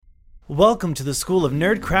Welcome to the School of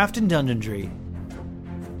Nerdcraft and Dungeonry.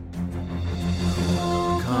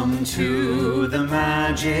 Welcome to the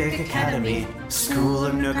Magic Academy, School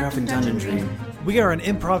of Nerdcraft and Dungeonry. We are an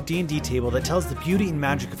improv D&D table that tells the beauty and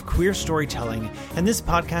magic of queer storytelling, and this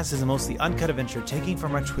podcast is a mostly uncut adventure taken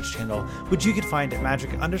from our Twitch channel, which you can find at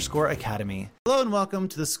magic_academy. Hello and welcome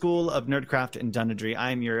to the School of Nerdcraft and Dungeonry.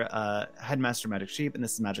 I am your headmaster Magic Sheep, and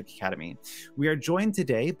this is Magic Academy. We are joined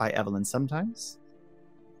today by Evelyn Sometimes.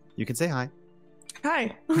 You can say hi.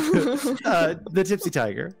 Hi. The Tipsy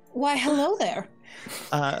Tiger. Why, hello there.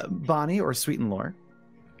 Bonnie or Sweet and Lore.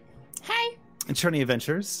 Hi. And Cherney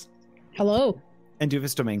Adventures. Hello. And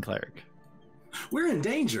Doofus Domain Cleric. We're in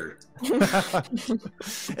danger.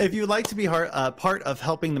 If you would like to be part of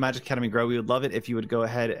helping the Magic Academy grow, we would love it if you would go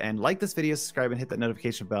ahead and like this video, subscribe, and hit that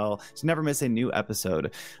notification bell to never miss a new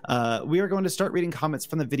episode. We are going to start reading comments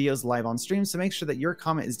from the videos live on stream, so make sure that your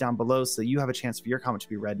comment is down below so you have a chance for your comment to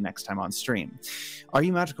be read next time on stream. Are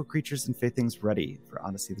you magical creatures and faith things ready for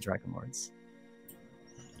Odyssey of the Dragonlords?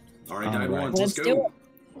 All right, let's go.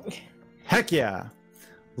 Heck yeah.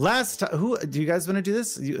 Last time, who do you guys want to do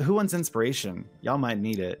this? Who wants inspiration? Y'all might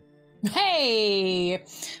need it. Hey,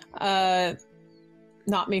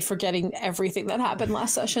 not me forgetting everything that happened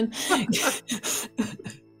last session.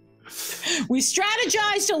 We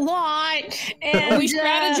strategized a lot, and we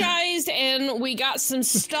strategized, and we got some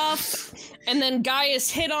stuff, and then Gaius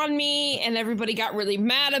hit on me, and everybody got really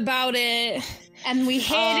mad about it. And we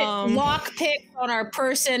hid lockpicks on our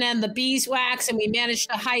person and the beeswax, and we managed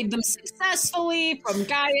to hide them successfully from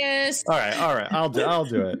Gaius. All right, I'll do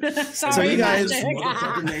it. Sorry, so you guys,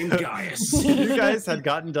 motherfucker named Gaius. You guys had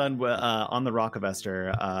gotten done on the Rock of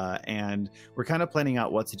Esther, and we're kind of planning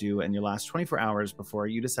out what to do in your last 24 hours before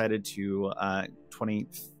you decided to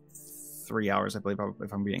 23 hours, I believe,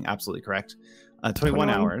 if I'm being absolutely correct. 21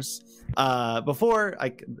 hours before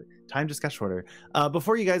time just got shorter.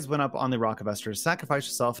 Before you guys went up on the Rock of Esther, sacrifice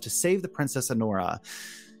yourself to save the Princess Anora.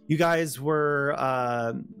 You guys were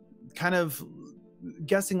kind of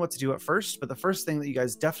guessing what to do at first, but the first thing that you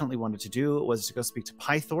guys definitely wanted to do was to go speak to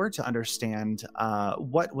Pythor to understand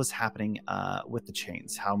what was happening with the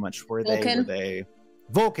chains. How much were they?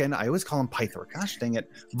 Vulcan, I always call him Pythor. Gosh dang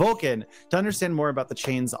it. Vulcan, to understand more about the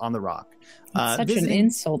chains on the rock. Such an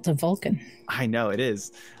insult to Vulcan. I know, it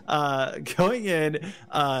is. Going in,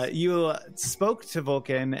 you spoke to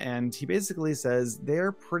Vulcan, and he basically says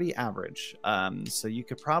they're pretty average. So you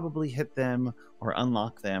could probably hit them or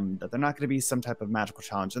unlock them, that they're not going to be some type of magical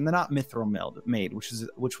challenge, and they're not mithril made,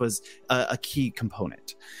 which was a key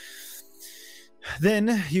component.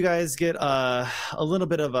 Then you guys get a little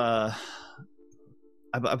bit of a...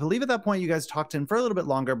 I believe at that point you guys talked to him for a little bit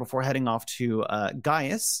longer before heading off to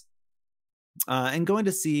Gaius and going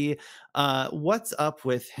to see what's up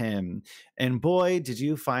with him. And boy, did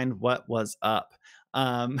you find what was up.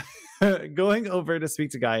 Going over to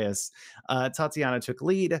speak to Gaius, Tatiana took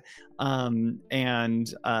lead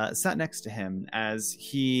and sat next to him as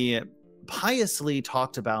he piously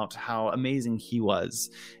talked about how amazing he was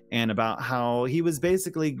and about how he was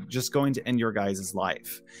basically just going to end your guys'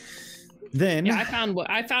 life. Then I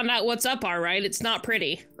found out what's up. All right, it's not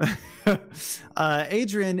pretty.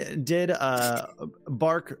 Adrian did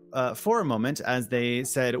bark for a moment as they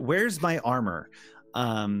said, "Where's my armor?"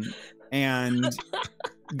 And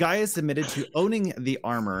Gaius admitted to owning the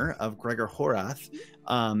armor of Gregor Horath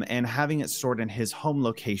and having it stored in his home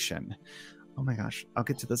location. Oh my gosh, I'll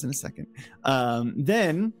get to this in a second.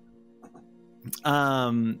 Then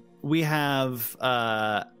we have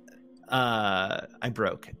I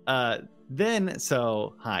broke.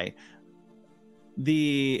 Hi.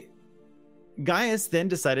 The Gaius then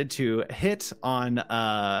decided to hit on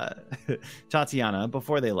Tatiana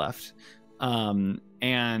before they left. And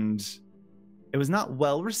it was not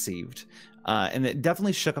well received. And it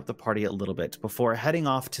definitely shook up the party a little bit before heading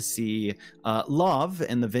off to see Love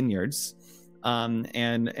in the vineyards.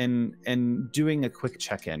 And doing a quick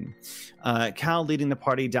check-in. Cal, leading the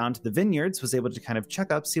party down to the vineyards, was able to kind of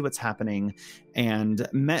check up, see what's happening, and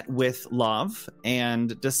met with Love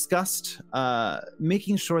and discussed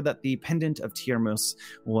making sure that the pendant of Tiermus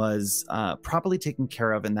was properly taken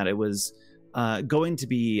care of and that it was going to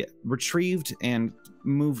be retrieved and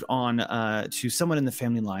moved on to someone in the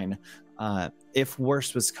family line if the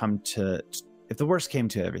worst came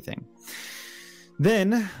to everything.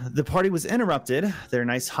 Then the party was interrupted, their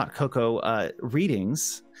nice hot cocoa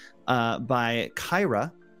readings, by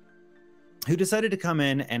Kyra, who decided to come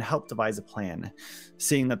in and help devise a plan.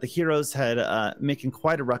 Seeing that the heroes had making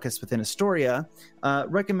quite a ruckus within Astoria,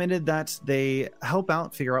 recommended that they help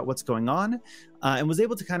out, figure out what's going on, and was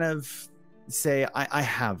able to kind of say, I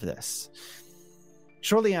have this.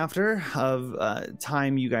 Shortly after of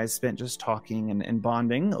time you guys spent just talking and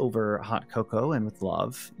bonding over hot cocoa and with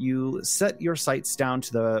love, you set your sights down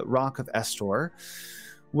to the Rock of Estor,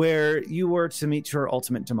 where you were to meet your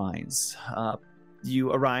ultimate demise.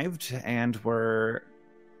 You arrived and were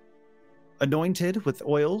anointed with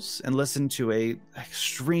oils and listened to a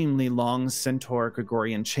extremely long centaur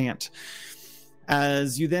Gregorian chant.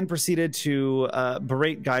 As you then proceeded to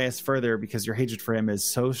berate Gaius further because your hatred for him is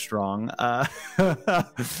so strong,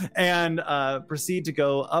 and proceed to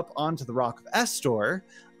go up onto the Rock of Estor,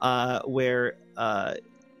 where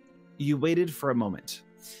you waited for a moment.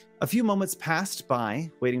 A few moments passed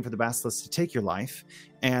by, waiting for the basilisk to take your life,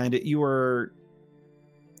 and you were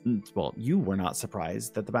not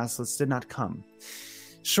surprised that the basilisk did not come.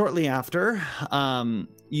 Shortly after,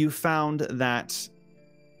 you found that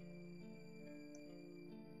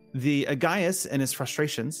the Gaius, in his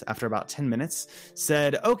frustrations, after about 10 minutes,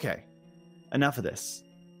 said, okay, enough of this.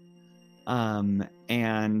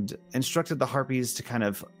 And instructed the Harpies to kind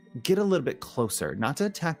of get a little bit closer, not to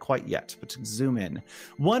attack quite yet, but to zoom in.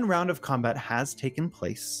 One round of combat has taken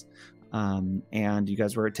place, and you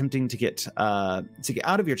guys were attempting to get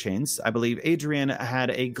out of your chains. I believe Adrian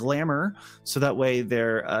had a glamour, so that way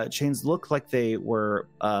their chains look like they were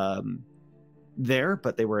there,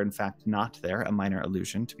 but they were in fact not there. A minor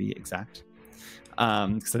illusion, to be exact.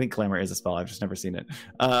 Because I think glamour is a spell. I've just never seen it.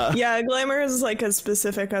 Yeah, glamour is like a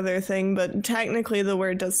specific other thing, but technically the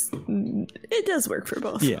word does work for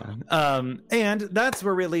both. Yeah. And that's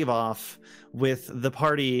where we leave off with the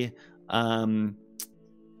party hoping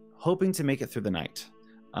to make it through the night.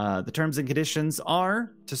 The terms and conditions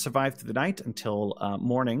are to survive through the night until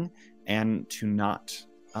morning and to not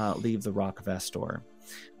leave the Rock of Estor.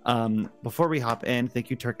 Before we hop in, thank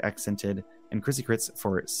you Turk Accented and Chrissy Crits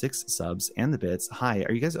for 6 subs and the bits. Hi,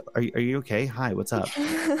 are you guys are you okay? Hi, what's up?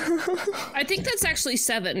 I think that's actually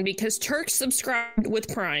 7 because Turk subscribed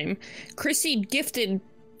with Prime, Chrissy gifted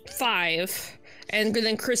 5, and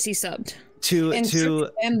then Chrissy subbed.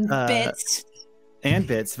 And bits. And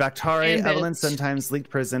bits. Vactari, And Evelyn, bits. sometimes Leaked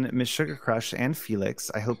Prison, Miss Sugar Crush, and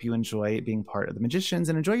Felix. I hope you enjoy being part of the Magicians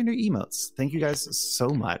and enjoy your new emotes. Thank you guys so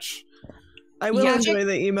much. I will Magic- enjoy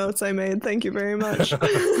the emotes I made. Thank you very much.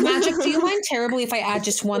 Magic, do you mind terribly if I add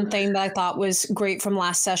just one thing that I thought was great from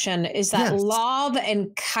last session is that Yes. Lob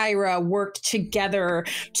and Kyra worked together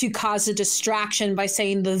to cause a distraction by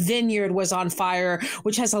saying the vineyard was on fire,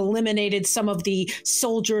 which has eliminated some of the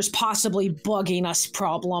soldiers possibly bugging us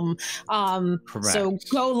problem. Correct. So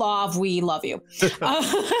go Lob, we love you.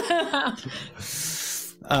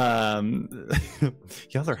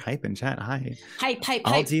 Y'all are hype in chat. Hi. Hype, hype,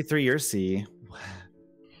 All hype. D3 or C.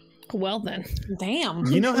 Well then. Damn.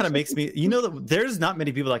 You know how to make me, that there's not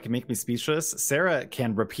many people that can make me speechless. Sarah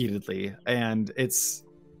can repeatedly, and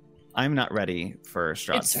I'm not ready for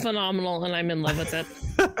Strahd. It's phenomenal and I'm in love with it.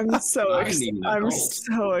 I'm so I need an I'm adult.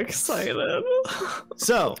 so excited.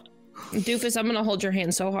 So, Doofus, I'm gonna hold your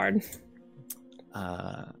hand so hard.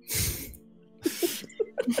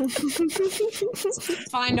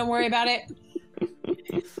 Fine, don't worry about it.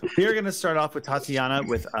 we're going to start off with Tatiana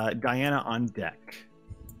with Diana on deck.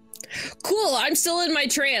 Cool, I'm still in my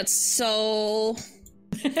trance, so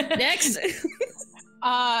next.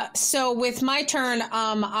 So with my turn,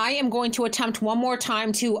 I am going to attempt one more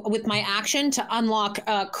time with my action to unlock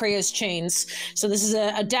Krea's chains. So this is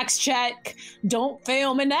a dex check. Don't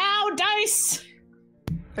fail me now, dice.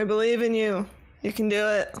 I believe in you. You can do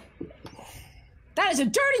it. That is a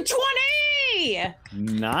dirty 20.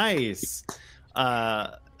 Nice.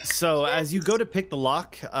 So as you go to pick the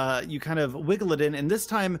lock, you kind of wiggle it in, and this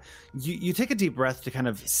time you take a deep breath to kind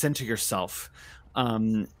of center yourself,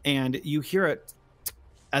 and you hear it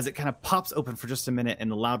as it kind of pops open for just a minute, and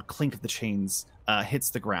the loud clink of the chains hits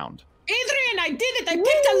the ground. Adrian, I did it. I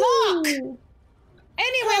picked a lock.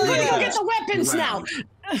 Anyway, I'm going to go get the weapons now.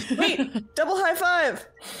 Wait, double high five.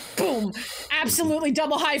 Boom. Absolutely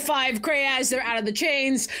double high five, Krea, as they're out of the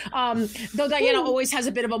chains. Though Diana always has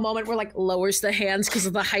a bit of a moment where lowers the hands because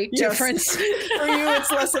of the height difference. For you, it's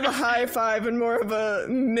less of a high five and more of a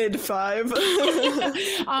mid five. And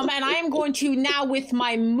I am going to now, with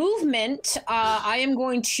my movement, I am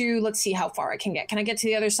going to, let's see how far I can get. Can I get to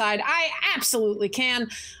the other side? I absolutely can.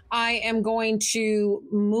 I am going to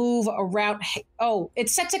move around. Oh,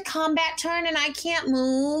 it's set to combat turn and I can't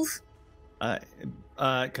move.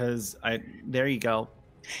 There you go.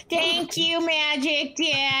 Thank you, Magic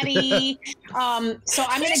Daddy. So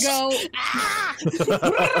I'm gonna go.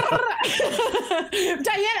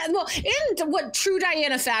 Diana, well, in what true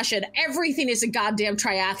Diana fashion, everything is a goddamn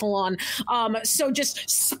triathlon. So just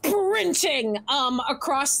sprinting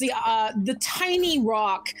across the tiny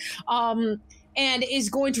rock. and is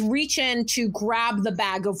going to reach in to grab the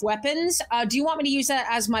bag of weapons. Do you want me to use that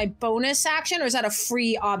as my bonus action, or is that a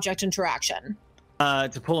free object interaction?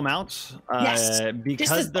 To pull them out? Yes, because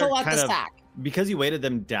just to pull out the sack. Because you weighted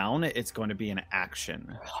them down, it's going to be an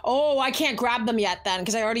action. Oh, I can't grab them yet then,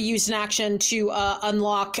 because I already used an action to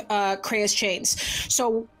unlock Krea's chains.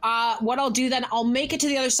 So what I'll do then, I'll make it to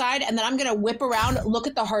the other side, and then I'm going to whip around, look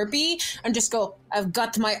at the harpy, and just go, I've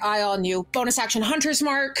got my eye on you. Bonus action, Hunter's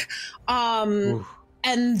Mark.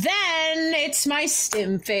 And then it's my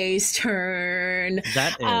stim phase turn.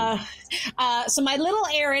 That is. So my little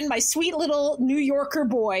Aaron, my sweet little New Yorker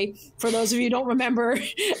boy, for those of you who don't remember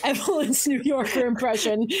Evelyn's New Yorker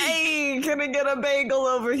impression. Hey, can I get a bagel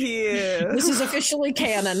over here? This is officially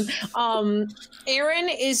canon. Aaron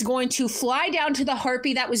is going to fly down to the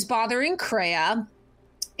harpy that was bothering Krea.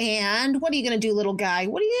 And what are you going to do, little guy?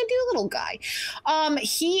 What are you going to do, little guy?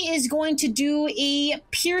 He is going to do a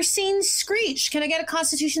piercing screech. Can I get a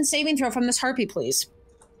Constitution saving throw from this harpy, please?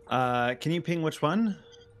 Can you ping which one?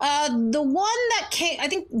 The one that came, I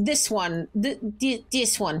think this one.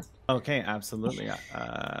 This one. Okay, absolutely.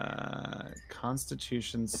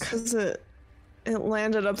 Constitution. Because it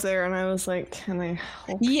landed up there, and I was like, can I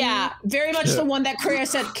help you? Very much the one that Krea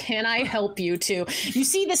said, can I help you to? You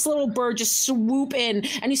see this little bird just swoop in,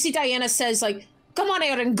 and you see Diana says, like, come on,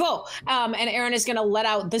 Aaron, go. And Aaron is going to let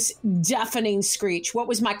out this deafening screech. What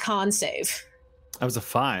was my con save? That was a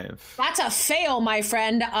 5. That's a fail, my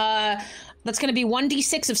friend. That's going to be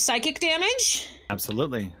 1d6 of psychic damage.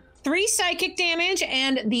 Absolutely. 3 psychic damage,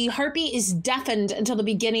 and the harpy is deafened until the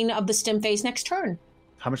beginning of the stim phase next turn.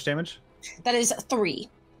 How much damage? That is 3.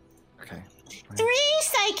 Okay. 3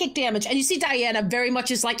 psychic damage. And you see Diana very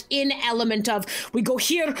much is like in element of, we go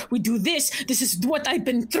here, we do this. This is what I've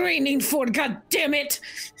been training for, god damn it.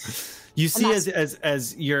 You see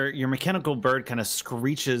as your mechanical bird kind of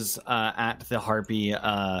screeches at the harpy,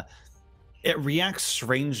 it reacts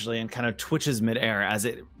strangely and kind of twitches midair as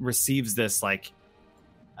it receives this like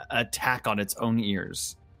attack on its own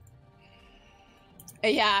ears.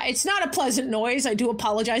 Yeah, it's not a pleasant noise. I do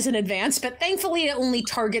apologize in advance, but thankfully it only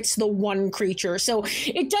targets the one creature. So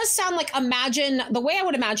it does sound like, the way I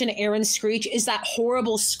would imagine Aaron's screech is that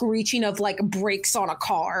horrible screeching of like brakes on a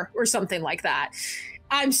car or something like that.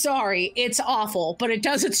 I'm sorry, it's awful, but it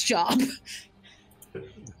does its job.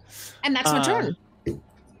 And that's my turn.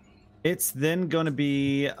 It's then going to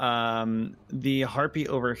be the harpy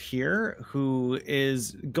over here, who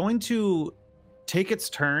is going to take its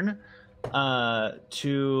turn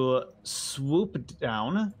to swoop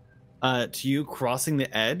down to you, crossing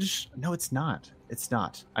the edge. No, it's not. It's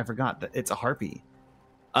not. I forgot that it's a harpy.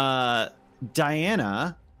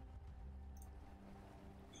 Diana.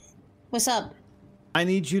 What's up? I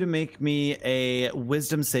need you to make me a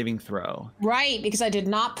wisdom saving throw. Right, because I did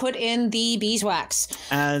not put in the beeswax.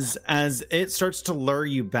 As it starts to lure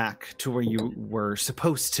you back to where you were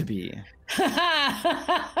supposed to be.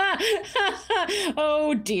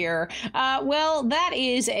 Oh dear. Well, that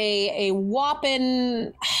is a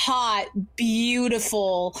whopping hot,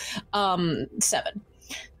 beautiful 7.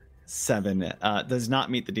 7 does not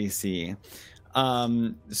meet the DC.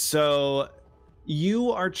 So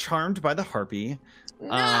you are charmed by the harpy.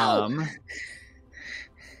 No!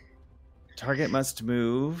 Target must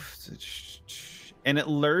move, and it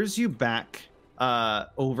lures you back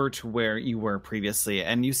over to where you were previously.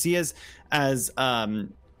 And you see as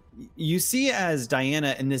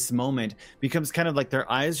Diana in this moment becomes kind of like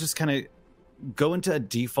their eyes just kind of go into a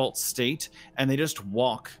default state, and they just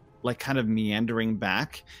walk like kind of meandering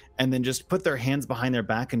back, and then just put their hands behind their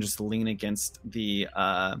back and just lean against the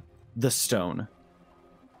stone.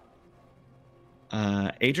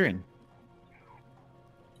 Adrian.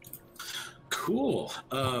 Cool.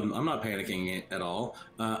 I'm not panicking at all.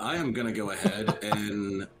 I am going to go ahead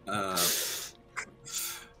and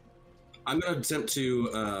I'm going to attempt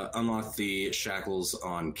to unlock the shackles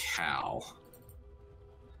on Cal.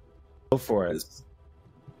 Go for it.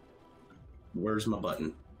 Where's my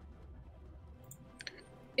button?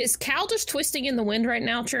 Is Cal just twisting in the wind right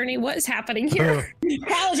now, Journey? What is happening here?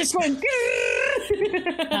 Cal is just going.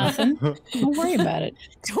 Nothing. Don't worry about it.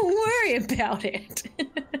 Don't worry about it.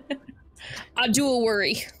 I do a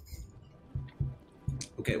worry.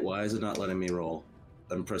 Okay, why is it not letting me roll?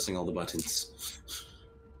 I'm pressing all the buttons.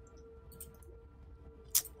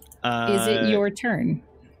 Is it your turn?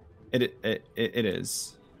 It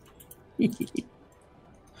is.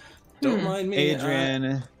 Don't mind me,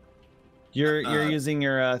 Adrian. You're using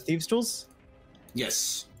your thieves tools?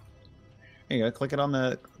 Yes. There you go. Click it on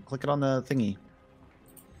the thingy.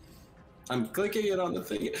 I'm clicking it on the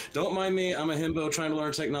thing. Don't mind me. I'm a himbo trying to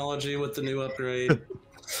learn technology with the new upgrade.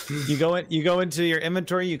 You go into your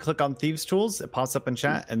inventory, you click on Thieves Tools, it pops up in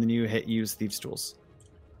chat, and then you hit use Thieves Tools.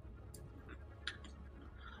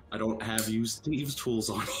 I don't have use Thieves Tools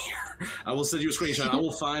on here. I will send you a screenshot.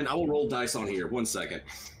 I will roll dice on here. 1 second.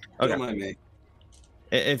 Okay. Don't mind me.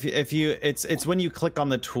 If you it's when you click on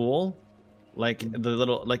the tool, like the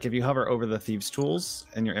little, like if you hover over the Thieves Tools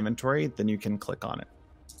in your inventory, then you can click on it.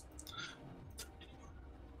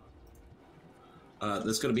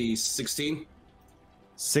 That's going to be 16.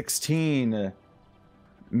 16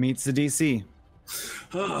 meets the DC.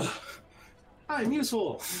 I'm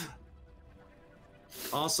useful.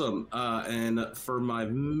 Awesome. And for my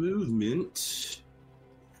movement...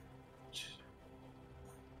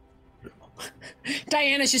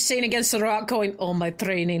 Diana's just sitting against the rock going, oh, my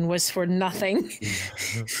training was for nothing.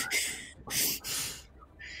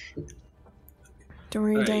 Don't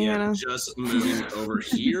worry, Diana. Yeah, just moving over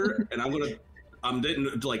here, and I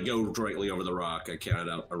didn't like go directly over the rock. I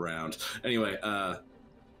counted out around. Anyway,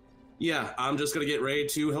 yeah, I'm just gonna get ready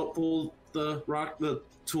to help pull the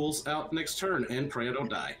tools out next turn and pray I don't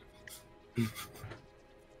die.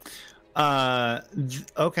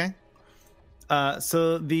 Okay.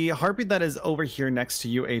 So the harpy that is over here next to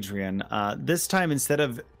you, Adrian, this time instead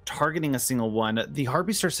of targeting a single one, the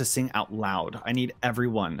harpy starts to sing out loud. I need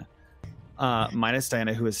everyone. Minus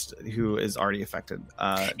Diana, who is already affected.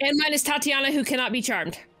 And minus Tatiana, who cannot be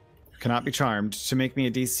charmed. Cannot be charmed, to make me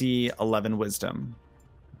a DC 11 Wisdom.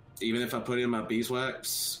 Even if I put in my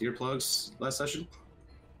beeswax earplugs last session?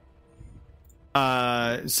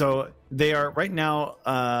 So they are right now.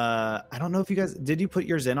 I don't know if you guys did. You put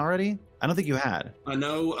yours in already? I don't think you had. I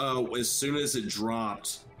know. As soon as it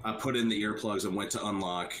dropped, I put in the earplugs and went to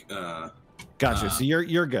unlock. Gotcha. So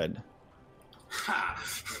you're good. Ha!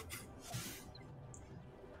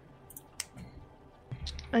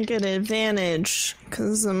 I get advantage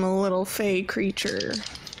because I'm a little fey creature.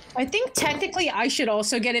 I think technically I should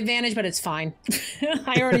also get advantage, but it's fine.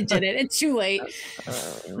 I already did it. It's too late.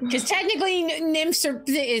 Because technically nymphs are...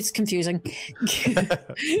 It's confusing.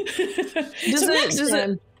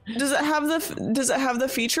 Does it have the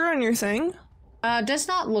feature on your thing? Does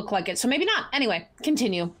not look like it, so maybe not. Anyway,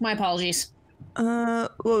 continue. My apologies.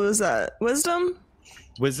 What was that? Wisdom?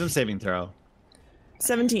 Wisdom saving throw.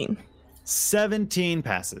 17. 17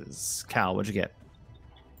 passes. Cal, what'd you get?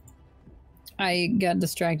 I got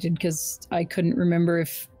distracted because I couldn't remember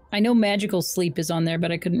if... I know magical sleep is on there,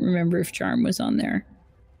 but I couldn't remember if charm was on there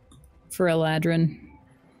for Eladrin.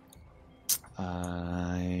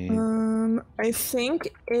 I think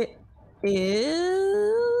it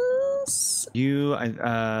is... Fey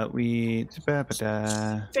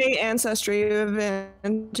Ancestry, you have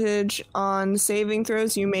advantage on saving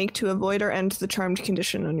throws you make to avoid or end the charmed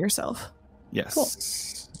condition on yourself.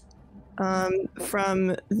 Yes. Cool. From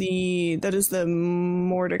that is the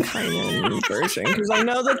Mordekainen version, because I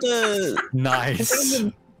know that the... Nice.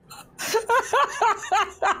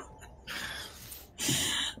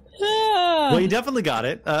 Well, you definitely got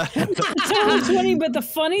it. Sounds funny, but the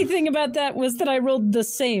funny thing about that was that I rolled the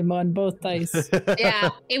same on both dice.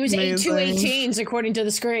 Yeah, it was 2 Amazing. 18s according to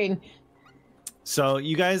the screen. So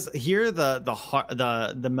you guys hear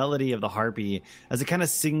the melody of the harpy as it kind of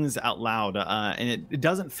sings out loud, and it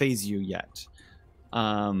doesn't phase you yet.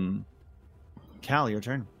 Cal, your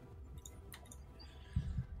turn.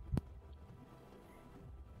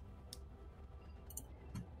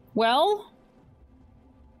 Well,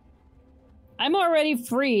 I'm already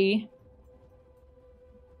free,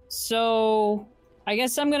 so I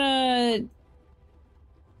guess I'm gonna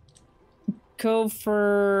go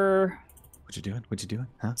for... What you doing?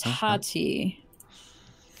 Huh? Tati,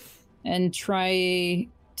 and try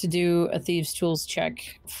to do a Thieves' Tools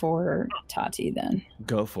check for Tati then.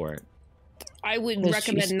 Go for it. I would Yes,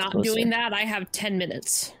 recommend she's not closer. doing that. I have 10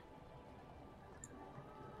 minutes.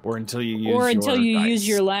 Or until you use use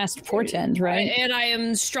your last portend, right? And I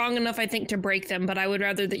am strong enough, I think, to break them, but I would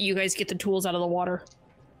rather that you guys get the tools out of the water.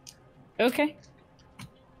 Okay.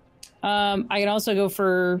 I can also go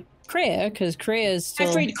for Kreia, because Kreia is still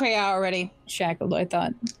I freed Kreia already. shackled, I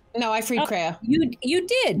thought. No, I freed Kreia. You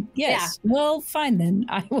did, yes. Yeah. Well, fine then.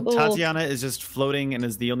 I will Tatiana is just floating and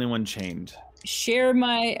is the only one chained.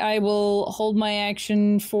 I will hold my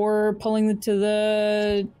action for pulling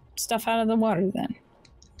the stuff out of the water then.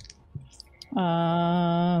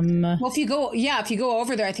 Well, if you go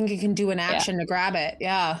over there, I think you can do an action to grab it.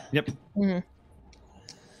 Yeah. Yep. Mm-hmm.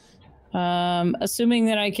 Assuming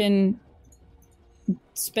that I can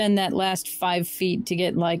spend that last 5 feet to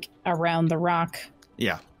get like around the rock,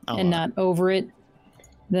 Yeah. and not over it,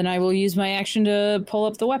 then I will use my action to pull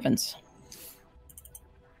up the weapons.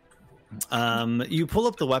 You pull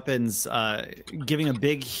up the weapons, giving a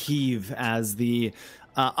big heave as the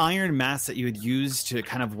iron mass that you had used to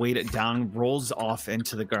kind of weight it down rolls off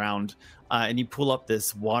into the ground, and you pull up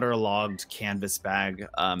this waterlogged canvas bag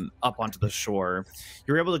up onto the shore.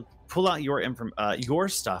 You're able to pull out your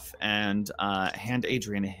stuff and hand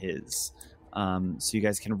Adrian his, so you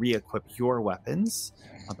guys can re-equip your weapons,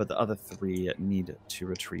 but the other 3 need to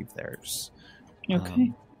retrieve theirs.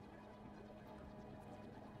 Okay.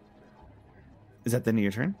 Is that the end of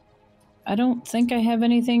your turn? I don't think I have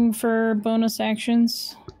anything for bonus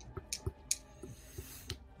actions.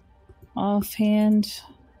 Offhand.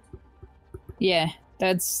 Yeah,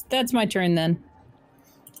 that's my turn then.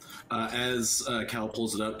 As Cal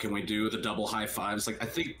pulls it up, can we do the double high fives? Like, I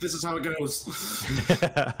think this is how it goes.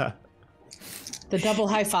 The double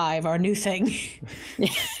high five, our new thing.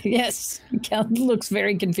 Yes, Cal looks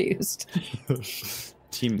very confused.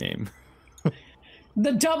 Team name.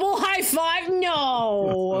 The double high five?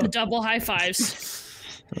 No. The double high fives.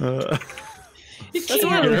 You That's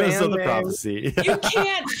one can't, of Heroes of the names. Prophecy. you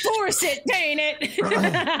can't force it, dang it.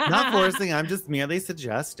 Not forcing, I'm just merely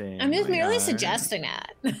suggesting. I'm just My merely God. suggesting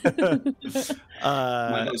that.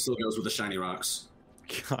 My nose still goes with the shiny rocks.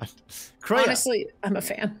 God. Kroya. Honestly, I'm a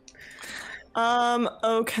fan.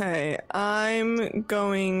 Okay. I'm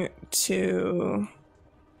going to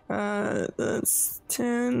that's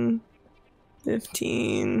 10,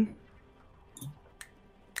 15.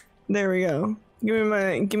 There we go. Give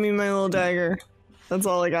me my little dagger. That's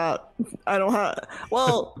all I got. I don't have.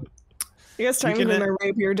 Well, I guess You can- technically my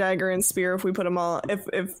rapier, dagger, and spear. If we put them all,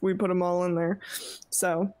 if we put them all in there,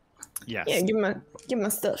 so Yes. yeah, give me my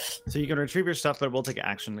stuff. So you can retrieve your stuff, but we'll take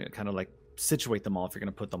action to kind of like situate them all if you're going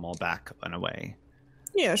to put them all back in a way.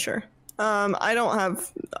 Yeah, sure. I don't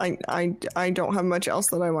have much else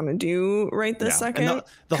that I want to do right this second. And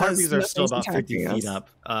the 'cause harpies are still nothing's about 50 attacking feet us.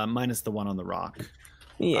 up, minus the one on the rock.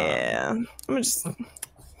 Yeah, I'm gonna just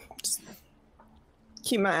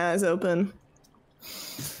keep my eyes open.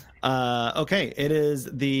 Okay, it is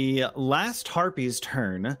the last harpy's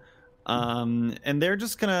turn, and they're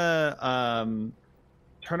just gonna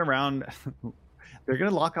turn around. They're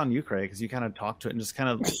gonna lock on you, Craig, because you kind of talked to it and just kind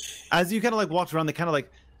of, as you kind of like walked around, they kind of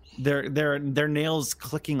like their nails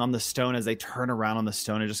clicking on the stone as they turn around on the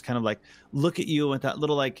stone and just kind of like look at you with that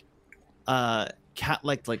little like cat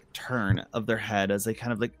like turn of their head as they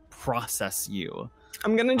kind of like process you.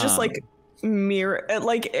 I'm gonna just like mirror it.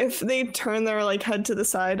 Like if they turn their like head to the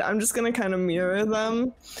side, I'm just gonna kind of mirror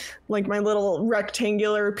them, like my little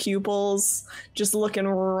rectangular pupils, just looking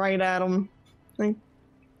right at them. Like,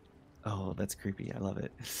 Oh, that's creepy. I love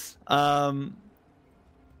it.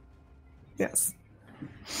 yes.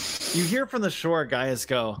 You hear from the shore, Gaius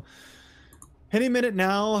go, any minute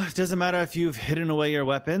now, doesn't matter if you've hidden away your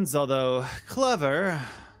weapons, although clever,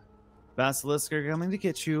 Basilisk are coming to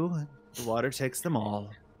get you. The water takes them all.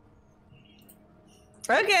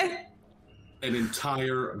 Okay. An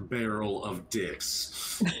entire barrel of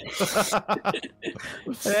dicks.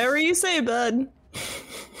 Whatever you say, bud.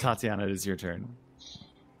 Tatiana, it is your turn.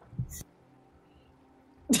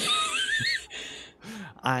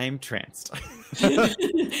 I'm tranced. Okay,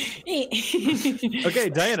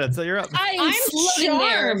 Diana, so you're up. I'm floating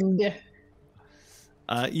there. charmed.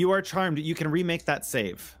 You are charmed. You can remake that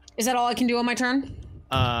save. Is that all I can do on my turn?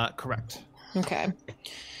 Correct. Okay.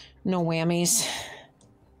 No whammies.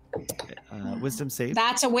 Wisdom save.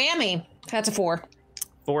 That's a whammy. That's a 4.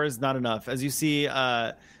 4 is not enough. As you see,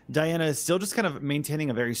 Diana is still just kind of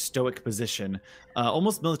maintaining a very stoic position,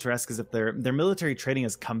 almost militaresque, as if their military training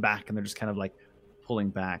has come back and they're just kind of like pulling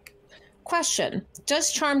back. Question.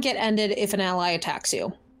 Does charm get ended if an ally attacks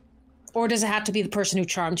you? Or does it have to be the person who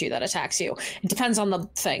charmed you that attacks you? It depends on the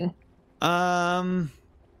thing. I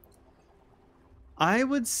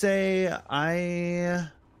would say it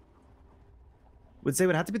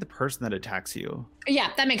would have to be the person that attacks you.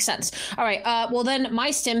 Yeah, that makes sense. All right. Well, then my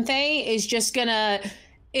Stimfey is just gonna,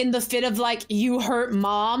 in the fit of like, you hurt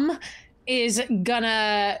mom, is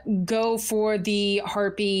gonna go for the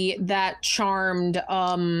harpy that charmed.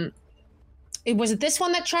 Was it this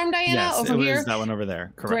one that charmed Diana Yes, over it here? was that one over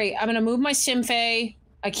there. Correct. Great. I'm gonna move my Stimfey.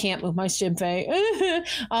 I can't move my Stimfey.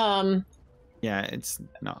 Yeah, it's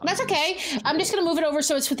not. That's okay. I'm just going to move it over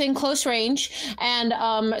so it's within close range. And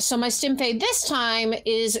so my Stimfey this time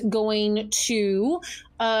is going to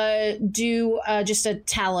do just a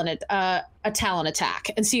talon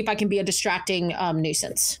attack and see if I can be a distracting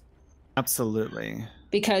nuisance. Absolutely.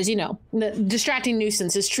 Because, you know, the distracting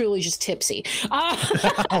nuisance is truly just tipsy. Oh,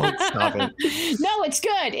 stop it. No, it's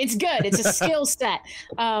good. It's good. It's a skill set.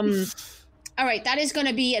 All right. That is going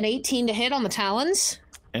to be an 18 to hit on the talons.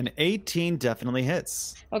 An 18 definitely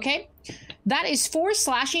hits. Okay. That is 4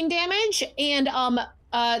 slashing damage, and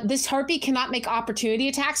this harpy cannot make opportunity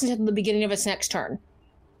attacks until the beginning of its next turn.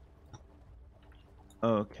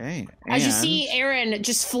 Okay. As you see Aaron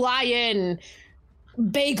just fly in,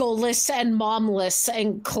 bagel-less and mom-less,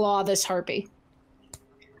 and claw this harpy.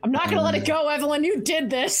 I'm not gonna let it go, Evelyn. You did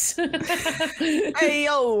this. Hey,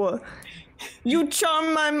 yo! You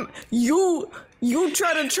charm my... You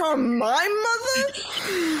try to charm my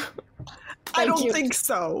mother? I don't think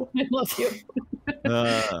so. I love you.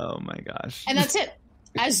 Oh my gosh. And that's it.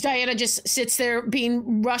 As Diana just sits there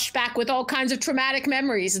being rushed back with all kinds of traumatic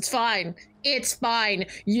memories. It's fine. It's fine.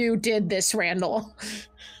 You did this, Randall.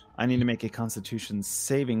 I need to make a Constitution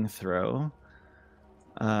saving throw,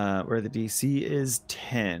 where the DC is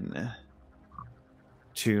 10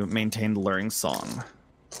 to maintain the luring song.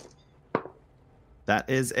 That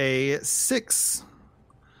is a 6.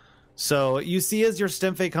 So you see as your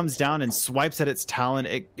Stemfey comes down and swipes at its talon,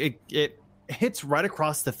 it hits right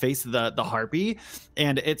across the face of the harpy,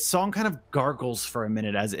 and its song kind of gargles for a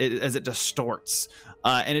minute as it distorts,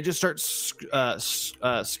 and it just starts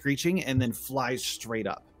screeching and then flies straight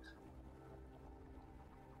up.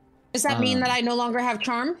 Does that mean that I no longer have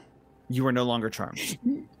charm? You are no longer charmed.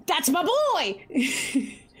 That's my boy!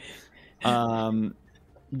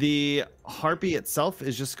 The harpy itself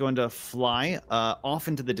is just going to fly off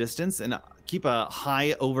into the distance and keep a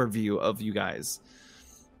high overview of you guys.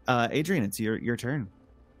 Adrian, it's your turn.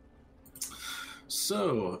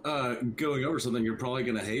 So, going over something, you're probably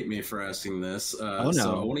going to hate me for asking this. Oh, no.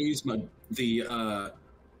 So I want to use the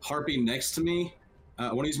harpy next to me.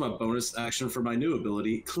 I want to use my bonus action for my new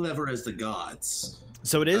ability, Clever as the Gods.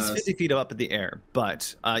 So it is 50 feet up in the air,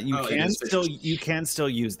 but you can still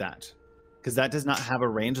use that, because that does not have a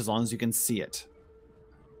range as long as you can see it.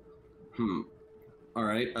 All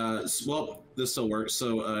right. Well, this still works.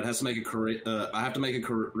 So it has to make I have to make a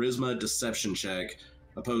charisma deception check,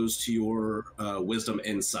 opposed to your wisdom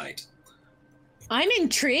insight. I'm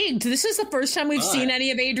intrigued. This is the first time we've seen any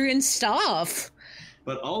of Adrian's stuff.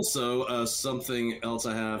 But also, something else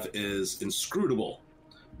I have is inscrutable,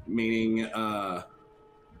 meaning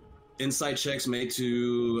insight checks made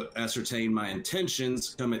to ascertain my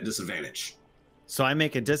intentions come at disadvantage. So I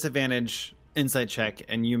make a disadvantage insight check,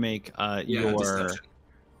 and you make your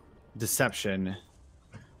deception.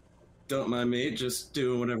 Don't mind me, just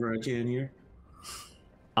doing whatever I can here.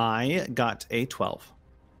 I got a 12.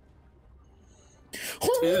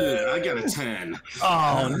 I got a 10.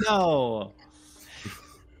 Oh, no.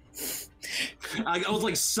 I was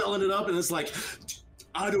like selling it up, and it's like,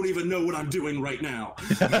 I don't even know what I'm doing right now.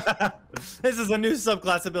 This is a new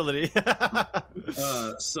subclass ability.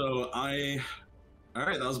 All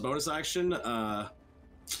right, that was a bonus action.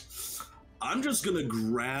 I'm just gonna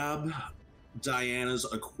grab Diana's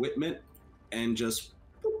equipment and just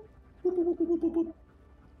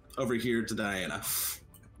over here to Diana.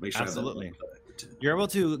 Make sure Absolutely. You're able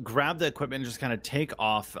to grab the equipment and just kind of take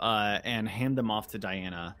off and hand them off to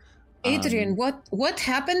Diana. Adrian, what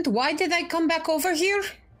happened? Why did I come back over here?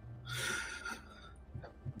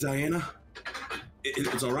 Diana,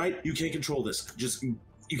 it's all right. You can't control this. Just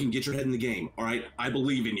you can get your head in the game. All right, I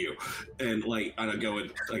believe in you. And like I don't go in,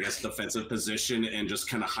 I guess, defensive position and just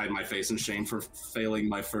kind of hide my face in shame for failing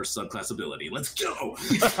my first subclass ability. Let's go.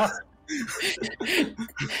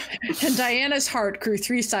 And Diana's heart grew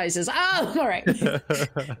 3 sizes. Oh, all right.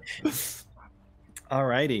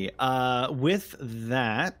 Alrighty. With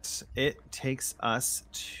that, it takes us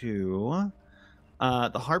to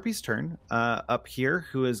the harpy's turn up here,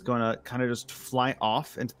 who is going to kind of just fly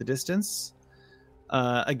off into the distance.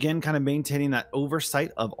 Again, kind of maintaining that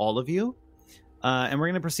oversight of all of you. And we're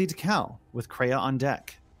going to proceed to Cal with Kreia on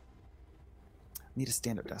deck. I need a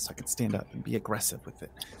stand-up desk so I can stand up and be aggressive with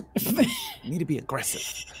it. I need to be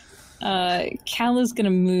aggressive. Cal is going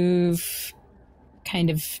to move kind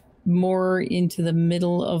of more into the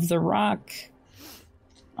middle of the rock,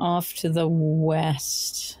 off to the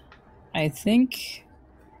west, I think.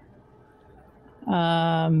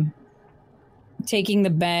 Taking the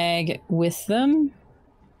bag with them.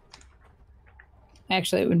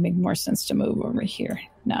 Actually, it would make more sense to move over here,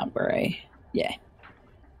 not where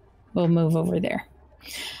we'll move over there.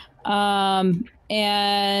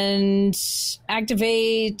 And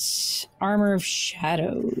activate Armor of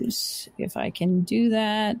Shadows, if I can do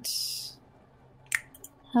that.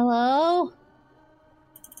 Hello?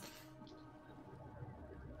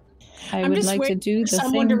 I would like to do the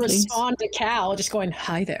someone thing, to please. respond to Cal, just going,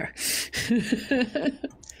 hi there.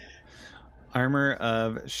 Armor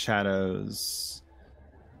of Shadows.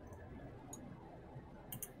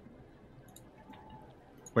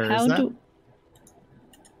 Where is that?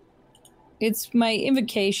 it's my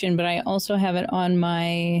invocation, but I also have it on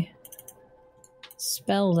my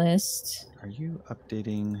spell list. Are you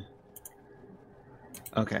updating?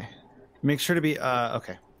 Okay. Make sure to be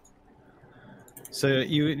okay. So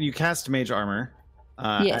you cast Mage Armor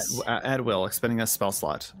Yes. at will, expending a spell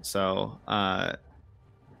slot. So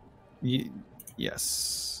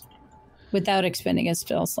yes. Without expending a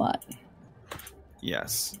spell slot.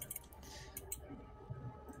 Yes.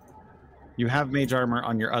 You have Mage Armor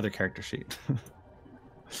on your other character sheet.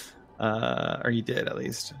 Or you did, at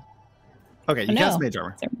least. Okay, you cast Mage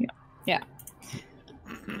Armor. There we go. Yeah.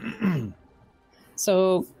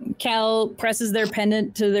 So Cal presses their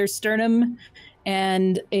pendant to their sternum,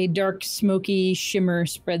 and a dark, smoky shimmer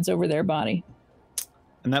spreads over their body.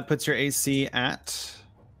 And that puts your AC at...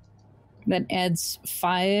 That adds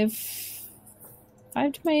 5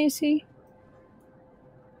 to my AC?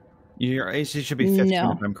 Your AC should be 15,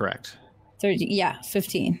 No. if I'm correct. 30, yeah,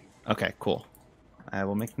 15. Okay, cool. I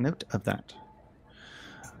will make note of that.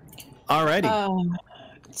 Alrighty.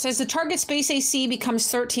 It says the target's base AC becomes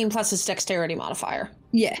 13 plus its dexterity modifier.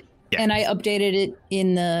 Yeah. And I updated it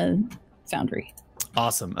in the Foundry.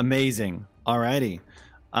 Awesome. Amazing. Alrighty.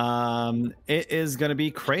 It is going to be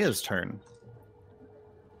Krea's turn.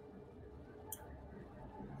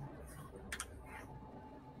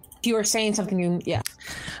 If you were saying something, yeah.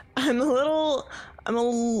 I'm a little,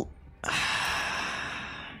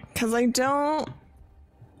 because I don't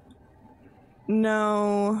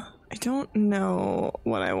know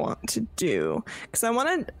what I want to do.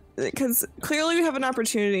 Because clearly we have an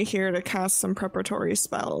opportunity here to cast some preparatory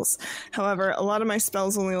spells. However, a lot of my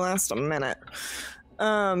spells only last a minute.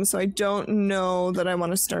 So I don't know that I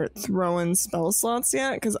want to start throwing spell slots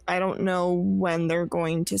yet, because I don't know when they're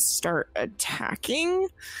going to start attacking.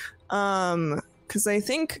 Because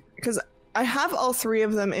I have all 3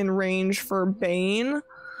 of them in range for Bane,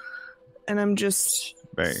 and I'm just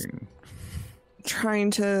Bane.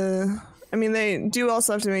 trying to... I mean, they do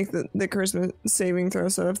also have to make the charisma saving throw,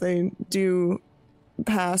 so if they do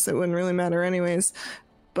pass, it wouldn't really matter anyways.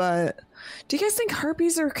 But do you guys think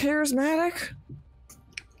harpies are charismatic?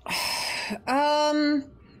 I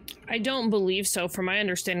don't believe so. From my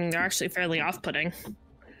understanding, they're actually fairly off-putting.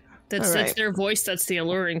 That's their voice that's the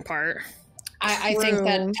alluring part. I think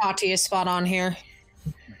that Tati is spot on here.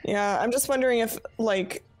 Yeah, I'm just wondering if,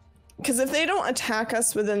 because if they don't attack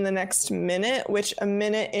us within the next minute, which a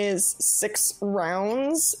minute is 6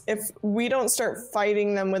 rounds, if we don't start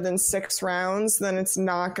fighting them within 6 rounds, then it's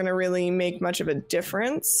not going to really make much of a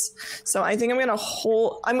difference. So I think I'm going to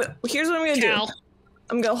hold... Here's what I'm going to do.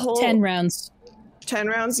 I'm going to hold... 10 rounds. 10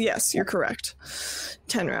 rounds? Yes, you're correct.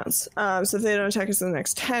 10 rounds. So if they don't attack us in the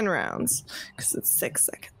next 10 rounds, because it's 6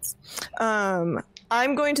 seconds,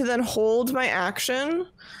 I'm going to then hold my action,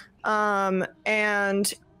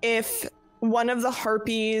 and if one of the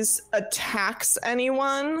harpies attacks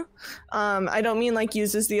anyone, I don't mean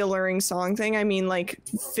uses the alluring song thing, I mean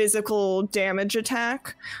physical damage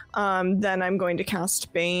attack, then I'm going to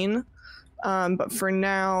cast Bane. But for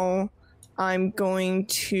now, I'm going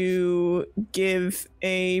to give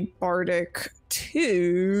a bardic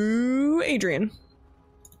to Adrian.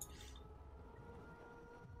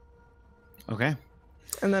 Okay.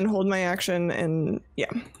 And then hold my action, and yeah.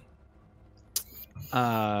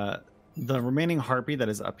 The remaining harpy that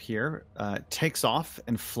is up here takes off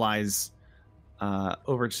and flies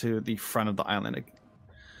over to the front of the island.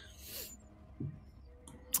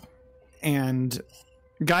 And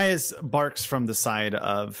Gaius barks from the side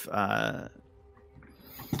of the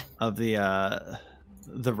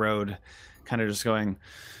road, kind of just going,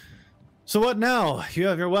 "So what now? You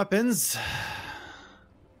have your weapons?"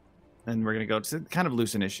 And we're gonna go to kind of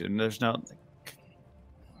loose initiative. There's no,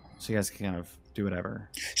 so you guys can kind of do whatever.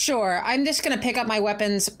 Sure, I'm just gonna pick up my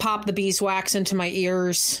weapons, pop the beeswax into my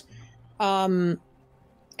ears, and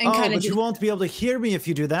kind of. But you won't be able to hear me if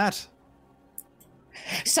you do that.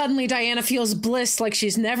 Suddenly, Diana feels bliss like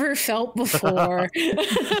she's never felt before.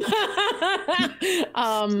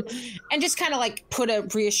 And just kind of put a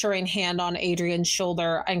reassuring hand on Adrian's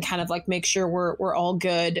shoulder and kind of make sure we're all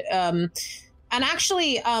good. And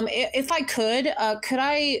actually, if I could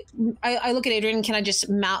I look at Adrian, can I just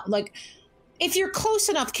mount, if you're close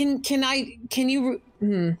enough, can you,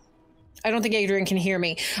 I don't think Adrian can hear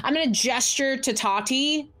me. I'm going to gesture to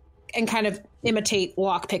Tati and kind of imitate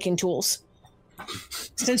lock-picking tools.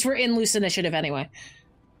 Since we're in loose initiative anyway.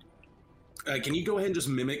 Can you go ahead and just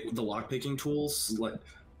mimic the lock-picking tools? Like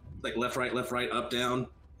left, right, up, down,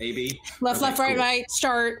 A, B? Left, cool. right,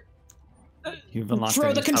 start. You've unlocked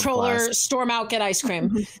Throw the controller, subclass. storm out, get ice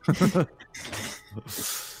cream.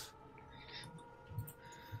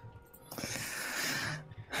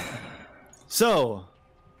 So,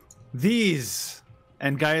 these,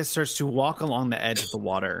 and Gaius starts to walk along the edge of the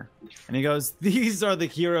water, and he goes, these are the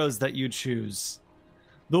heroes that you choose.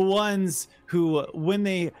 The ones who, when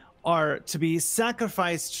they are to be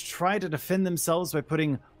sacrificed, try to defend themselves by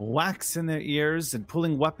putting wax in their ears and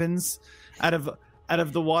pulling weapons out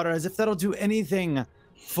of the water as if that'll do anything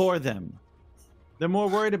for them. They're more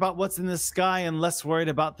worried about what's in the sky and less worried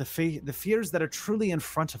about the fears that are truly in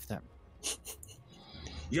front of them.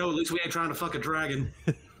 Yo, at least we ain't trying to fuck a dragon.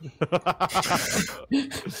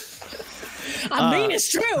 I mean, it's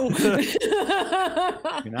true.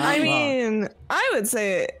 I mean, I would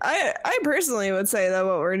say, I personally would say that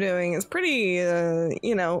what we're doing is pretty,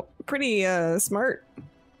 pretty smart.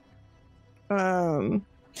 I'm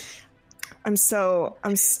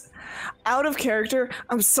out of character.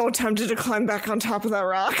 I'm so tempted to climb back on top of that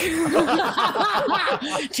rock.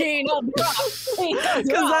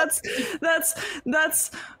 Because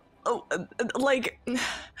that's like,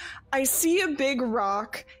 I see a big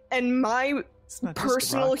rock and my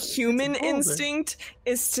personal human instinct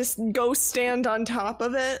is to go stand on top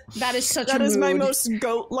of it. That is such that is my most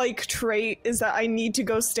goat-like trait, is that I need to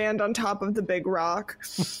go stand on top of the big rock.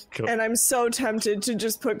 Cool. And I'm so tempted to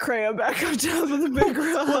just put Kreia back on top of the big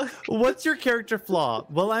rock. What's your character flaw?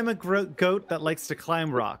 Well, I'm a goat that likes to climb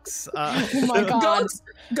rocks. Oh my god.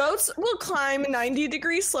 Goats will climb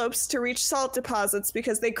 90-degree slopes to reach salt deposits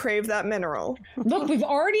because they crave that mineral. Look, we've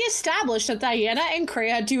already established that Diana and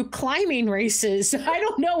Kreia do climbing races. I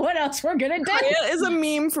don't know what else we're gonna do. Kreia is a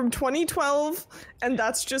meme from 2012, and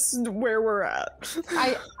that's just where we're at.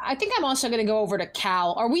 I think I'm also gonna go over to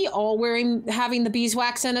Cal. Are we all having the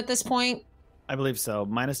beeswax in at this point? I believe so,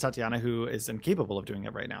 minus Tatiana, who is incapable of doing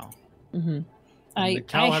it right now. Mm-hmm.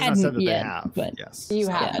 Cal has not said that they have. But yes, you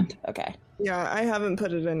haven't. Okay. Yeah, I haven't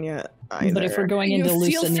put it in yet either. But if we're going into loose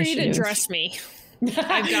feel initiative, free to dress me.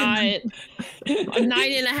 I've got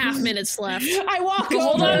 9.5 minutes left. I walk over.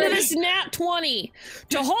 Hold on to this nat 20.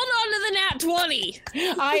 To hold on to the nat 20.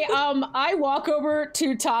 I walk over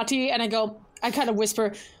to Tati and I kind of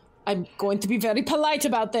whisper, I'm going to be very polite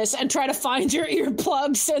about this and try to find your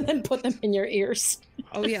earplugs and then put them in your ears.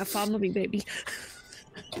 Oh yeah, fondle me, baby.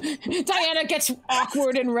 Diana gets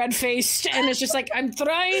awkward and red-faced and it's just like, I'm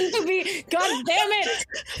trying to be, god damn it.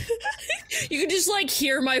 You can just like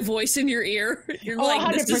hear my voice in your ear. You're like,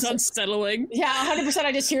 100%. This is unsettling. Yeah, 100%.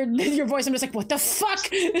 I just hear your voice. I'm just like, what the fuck?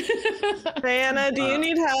 Diana, do you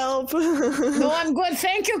need help? No, I'm good.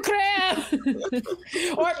 Thank you,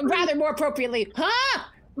 Kreia. Or rather, more appropriately, huh?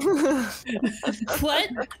 What?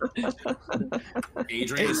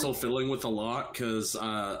 Adrian is still filling with a lot because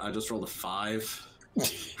I just rolled a 5.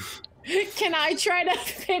 Can I try to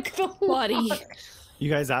pick the Buddy? You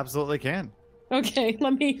guys absolutely can. Okay,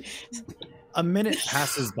 let me. A minute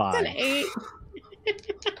passes by. An 8.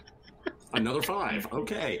 Another 5.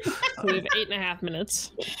 Okay. We have 8.5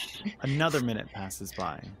 minutes. Another minute passes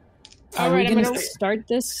by. Are we going to start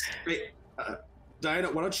this? Wait, Diana,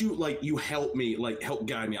 why don't you help me, help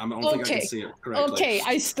guide me? I don't think I can see it correctly. Okay,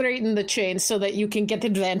 I straighten the chain so that you can get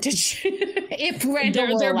advantage. If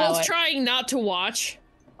Randall They're will allow both it. trying not to watch.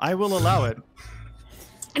 I will allow it.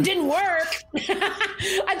 It didn't work.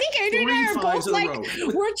 I think Adrian and I are both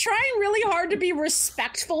we're trying really hard to be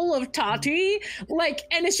respectful of Tati,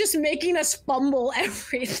 and it's just making us fumble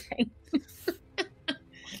everything.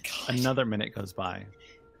 Another minute goes by.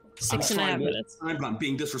 6.5 minutes. I'm not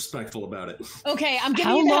being disrespectful about it. Okay, I'm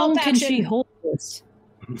giving How you the long help can action. she hold this?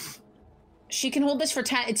 She can hold this for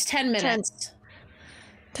 10. It's 10 minutes.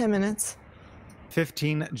 10 minutes.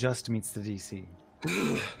 15 just meets the DC.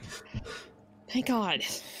 Thank God.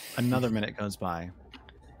 Another minute goes by.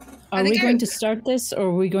 Are we going to start this, or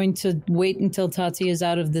are we going to wait until Tati is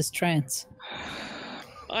out of this trance?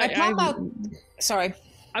 I pop out. Sorry.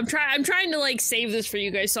 I'm trying to save this for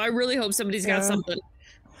you guys, so I really hope somebody's got something.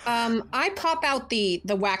 I pop out the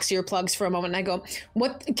wax earplugs for a moment and I go,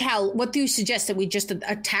 Cal, what do you suggest, that we just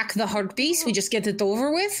attack the heart beast? We just get it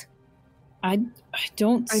over with? I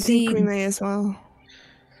don't I see... think we may as well.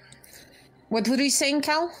 What were you saying,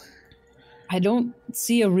 Cal? I don't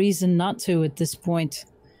see a reason not to at this point.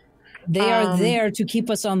 They are there to keep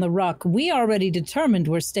us on the rock. We already determined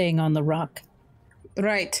we're staying on the rock.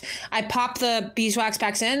 Right. I pop the beeswax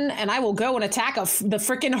packs in, and I will go and attack the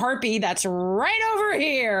frickin' harpy that's right over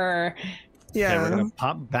here. Yeah. Okay, we're going to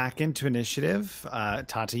pop back into initiative.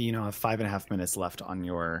 Tati, you have 5.5 minutes left on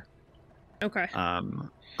your... Okay.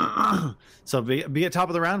 So be at top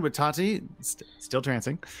of the round with Tati, still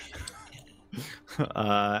trancing.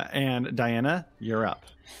 And Diana, you're up.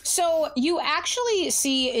 So you actually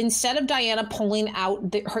see, instead of Diana pulling out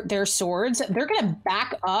their swords, they're going to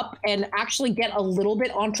back up and actually get a little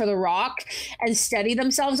bit onto the rock and steady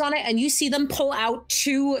themselves on it. And you see them pull out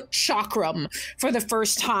 2 chakram for the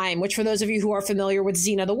first time, which for those of you who are familiar with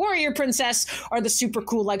Xena the Warrior Princess are the super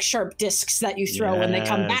cool, like, sharp discs that you throw when they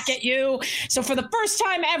come back at you. So for the first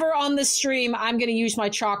time ever on this stream, I'm going to use my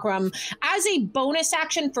chakram. As a bonus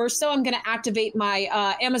action first, though, I'm going to activate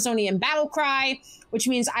my Amazonian battle cry, which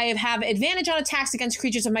means I have advantage on attacks against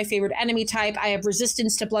creatures of my favorite enemy type. I have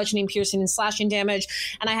resistance to bludgeoning, piercing, and slashing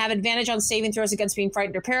damage. And I have advantage on saving throws against being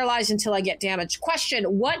frightened or paralyzed until I get damaged. Question,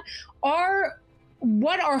 what are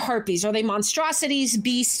harpies? Are they monstrosities,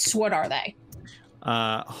 beasts? What are they?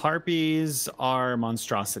 Harpies are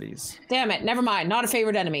monstrosities. Damn it. Never mind. Not a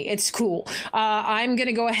favorite enemy. It's cool. I'm going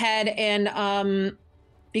to go ahead and...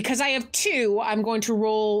 because I have 2, I'm going to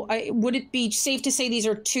roll... would it be safe to say these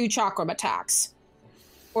are 2 chakram attacks?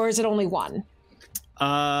 Or is it only 1?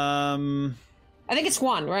 I think it's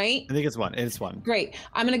 1, right? I think it's 1. It's 1. Great.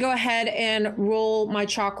 I'm going to go ahead and roll my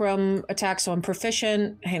chakram attack, so I'm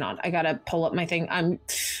proficient. Hang on. I got to pull up my thing.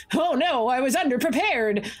 Oh, no. I was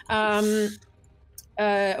underprepared.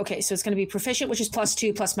 Okay, so it's going to be proficient, which is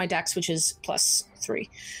 +2, plus my dex, which is +3.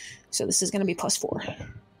 So this is going to be +4.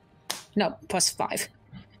 No, +5.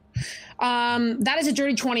 That is a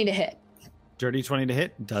dirty 20 to hit. Dirty 20 to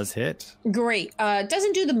hit does hit. Great.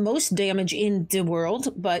 Doesn't do the most damage in the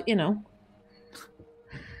world, but you know.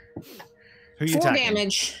 Who are you 4 attacking?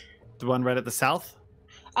 damage. The one right at the south?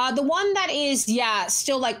 The one that is,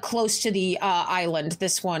 still like close to the island.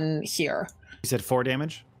 This one here. You said 4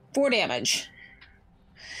 damage? 4 damage.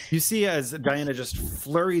 You see as Diana just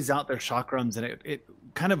flurries out their chakrams, and it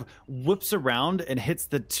kind of whips around and hits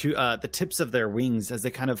the tips of their wings as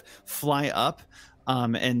they kind of fly up,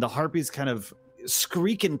 and the harpies kind of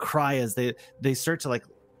skreak and cry as they start to like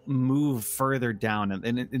move further down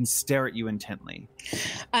and stare at you intently.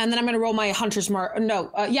 And then I'm going to roll my hunter's mark.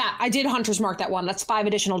 No, I did hunter's mark that one. That's 5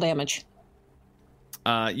 additional damage.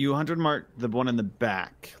 You 100 mark the one in the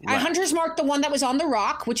back. I hunter's marked the one that was on the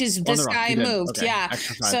rock, which is this guy moved. Okay. Yeah.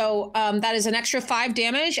 So that is an extra 5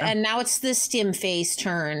 damage, and now it's the stim face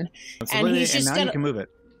turn. Absolutely. And he's just now you can move it.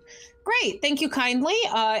 Great. Thank you kindly.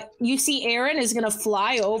 You see Aaron is going to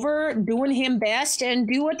fly over, doing him best, and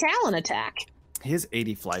do a talon attack. He has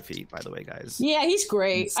 80 fly feet, by the way, guys. Yeah, he's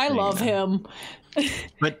great. Insane. I love him.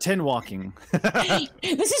 But 10 walking.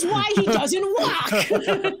 This is why he doesn't walk.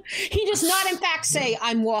 He does not, in fact, say,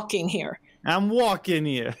 I'm walking here. I'm walking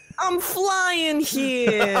here. I'm flying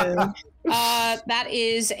here. That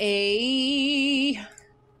is a...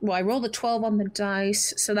 Well, I rolled a 12 on the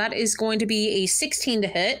dice, so that is going to be a 16 to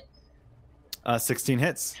hit. 16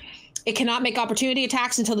 hits. It cannot make opportunity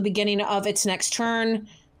attacks until the beginning of its next turn.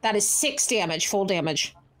 That is 6 damage, full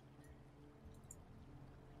damage.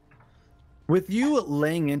 With you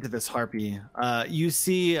laying into this harpy, you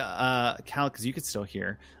see, Cal, because you could still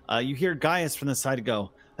hear, you hear Gaius from the side go,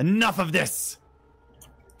 "Enough of this!"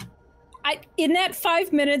 In that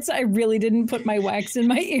 5 minutes, I really didn't put my wax in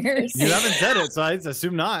my ears. You haven't said it, so I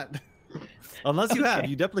assume not. Unless you have,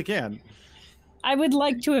 you definitely can. I would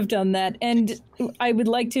like to have done that, and I would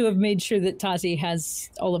like to have made sure that Tati has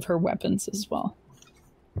all of her weapons as well.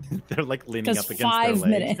 They're like leaning up against 5 their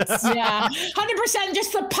leg. minutes. Yeah, 100%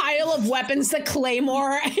 just the pile of weapons, the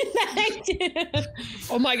claymore.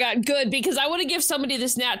 Oh my god, good, because I want to give somebody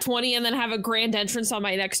this nat 20 and then have a grand entrance on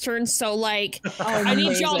my next turn. So like, I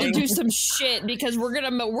need y'all to do some shit because we're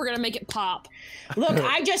gonna make it pop. Look,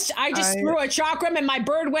 I just threw a chakram and my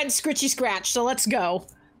bird went scritchy scratch. So let's go.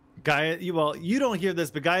 Gaius, you don't hear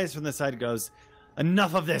this, but Gaius from the side goes,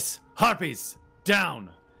 "Enough of this, harpies,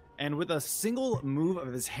 down!" And with a single move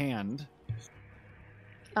of his hand,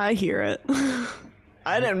 I hear it.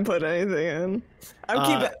 I didn't put anything in.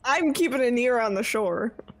 I'm keeping an ear on the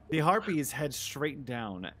shore. The harpies head straight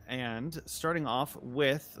down, and starting off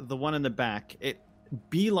with the one in the back, it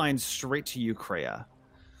beelines straight to you, Kreia.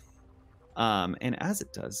 And as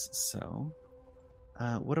it does so,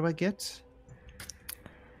 what do I get?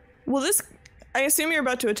 Well, I assume you're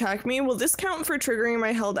about to attack me. Will this count for triggering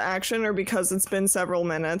my held action, or because it's been several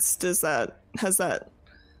minutes? Has that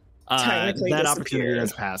technically that opportunity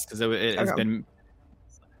has passed because it has Okay. been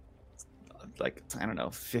like, I don't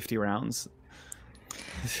know, 50 rounds.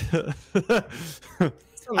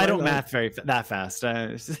 I don't math that fast.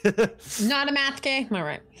 Not a math game. All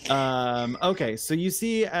right. Okay, so you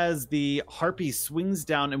see as the harpy swings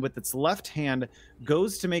down and with its left hand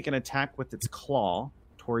goes to make an attack with its claw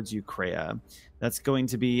towards you, Kreia. That's going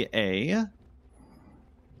to be a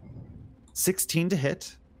 16 to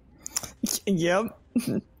hit. Yep.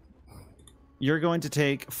 you're going to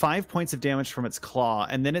take 5 points of damage from its claw,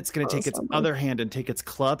 and then it's going to take its other hand and take its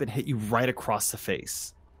club and hit you right across the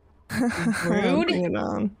face. Rude. Bring it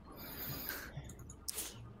on.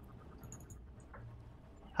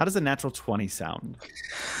 How does a natural 20 sound?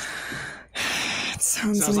 It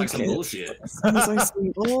sounds Sounds like like some bullshit. Sounds like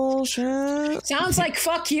some bullshit. Sounds like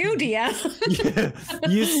fuck you, DM.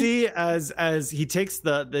 You see as he takes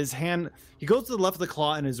his hand, he goes to the left of the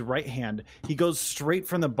claw in his right hand. He goes straight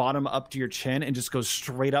from the bottom up to your chin and just goes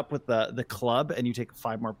straight up with the club, and you take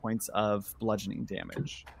 5 more points of bludgeoning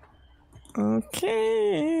damage.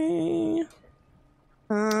 Okay.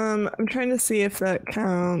 I'm trying to see if that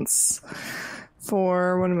counts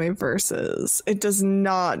for one of my verses. It does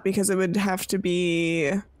not, because it would have to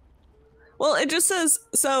be... Well, it just says,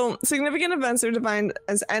 so significant events are defined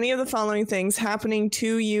as any of the following things happening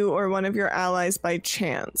to you or one of your allies by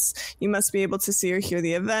chance. You must be able to see or hear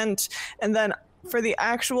the event. And then for the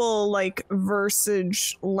actual, like,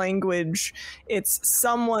 versage language, it's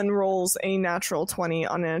someone rolls a natural 20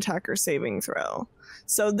 on an attacker saving throw.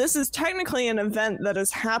 So this is technically an event that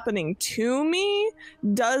is happening to me.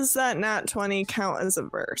 Does that nat 20 count as a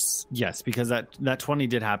verse? Yes, because that 20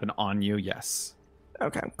 did happen on you, yes.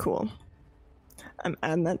 Okay, cool. I'm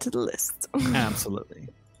adding that to the list. Absolutely.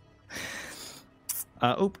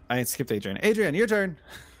 I skipped Adrian. Adrian, your turn.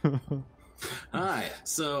 Hi.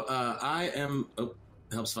 So I am... Oh,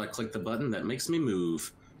 helps if I click the button. That makes me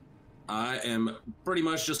move. I am pretty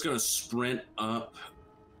much just going to sprint up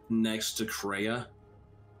next to Kreia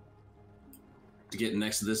to get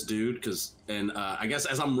next to this dude, and I guess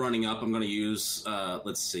as I'm running up, I'm going to use,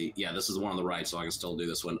 let's see, yeah, this is the one on the right, so I can still do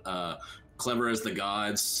this one. Clever as the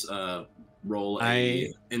gods, roll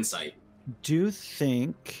a insight. Do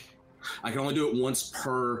think... I can only do it once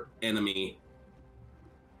per enemy.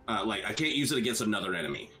 Like, I can't use it against another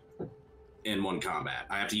enemy in one combat.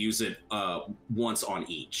 I have to use it once on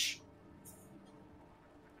each.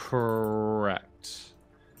 Correct.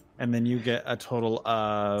 And then you get a total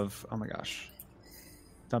of... Oh my gosh.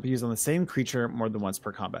 Not be used on the same creature more than once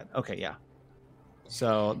per combat. Okay, yeah.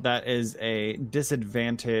 So that is a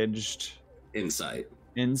disadvantaged... Insight.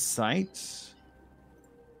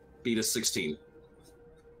 Beat a 16.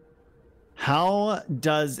 How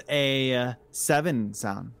does a 7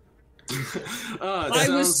 sound? I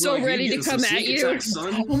was so ready to come at you.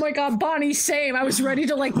 Oh my god, Bonnie, same. I was ready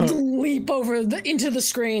to like leap over into the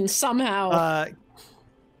screen somehow.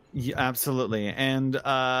 Yeah, absolutely. And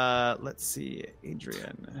let's see,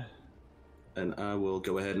 Adrian. And I will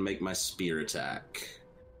go ahead and make my spear attack.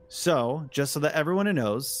 So, just so that everyone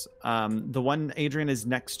knows, the one Adrian is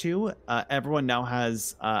next to, everyone now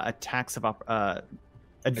has attacks of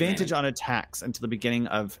advantage on attacks until the beginning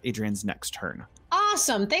of Adrian's next turn.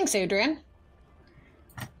 Awesome. Thanks, Adrian.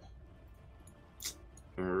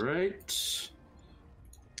 All right.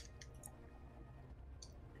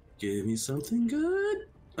 Give me something good.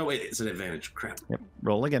 Oh, wait, it's an advantage. Crap. Yep.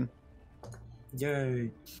 Roll again.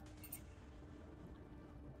 Yay.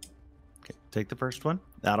 Okay, take the first one.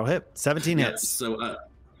 That'll hit. 17 hits. So,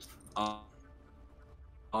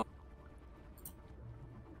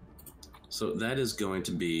 so that is going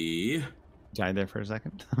to be... Died there for a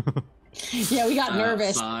second. Yeah, we got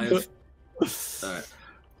nervous. 5. All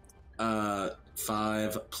right.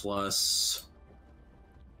 5 plus...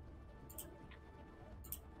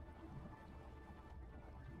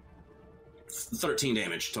 13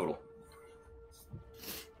 damage total.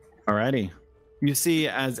 Alrighty. You see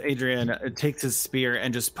as Adrian takes his spear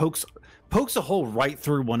and just pokes a hole right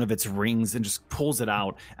through one of its rings and just pulls it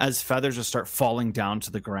out as feathers just start falling down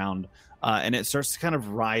to the ground. And it starts to kind of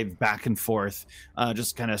writhe back and forth,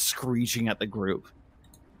 just kind of screeching at the group.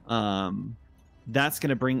 That's going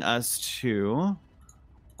to bring us to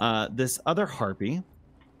this other harpy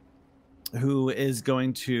who is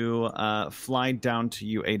going to fly down to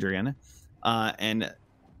you, Adrian, and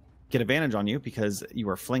get advantage on you because you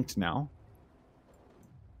are flanked now.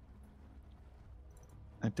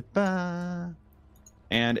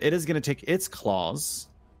 And it is going to take its claws.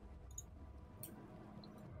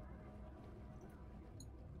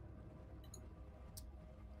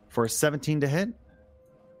 For 17 to hit.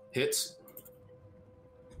 Hits.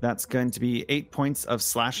 That's going to be 8 points of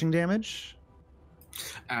slashing damage.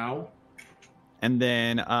 Ow. And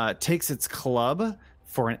then takes its club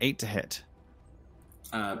for an 8 to hit.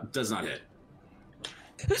 Does not hit.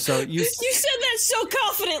 So you said that so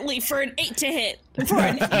confidently for an 8 to hit. For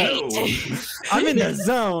an 8. I'm in the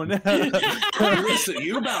zone. Listen,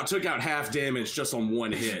 you about took out half damage just on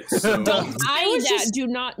one hit. So. Do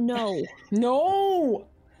not know. No.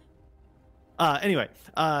 Anyway,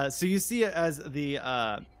 so you see it as the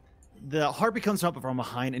the harpy comes up from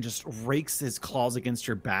behind and just rakes his claws against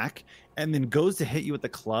your back, and then goes to hit you with the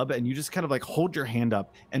club, and you just kind of like hold your hand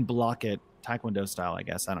up and block it, Taekwondo style, I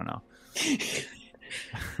guess. I don't know.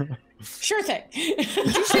 Sure thing. Did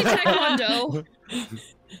you say Taekwondo?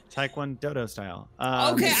 Taekwondo style.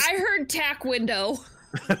 Okay, I heard tack window.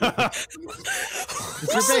 Is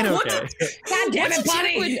your brain okay? God damn it,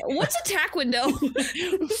 Bonnie! What's a tack window?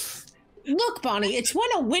 Look, Bonnie, it's when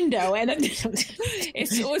a window and it's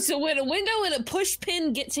when a window and a push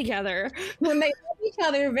pin get together. when they love each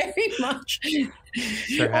other very much.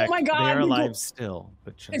 Heck, Oh my God! they're alive still,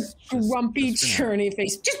 but just Grumpy, just churny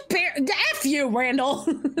face. Just F you, Randall.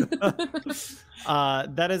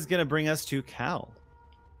 that is gonna bring us to Cal.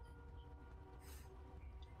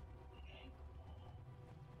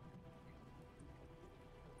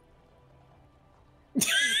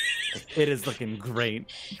 It is looking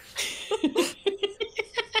great.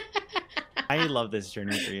 I love this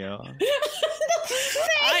journey for you.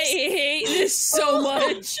 I hate this so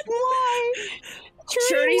much. Why?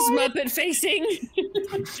 Journey's Muppet facing.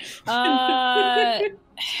 I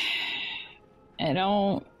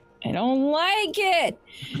don't like it.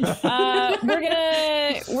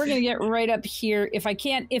 We're gonna get right up here. If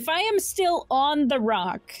I am still on the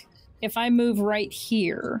rock, if I move right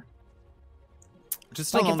here.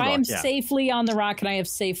 Just Like if I am safely on the rock and I have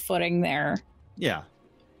safe footing there. Yeah.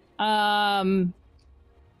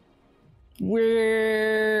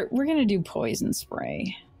 We're gonna do poison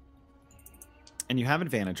spray. And you have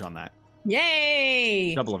advantage on that.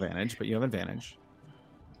 Yay! Double advantage, but you have advantage.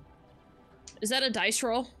 Is that a dice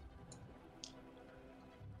roll?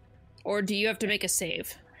 Or do you have to make a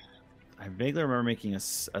save? I vaguely remember making a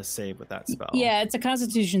save with that spell. Yeah, it's a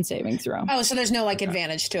Constitution saving throw. Oh, so there's no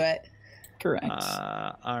advantage to it. Correct.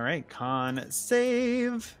 All right, con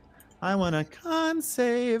save. I want a con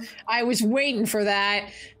save. I was waiting for that.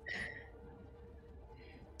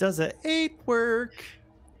 Does an 8 work?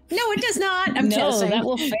 No, it does not. I'm no, guessing. that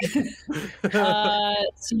will fail.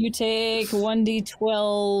 So you take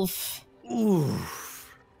 1d12. Ooh.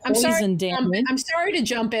 I'm sorry. Damage. I'm sorry to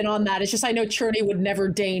jump in on that. It's just I know Churney would never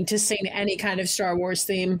deign to sing any kind of Star Wars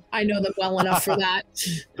theme. I know them well enough for that.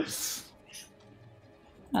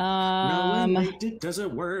 No, it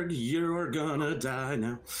doesn't work. You're gonna die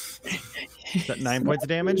now. Is that 9 points of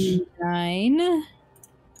damage? 9.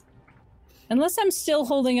 Unless I'm still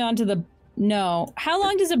holding on to the... No. How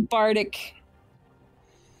long does a bardic...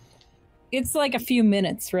 It's like a few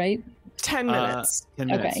minutes, right? 10 minutes. 10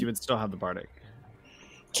 minutes. Okay. You would still have the bardic.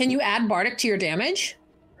 Can you add Bardic to your damage?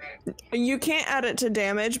 You can't add it to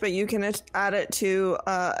damage, but you can add it to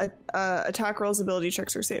attack rolls, ability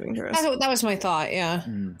checks, or saving throws. That was my thought, yeah.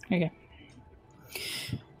 Okay.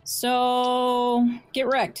 So, get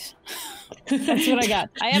wrecked. That's what I got.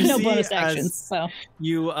 I have no bonus actions, so.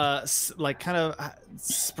 You, kind of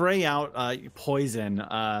spray out poison.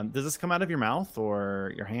 Does this come out of your mouth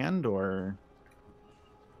or your hand or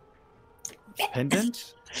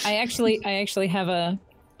pendant? I actually have a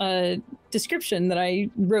description that I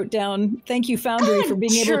wrote down. Thank you, Foundry, for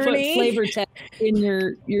being able to put flavor text in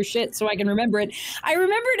your shit so I can remember it. I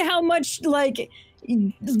remembered how much the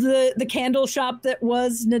candle shop that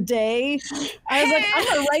was Naday. I was like, I'm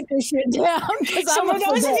gonna write this shit down. So for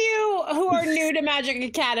those of you who are new to Magic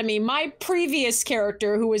Academy, my previous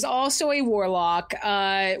character, who was also a warlock,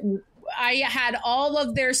 I had all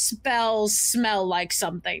of their spells smell like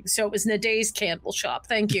something. So it was Naday's candle shop.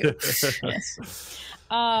 Thank you. Yes.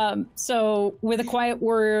 So with a quiet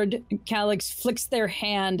word, Calix flicks their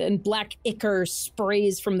hand and black ichor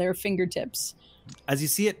sprays from their fingertips. As you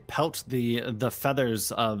see it pelt the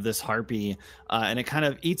feathers of this harpy, and it kind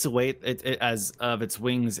of eats away as of its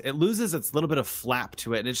wings, it loses its little bit of flap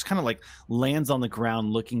to it, and it just kind of lands on the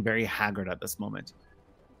ground looking very haggard at this moment.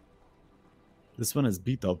 This one is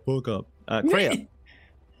beat the fuck up. Kreia.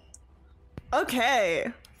 Okay.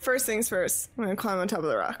 First things first. I'm going to climb on top of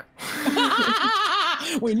the rock.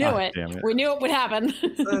 We knew it. We knew it would happen.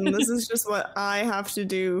 And this is just what I have to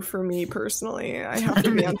do for me personally. I have to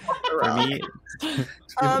be on top of the rock.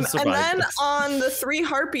 And then on the 3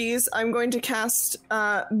 harpies, I'm going to cast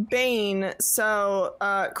Bane. So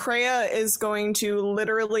Kreia is going to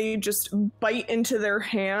literally just bite into their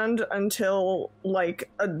hand until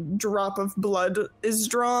a drop of blood is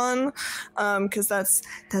drawn, because that's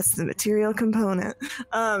the material component.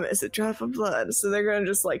 Is a drop of blood. So they're going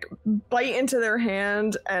to just bite into their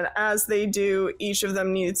hand, and as they do, each of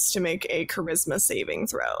them needs to make a charisma saving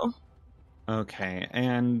throw. Okay,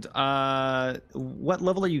 and what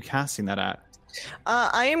level are you casting that at?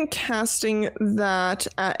 I am casting that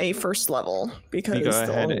at a 1st level because you go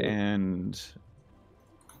ahead and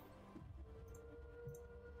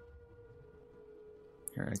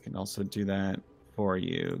Here, I can also do that for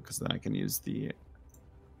you because then I can use the.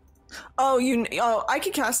 Oh, I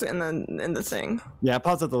could cast it in the thing. Yeah,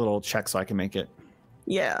 pause at the little check so I can make it.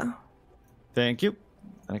 Yeah. Thank you.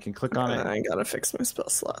 And I can click on it. I gotta fix my spell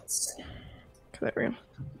slots. There we go.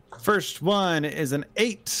 First one is an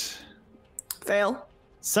 8. Fail.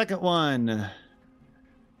 Second one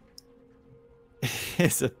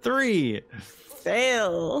is a 3.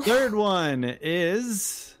 Fail. Third one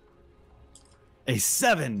is a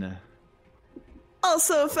 7.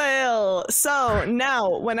 Also fail. So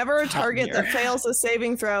now, whenever a target that fails a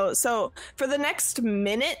saving throw, so for the next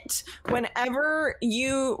minute, whenever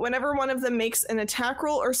one of them makes an attack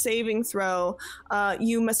roll or saving throw,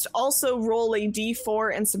 you must also roll a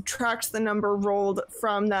d4 and subtract the number rolled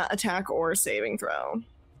from that attack or saving throw.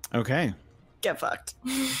 Okay. Get fucked.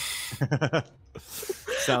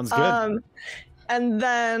 Sounds good. And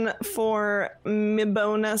then for my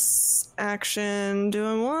bonus action, do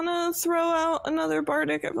I want to throw out another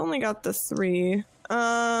bardic? I've only got the 3.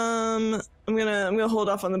 I'm gonna hold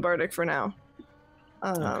off on the bardic for now.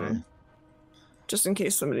 Okay. Just in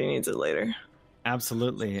case somebody needs it later.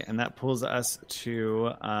 Absolutely, and that pulls us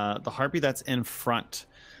to the harpy that's in front,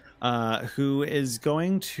 who is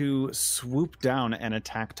going to swoop down and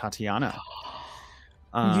attack Tatiana.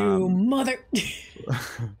 You mother.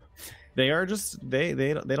 They are just they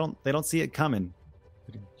don't see it coming.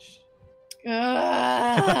 Get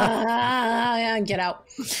out.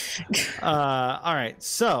 All right,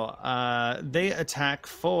 so they attack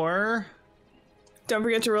for. Don't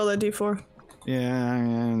forget to roll that d4.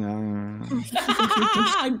 Yeah.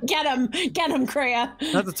 Get him, Kreia.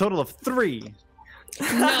 That's a total of 3.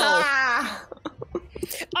 No.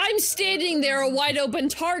 I'm standing there, a wide open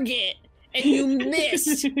target, and you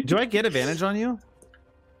missed. Do I get advantage on you?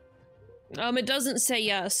 It doesn't say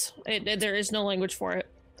yes. There is no language for it.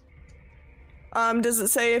 Does it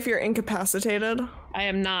say if you're incapacitated? I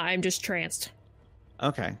am not. I'm just tranced.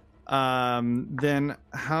 Okay. Then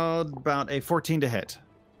how about a 14 to hit?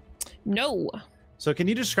 No. So can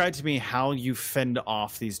you describe to me how you fend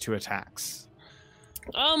off these 2 attacks?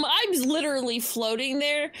 I'm literally floating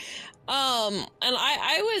there. And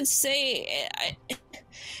I would say it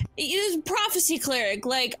is prophecy cleric.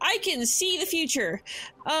 Like, I can see the future.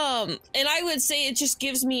 And I would say it just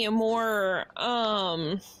gives me a more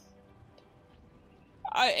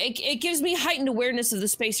it gives me heightened awareness of the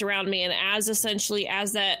space around me, and as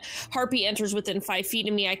that harpy enters within 5 feet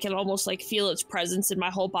of me, I can almost like feel its presence, and my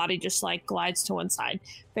whole body just like glides to one side.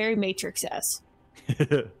 Very Matrix-esque.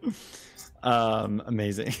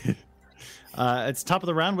 Amazing. It's top of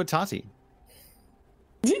the round with Tati.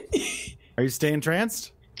 Are you staying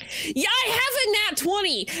tranced? Yeah, I have a nat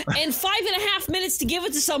 20 and 5.5 minutes to give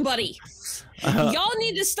it to somebody. Y'all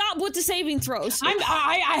need to stop with the saving throws.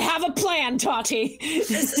 I have a plan, Tati.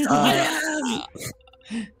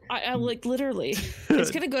 I like literally. It's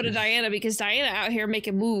gonna go to Diana because Diana out here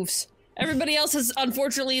making moves. Everybody else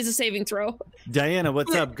unfortunately is a saving throw. Diana,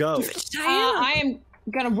 what's up? Go. I am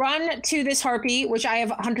gonna run to this harpy, which I have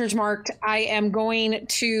hunters marked. I am going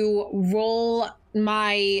to roll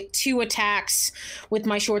my 2 attacks with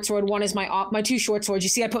my short sword. One is my 2 short swords. You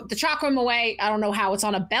see, I put the chakram away. I don't know how it's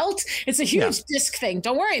on a belt. It's a huge disc thing.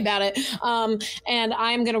 Don't worry about it. And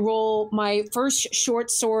I'm going to roll my first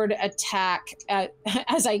short sword attack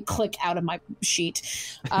as I click out of my sheet.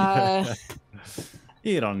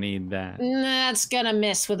 You don't need that. That's going to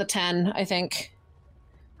miss with a 10, I think.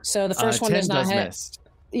 So the first one does not hit. Miss.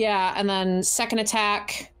 Yeah, and then second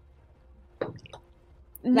attack.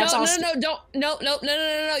 No.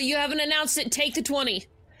 You haven't announced it. Take the 20.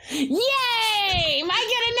 Yay! I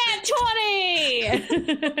get a nat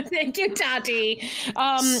 20! Thank you, Tati.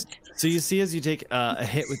 So you see, as you take a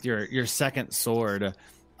hit with your second sword,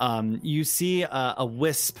 you see a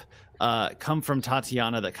wisp come from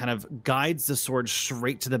Tatiana that kind of guides the sword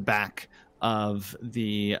straight to the back of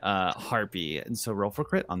the harpy. And so roll for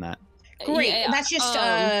crit on that. Great. Yeah, that's just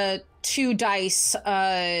 2 dice.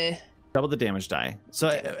 Double the damage die. So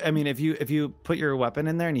I mean, if you put your weapon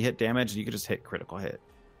in there and you hit damage, you could just hit critical hit.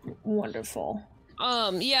 Wonderful.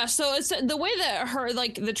 Yeah, so it's the way that her,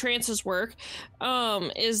 like, the trances work,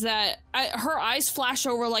 is that her eyes flash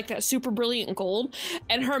over like that super brilliant gold,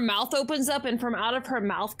 and her mouth opens up, and from out of her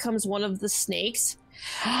mouth comes one of the snakes,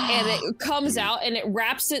 and it comes out, and it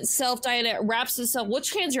wraps itself, Diana, it wraps itself.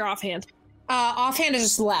 Which hand's your offhand? Offhand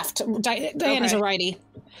is left. Diana's a righty.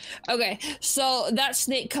 Okay, so that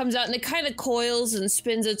snake comes out, and it kind of coils and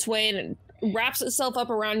spins its way, and it wraps itself up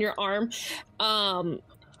around your arm,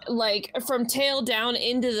 like from tail down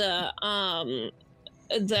into the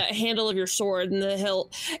handle of your sword and the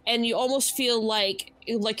hilt, and you almost feel like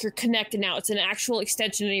you're connected now. It's an actual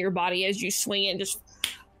extension of your body as you swing it and just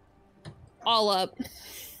all up.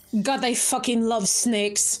 God, I fucking love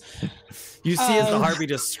snakes. You see as the harpy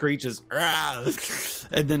just screeches,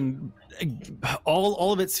 and then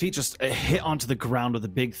all of its feet just hit onto the ground with a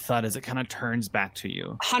big thud as it kind of turns back to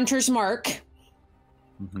you. Hunter's mark.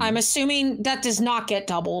 Mm-hmm. I'm assuming that does not get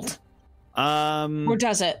doubled. Or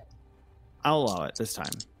does it? I'll allow it this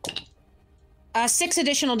time. 6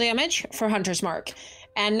 additional damage for Hunter's mark.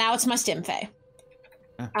 And now it's my Stimfey.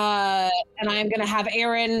 And I am going to have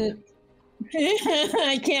Aaron...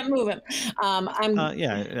 I can't move him.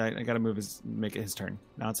 I gotta make it his turn.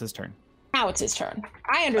 Now it's his turn. Now it's his turn.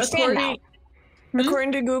 I understand now.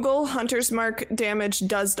 According to Google, Hunter's mark damage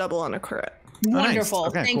does double on a crit. Wonderful. Nice.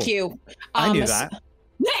 Okay, Thank cool. you. I knew that.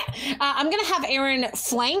 I'm going to have Aaron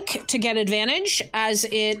flank to get advantage as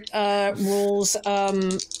it rolls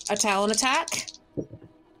a talon attack.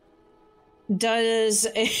 Does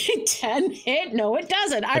a 10 hit? No, it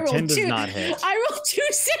doesn't. I rolled 2. Not hit. I rolled 2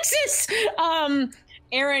 6s.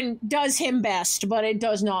 Aaron does him best, but it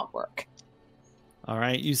does not work. All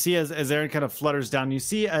right. You see as Aaron kind of flutters down, you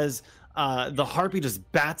see as the harpy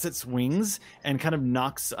just bats its wings and kind of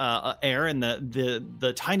knocks air, and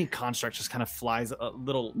the tiny construct just kind of flies a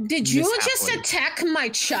little. Did you mishaply. just attack my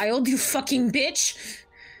child, you fucking bitch?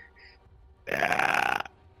 Yeah,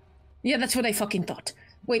 that's what I fucking thought.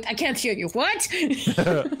 Wait, I can't hear you. What?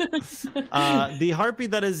 The harpy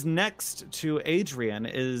that is next to Adrian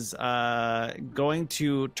is going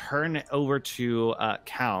to turn over to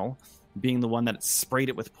Cal, being the one that sprayed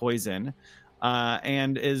it with poison,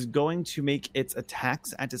 and is going to make its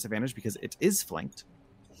attacks at disadvantage because it is flanked.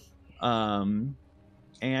 And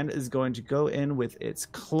is going to go in with its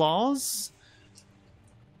claws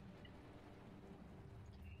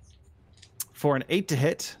for an 8 to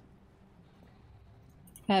hit.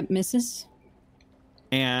 That misses.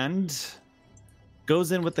 And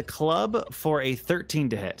goes in with the club for a 13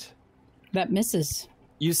 to hit. That misses.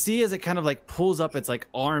 You see as it kind of like pulls up its like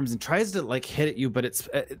arms and tries to like hit at you, but it's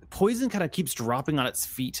poison kind of keeps dropping on its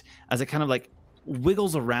feet as it kind of like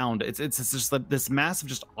wiggles around. It's just like this massive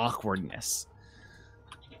just awkwardness.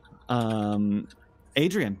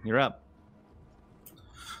 Adrian, you're up.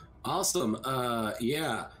 Awesome.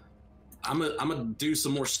 Yeah. I'm gonna do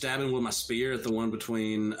some more stabbing with my spear at the one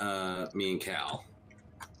between me and Cal.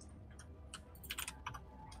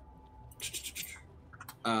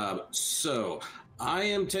 So I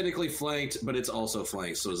am technically flanked, but it's also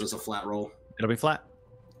flanked. So is this a flat roll? It'll be flat.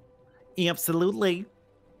 Absolutely.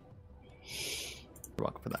 You're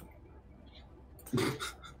welcome for that.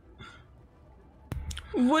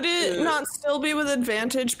 Would it not still be with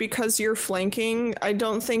advantage because you're flanking? I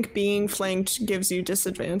don't think being flanked gives you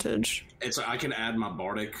disadvantage. I can add my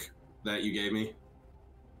bardic that you gave me.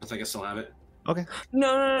 I think I still have it. Okay.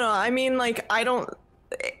 No. I mean, like, I don't.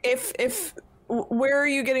 If where are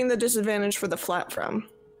you getting the disadvantage for the flat from?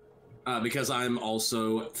 Because I'm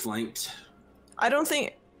also flanked. I don't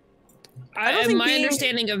think my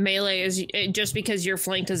understanding of melee is just because you're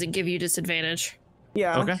flanked doesn't give you disadvantage.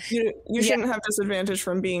 Yeah. Okay. You shouldn't have disadvantage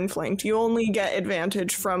from being flanked. You only get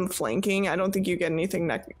advantage from flanking. I don't think you get anything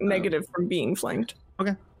negative from being flanked.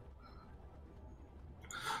 Okay.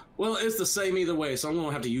 Well, it's the same either way, so I'm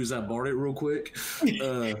gonna have to use that bardic real quick.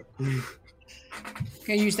 Can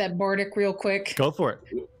I use that bardic real quick? Go for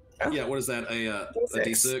it. Yeah, what is that? A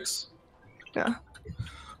D6? Yeah.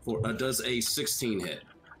 Does a 16 hit?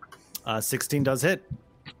 16 does hit.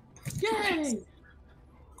 Yay!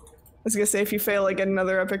 I was gonna say, if you fail, I get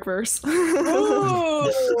another epic verse. Oh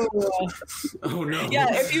no! Yeah,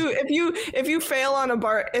 if you fail on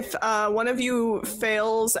a if one of you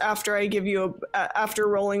fails after I give you after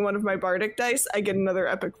rolling one of my bardic dice, I get another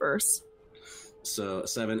epic verse. So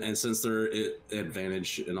 7, and since they're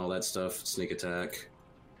advantage and all that stuff, sneak attack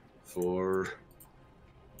for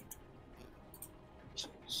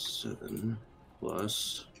 7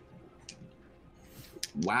 plus.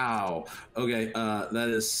 Wow. Okay, that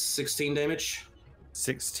is 16 damage.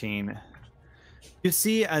 16. You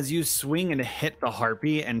see as you swing and hit the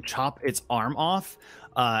harpy and chop its arm off,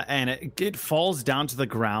 and it falls down to the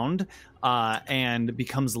ground and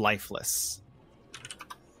becomes lifeless.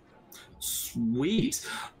 Sweet.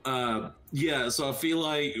 Yeah, so I feel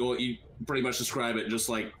like you pretty much describe it, just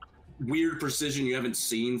like weird precision you haven't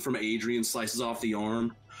seen from Adrian slices off the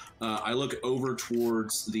arm. I look over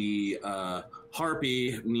towards the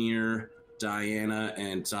harpy near Diana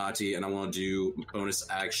and Tati, and I want to do bonus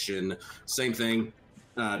action. Same thing,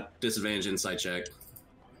 disadvantage insight check.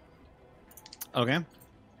 Okay.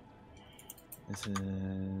 This is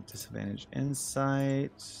disadvantage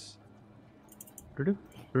insight.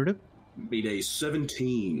 Beat a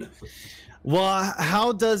 17. Well,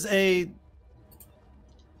 how does a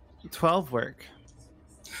 12 work?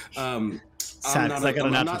 I'm Sad, 'cause I got a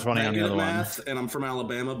I'm natural not 20 that on the good other at one. math, and I'm from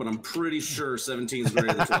Alabama, but I'm pretty sure 17 is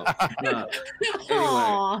greater than 12. Anyway,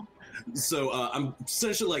 Aw. so I'm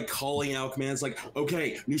essentially like calling out commands like,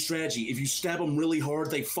 okay, new strategy. If you stab them really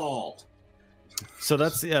hard, they fall. So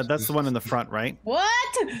that's the one in the front, right?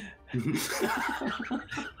 What?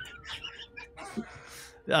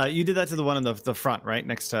 You did that to the one in the front, right,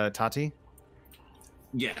 next to Tati?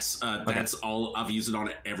 Yes, that's all. I've used it on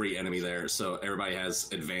every enemy there, so everybody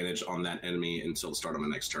has advantage on that enemy until the start of my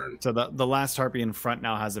next turn. So the last harpy in front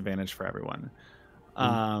now has advantage for everyone.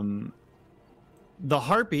 The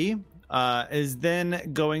harpy is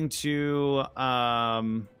then going to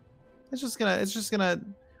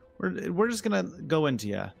we're just gonna go into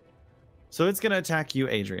you. So it's gonna attack you,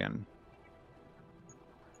 Adrian.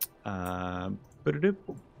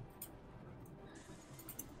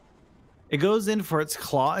 It goes in for its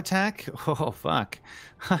claw attack. Oh, fuck.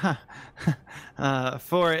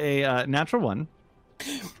 For a natural 1.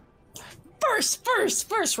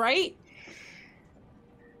 First, right?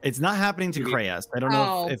 It's not happening to Kreia. I don't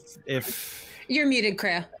know if You're muted,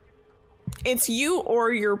 Kreia. It's you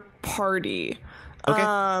or your party. Okay.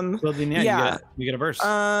 Well, then, you get a burst.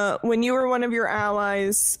 When you or one of your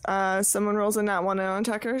allies, someone rolls a nat 1 on an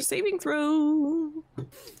attacker saving throw.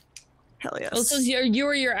 Hell yes. Oh, so you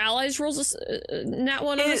or your allies rolls a nat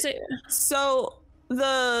 1 on a save? So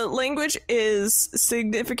the language is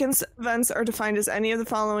significant events are defined as any of the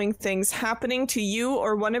following things happening to you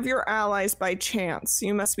or one of your allies by chance.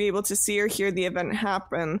 You must be able to see or hear the event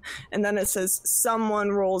happen. And then it says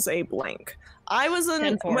someone rolls a blank.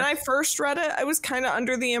 When I first read it, I was kind of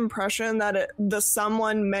under the impression that the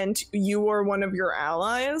someone meant you or one of your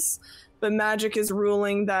allies. But Magic is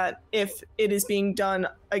ruling that if it is being done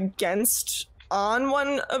on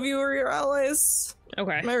one of you or your allies.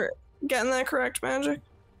 Okay. Am I getting that correct, Magic?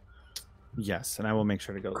 Yes, and I will make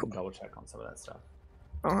sure to go double check on some of that stuff.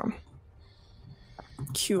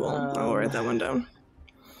 Cool. I'll write that one down.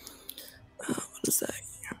 What is that?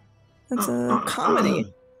 That's a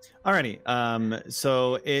comedy. Alrighty.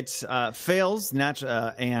 So it fails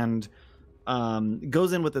and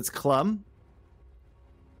goes in with its club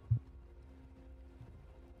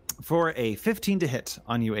for a 15 to hit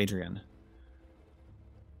on you, Adrian.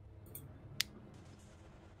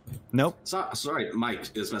 Nope. Sorry,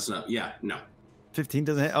 Mike is messing up. Yeah, no. 15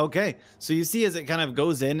 doesn't hit. Okay. So you see as it kind of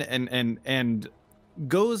goes in and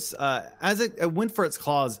goes as it went for its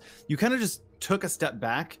claws, you kind of just took a step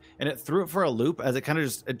back and it threw it for a loop as it kind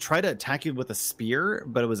of it tried to attack you with a spear,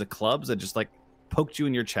 but it was a club, so it just like poked you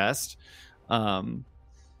in your chest. And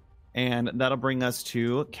that'll bring us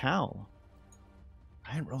to Cal.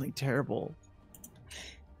 I am rolling terrible.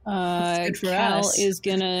 Cal is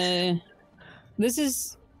gonna.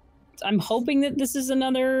 I'm hoping that this is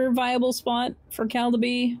another viable spot for Cal to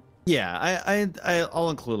be. Yeah, I'll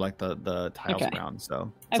include like the tiles around.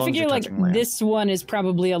 So I figure like this one is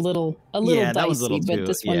probably a little dicey, but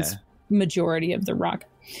this one's majority of the rock.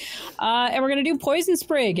 And we're gonna do poison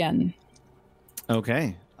spray again.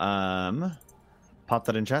 Okay. Pop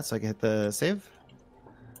that in chat so I can hit the save.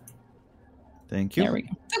 Thank you. There we go.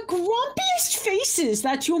 The grumpiest faces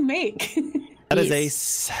that you'll make. That is a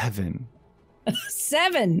 7.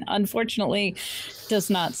 7, unfortunately, does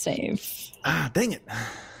not save. Dang it.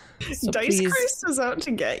 So Dice Christ is out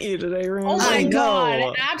to get you today, Randy. Oh my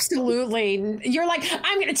god, absolutely. You're like,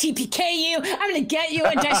 I'm going to TPK you. I'm going to get you.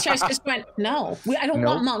 And Dice Christ just went, no, I don't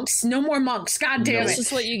want monks. No more monks. God damn it. That's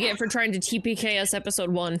just what you get for trying to TPK us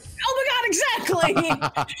episode 1. Oh my god, exactly.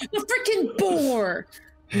 The freaking boar.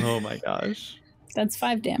 Oh my gosh. That's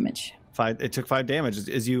 5 damage. It took 5 damage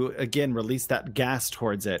as you again release that gas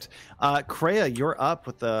towards it. Kreia, you're up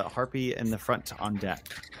with the harpy in the front on deck.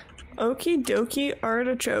 Okie dokie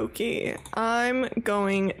artichoke. I'm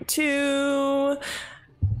going to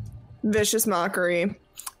Vicious Mockery.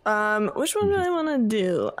 Which one do I want to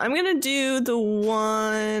do? I'm going to do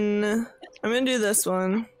this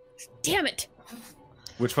one. Damn it.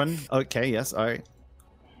 Which one? Okay, yes, all right.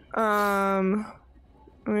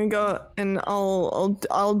 I'm gonna go and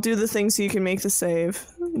I'll do the thing so you can make the save.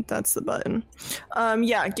 That's the button.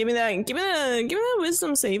 Yeah, give me that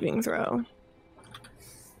wisdom saving throw.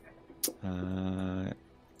 And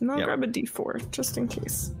I'll grab a D4 just in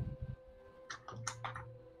case.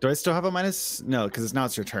 Do I still have a minus? No, because now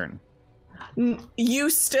it's your turn.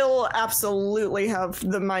 You still absolutely have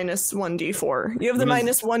the minus 1d4. You have the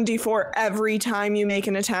minus 1d4 every time you make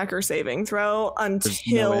an attack or saving throw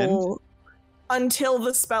until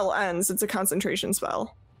the spell ends. It's a concentration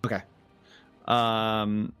spell. Okay.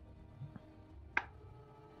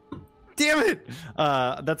 Damn it!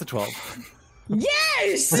 That's a 12.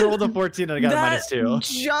 Yes! I rolled a 14 and I got a -2.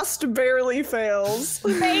 Just barely fails.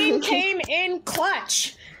 Bane came in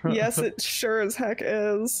clutch. Yes, it sure as heck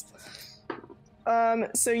is.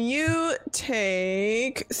 So you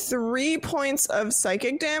take 3 points of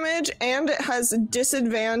psychic damage, and it has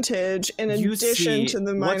disadvantage in addition to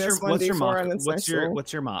the minus 1d4 on its next roll.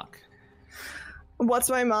 What's your mock? What's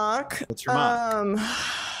my mock? What's your mock?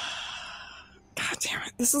 God damn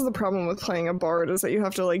it. This is the problem with playing a bard, is that you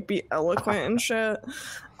have to like be eloquent and shit.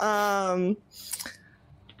 I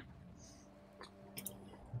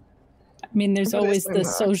mean, there's always the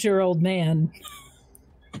so's your old man.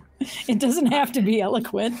 It doesn't have to be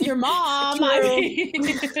eloquent. Your mom.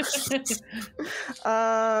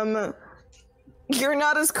 You're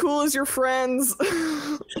not as cool as your friends.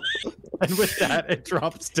 And with that, it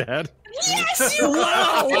drops dead. Yes, you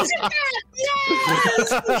wow!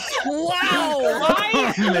 Yes!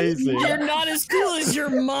 Wow! Amazing. You're not as cool as your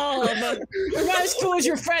mom. You're not as cool as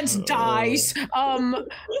your friends. Dies.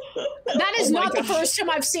 That is not the first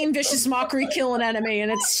time I've seen Vicious Mockery kill an enemy,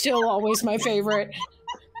 and it's still always my favorite.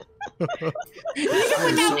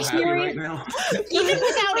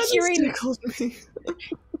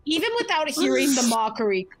 Even without hearing the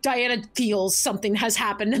mockery, Diana feels something has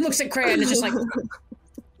happened and looks at Cray and is just like,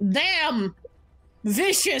 damn,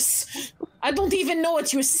 vicious. I don't even know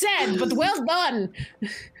what you said, but well done.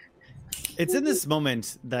 It's in this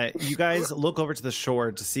moment that you guys look over to the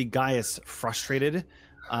shore to see Gaius frustrated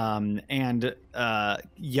and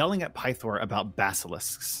yelling at Pythor about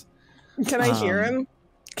basilisks. Can I hear him?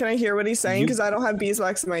 Can I hear what he's saying? Because I don't have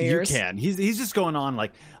beeswax in my ears. You can. He's just going on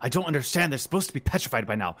like, I don't understand. They're supposed to be petrified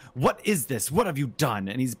by now. What is this? What have you done?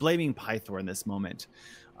 And he's blaming Pythor in this moment.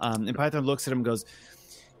 And Pythor looks at him and goes,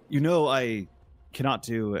 you know, I cannot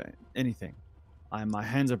do anything. My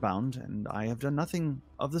hands are bound, and I have done nothing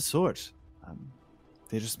of the sort.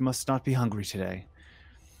 They just must not be hungry today.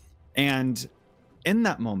 And in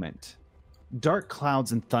that moment, dark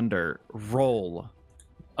clouds and thunder roll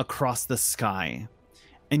across the sky.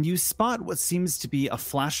 And you spot what seems to be a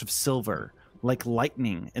flash of silver, like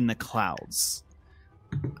lightning in the clouds.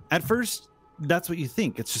 At first, that's what you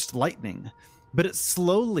think. It's just lightning. But it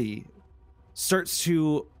slowly starts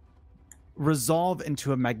to resolve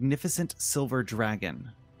into a magnificent silver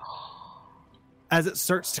dragon. As it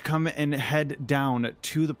starts to come and head down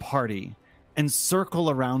to the party and circle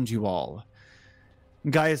around you all.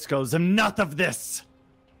 Gaius goes, enough of this!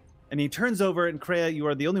 And he turns over, and Kreia, you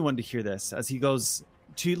are the only one to hear this, as he goes...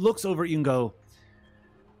 She looks over at you and go,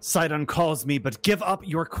 Sidon calls me, but give up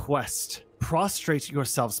your quest. Prostrate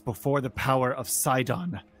yourselves before the power of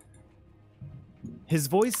Sidon. His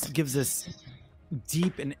voice gives this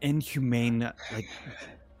deep and inhumane,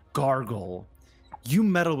 gargle. You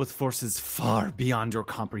meddle with forces far beyond your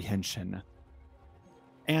comprehension.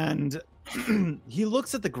 And he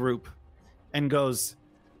looks at the group and goes,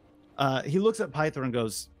 he looks at Pythor and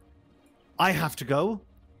goes, I have to go,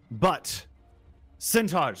 but...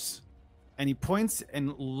 Centaurs, and he points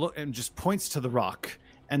and just points to the rock,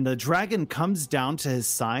 and the dragon comes down to his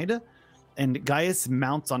side, and Gaius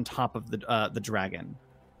mounts on top of the dragon.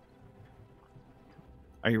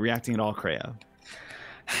 Are you reacting at all, Kreia?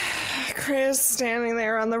 Kreia's standing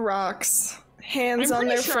there on the rocks, hands on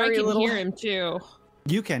their furry little. I can hear him too.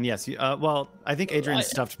 You can, yes. Well, I think Adrian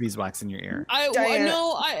stuffed beeswax in your ear.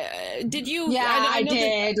 Did you? Yeah, I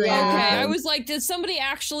did. Okay, I was like, did somebody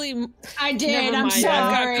actually? I did. I'm sorry.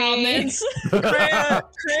 I've got comments.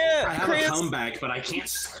 I have a comeback, but I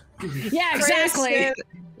can't. Yeah, exactly.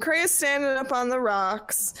 Kreia's standing up on the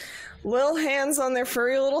rocks, little hands on their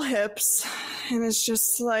furry little hips, and it's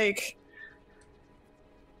just like...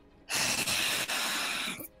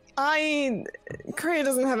 Kreia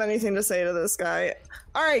doesn't have anything to say to this guy.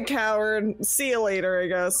 All right, coward. See you later, I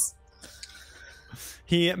guess.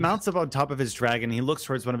 He mounts up on top of his dragon. He looks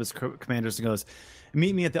towards one of his commanders and goes,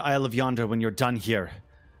 meet me at the Isle of Yonder when you're done here.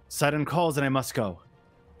 Sidon calls and I must go.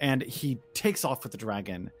 And he takes off with the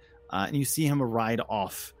dragon. And you see him ride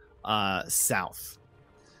off south.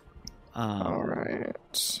 All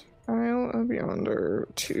right. Isle of Yonder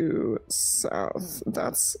to south.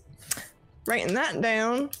 That's... writing that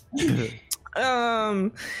down.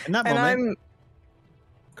 In that moment,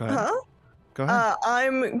 go ahead. Huh? Go ahead.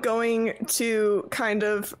 I'm going to kind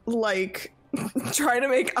of try to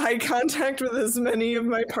make eye contact with as many of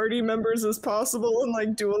my party members as possible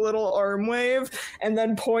and do a little arm wave and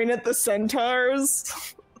then point at the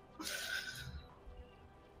centaurs.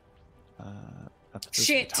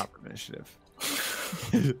 Shit. Top initiative.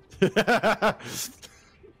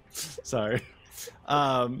 Sorry.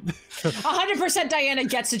 100% Diana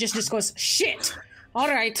gets it, just goes, shit. All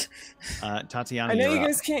right. Tatiana, I know you're you up.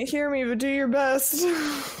 guys can't hear me, but do your best.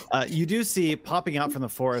 You do see popping out from the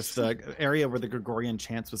forest, the area where the Gregorian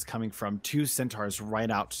chants was coming from, 2 centaurs right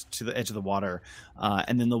out to the edge of the water.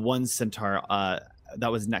 And then the one centaur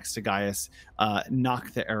that was next to Gaius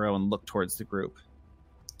knocked the arrow and looked towards the group.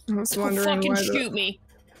 I was wondering Fucking why shoot me.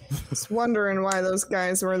 was wondering why those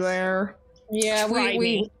guys were there. Yeah,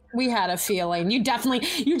 we had a feeling. You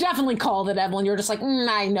definitely called it, Evelyn. You were just like,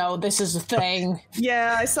 I know this is a thing.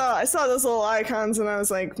 Yeah, I saw those little icons, and I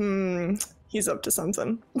was like, he's up to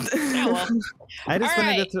something. Oh, well. I just All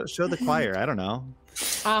wanted right. to show the choir. I don't know.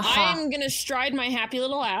 I'm gonna stride my happy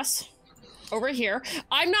little ass over here.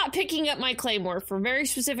 I'm not picking up my claymore for very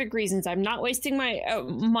specific reasons. I'm not wasting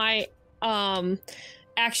my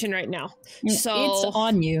action right now. So it's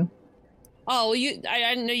on you. Oh, I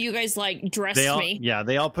didn't know you guys like dressed me. Yeah,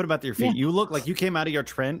 they all put them at your feet. Yeah. You look like you came out of your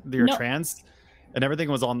trance, and everything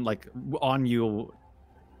was on you,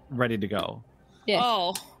 ready to go. Yeah.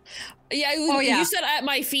 Oh. Yeah, yeah. You said at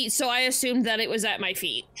my feet, so I assumed that it was at my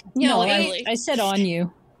feet. No, Haley. I said on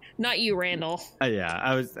you. Not you, Randall.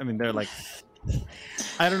 Yeah, they're like,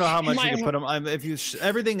 I don't know how much you can put them. If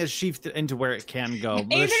everything is sheathed into where it can go.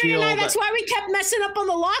 Adrian and I, that's why we kept messing up on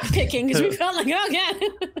the lock picking, because we felt like,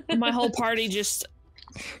 My whole party just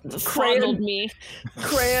fondled me.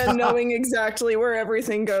 Crayon knowing exactly where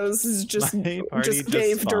everything goes is just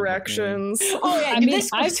gave directions. oh yeah, I mean,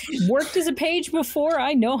 I've worked as a page before.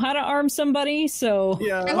 I know how to arm somebody, so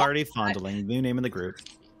Yeah, Party fondling, new name of the group.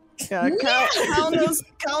 yeah.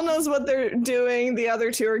 Cal knows what they're doing. The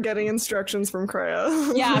other 2 are getting instructions from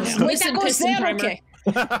Kreia. yeah. Wait, that goes Piston there. primer. Okay.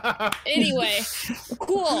 Anyway,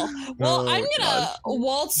 cool. Well, Oh, I'm gonna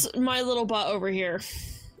waltz my little butt over here.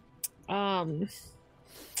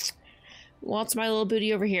 Waltz my little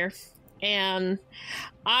booty over here. And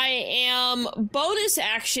I am bonus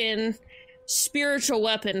action spiritual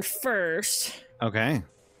weapon first. Okay.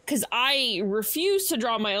 Because I refuse to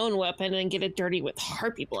draw my own weapon and get it dirty with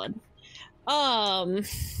harpy blood. And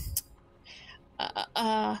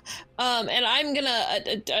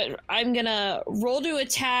I'm gonna roll to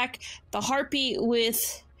attack the harpy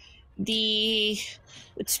with the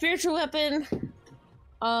spiritual weapon.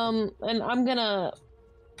 And I'm gonna.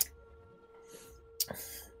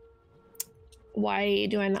 Why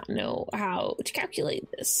do I not know how to calculate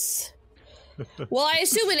this? Well, I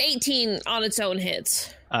assume an 18 on its own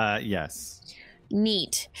hits. Yes.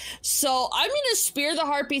 Neat. So I'm gonna spear the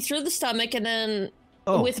harpy through the stomach, and then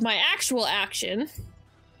with my actual action,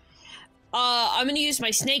 I'm gonna use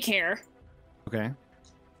my snake hair. Okay.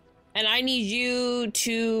 And I need you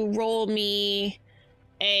to roll me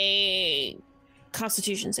a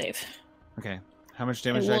Constitution save. Okay. How much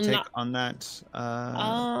damage did I take on that? A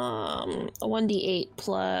 1d8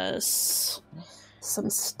 plus some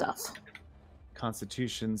stuff.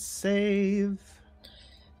 Constitution save.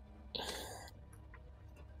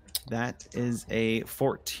 That is a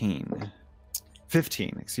 15,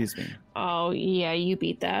 excuse me. Oh, yeah, you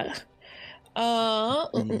beat that.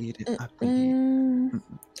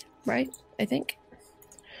 Right, I think.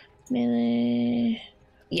 Melee.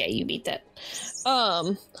 Yeah, you beat that.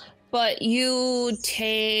 But you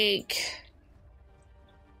take...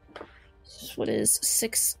 What is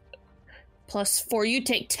 6 plus 4? You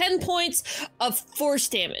take 10 points of force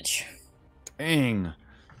damage. Dang.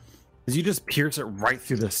 Because you just pierce it right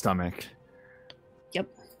through the stomach. Yep.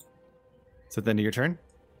 Is that the end of your turn?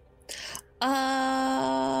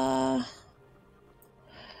 Let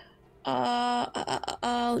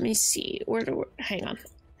me see. Hang on.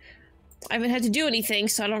 I haven't had to do anything,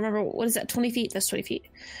 so I don't remember. What is that? 20 feet? That's 20 feet.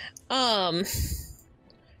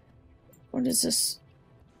 What is this?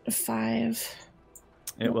 5.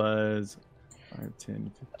 It was 5,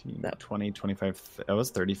 10, 15, 20, 25. That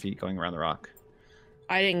was 30 feet going around the rock.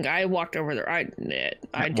 I walked over there. I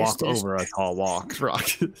walk over a tall rock.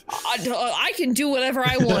 I can do whatever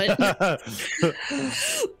I want.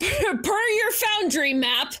 Per your foundry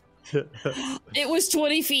map, it was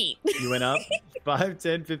 20 feet. You went up 5,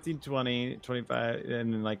 10, 15, 20, 25,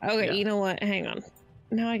 and then Okay, yeah. You know what? Hang on.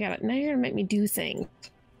 Now I got it. Now you're gonna make me do things.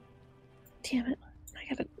 Damn it. I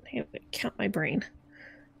gotta count my brain.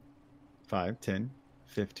 5, 10,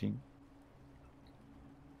 15,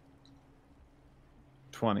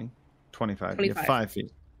 20, 25. You have 5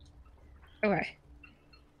 feet. Okay.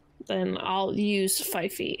 Then I'll use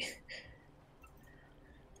 5 feet.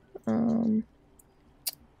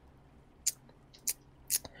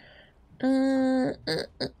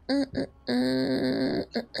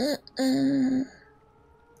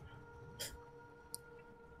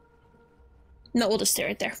 No, we'll just stay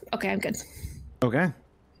right there. Okay, I'm good. Okay.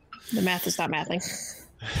 The math is not mathing.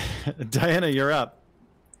 Diana, you're up.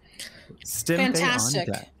 Fantastic.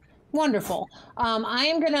 On deck. Wonderful. I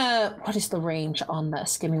am gonna. What is the range on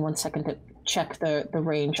this? Give me 1 second to check the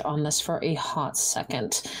range on this for a hot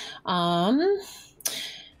second. All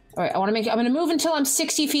right. I'm gonna move until I'm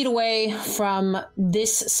 60 feet away from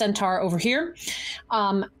this centaur over here.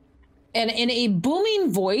 And in a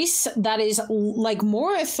booming voice that is like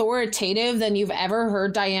more authoritative than you've ever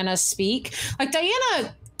heard Diana speak. Like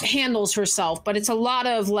Diana handles herself, but it's a lot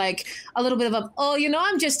of like a little bit of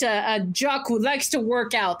I'm just a jock who likes to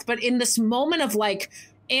work out. But in this moment of like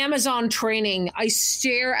Amazon training, I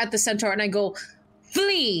stare at the centaur and I go,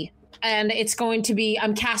 flee. And it's going to be,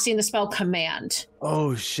 I'm casting the spell command.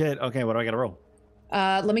 Oh shit. Okay, what do I gotta roll?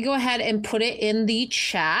 Let me go ahead and put it in the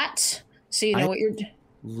chat so you know what you're...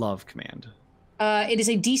 Love command. It is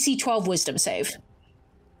a DC 12 wisdom save.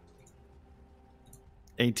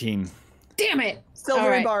 18. Damn it.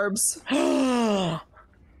 Silvery barbs.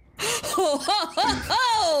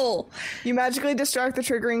 You magically distract the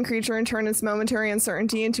triggering creature and turn its momentary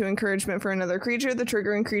uncertainty into encouragement for another creature. The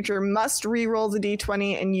triggering creature must re-roll the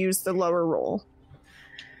d20 and use the lower roll.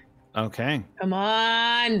 Okay. Come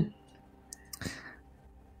on.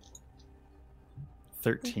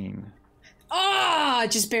 13. It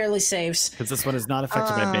just barely saves. Because this one is not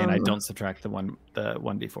affected by Bane. I don't subtract the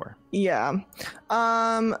 1d4. Yeah.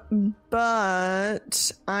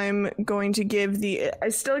 But I'm going to give I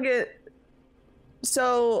still get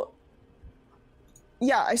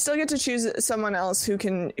to choose someone else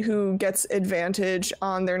who gets advantage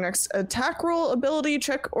on their next attack roll, ability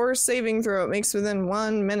check, or saving throw. It makes within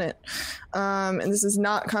 1 minute. And this is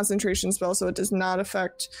not concentration spell, so it does not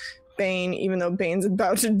affect Bane, even though Bane's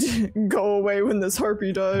about to go away when this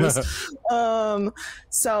harpy does.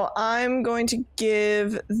 So I'm going to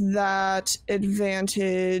give that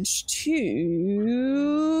advantage to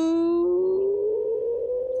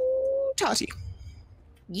Tati.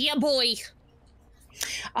 Yeah, boy.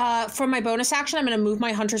 For my bonus action, I'm going to move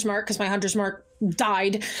my Hunter's Mark because my Hunter's Mark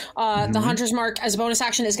died. The Hunter's Mark as a bonus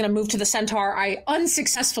action is going to move to the centaur I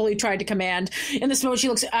unsuccessfully tried to command. In this mode,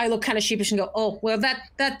 I look kind of sheepish and go, oh, well,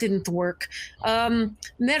 that didn't work.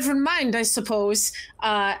 Never mind, I suppose.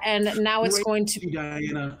 And now it's going to...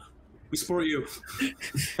 Diana. We support you.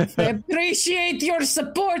 I appreciate your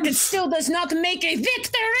support. It still does not make a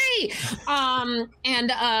victory.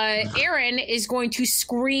 And Aaron is going to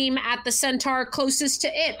scream at the centaur closest to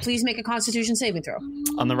it. Please make a Constitution saving throw.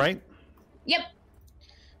 On the right? Yep.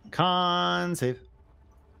 Con save.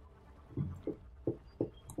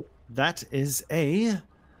 That is a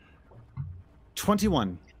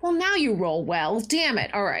 21. Well, now you roll well. Damn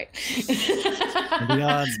it. All right. The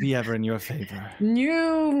odds be ever in your favor.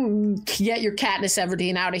 You get your Katniss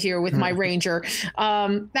Everdeen out of here with my ranger.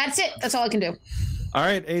 That's it. That's all I can do. All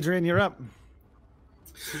right, Adrian, you're up.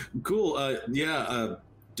 Cool.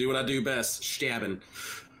 Do what I do best. Stabbing.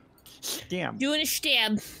 Damn. Doing a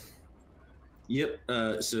stab. Yep.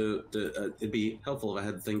 So it'd be helpful if I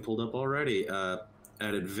had the thing pulled up already. At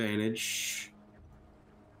advantage.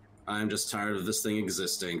 I'm just tired of this thing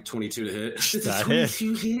existing. 22 to hit. That hit.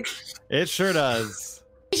 It sure does.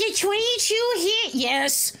 Is it 22 hit?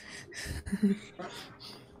 Yes.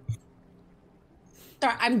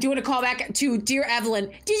 Sorry, I'm doing a callback to Dear Evelyn.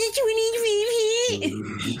 Did it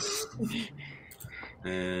 22 hit?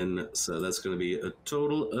 And so that's going to be a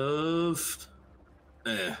total of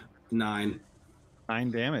 9.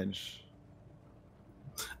 9 damage.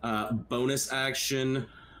 Bonus action.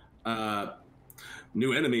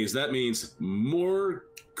 New enemies. That means more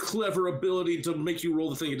clever ability to make you roll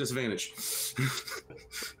the thing at disadvantage.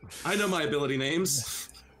 I know my ability names.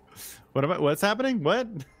 What's happening? What?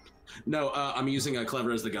 No, I'm using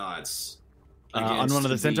clever as the gods. On one of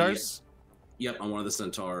the centaurs? Yep, on one of the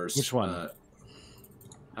centaurs. Which one?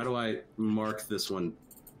 How do I mark this one?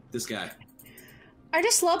 This guy. I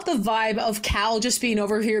just love the vibe of Cal just being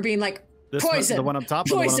over here being like, poison. The one up top?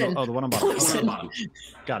 Poison. The one on bottom. Poison. The one on bottom.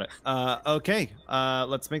 Got it. Okay.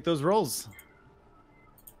 Let's make those rolls.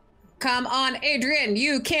 Come on, Adrian.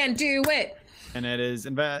 You can do it. And it is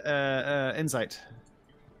insight.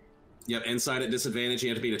 Yep, insight at disadvantage. You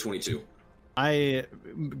have to beat a 22. I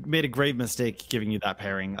made a grave mistake giving you that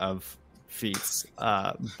pairing of feats.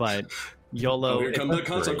 But YOLO. Here comes the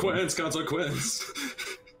consequence.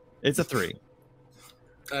 It's a 3.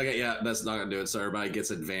 Okay, yeah, that's not gonna do it. So everybody gets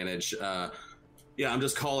advantage. Yeah, I'm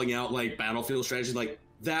just calling out like battlefield strategy. Like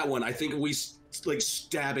that one, I think if we like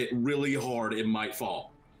stab it really hard, it might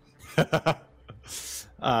fall.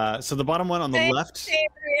 So the bottom one on the left,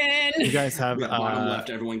 Adrian. you guys have bottom left.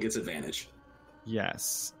 Everyone gets advantage.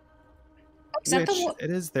 Yes. Is that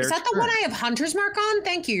It is their Is that the one I have Hunter's Mark on?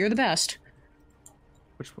 Thank you. You're the best.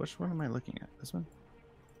 Which one am I looking at? This one?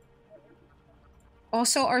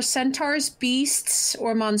 Also, are centaurs beasts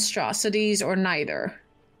or monstrosities or neither?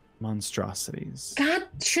 Monstrosities. God,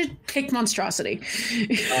 should pick monstrosity.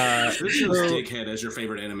 This is Dickhead as your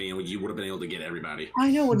favorite enemy, and you would have been able to get everybody.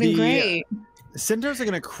 I know, it would have been great. Centaurs are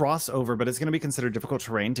going to cross over, but it's going to be considered difficult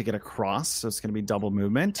terrain to get across, so it's going to be double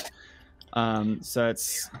movement. So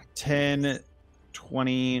it's 10,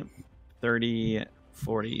 20, 30,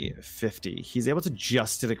 40, 50. He's able to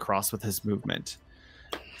just it across with his movement.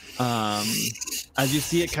 As you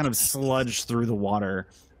see it kind of sludge through the water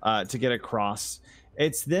to get across.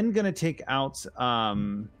 It's then going to take out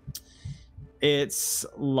its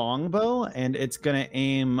longbow, and it's going to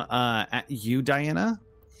aim at you, Diana.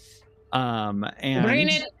 And Bring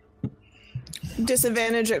it.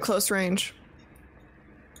 Disadvantage at close range.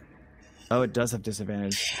 Oh, it does have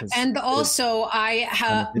disadvantage. And also, I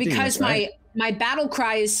have, because my battle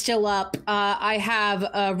cry is still up, I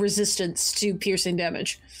have resistance to piercing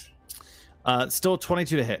damage. Still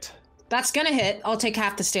 22 to hit. That's going to hit. I'll take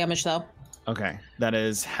half this damage, though. Okay. That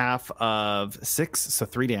is half of 6, so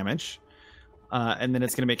 3 damage. And then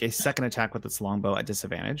it's going to make a second attack with its longbow at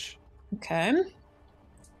disadvantage. Okay.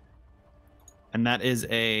 And that is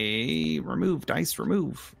a remove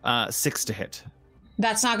 6 to hit.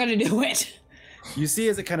 That's not going to do it. You see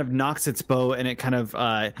as it kind of knocks its bow and it kind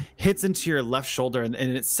of hits into your left shoulder, and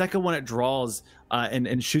its second one it draws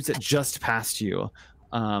and shoots it just past you,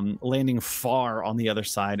 landing far on the other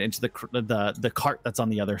side into the cart that's on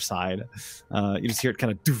the other side. You just hear it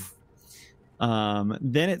kind of doof.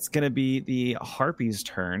 Then it's going to be the Harpy's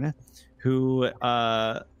turn, who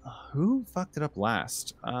fucked it up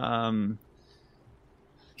last.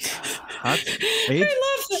 I think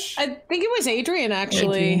it was Adrian,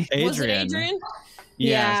 actually. Was it Adrian?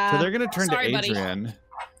 Yeah. So they're going to turn Sorry, to buddy. Adrian.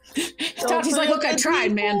 Tati's like, look, I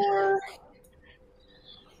tried, man.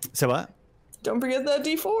 So what? Don't forget that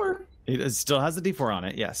D4. It still has a D4 on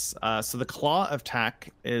it, yes. So the claw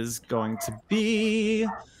attack is going to be...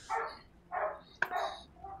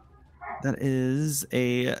 That is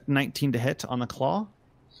a 19 to hit on the claw.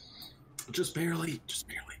 Just barely.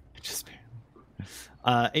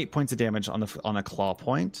 8 points of damage on a claw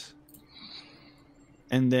point.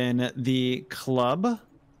 And then the club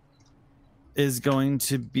is going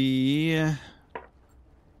to be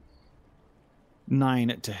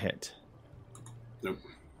 9 to hit. Nope.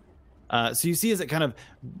 So you see as it kind of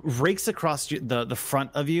rakes across the front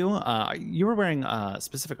of you. You were wearing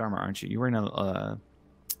specific armor, aren't you? You were wearing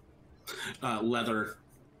a Leather.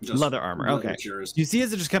 Leather armor. Okay. You see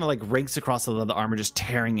as it just kind of like rakes across the leather armor, just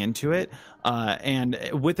tearing into it. And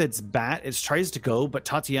with its bat, it tries to go, but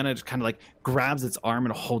Tatiana just kind of like grabs its arm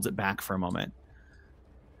and holds it back for a moment.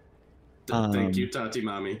 Thank you, Tati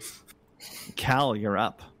Mommy. Cal, you're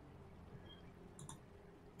up.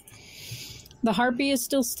 The harpy is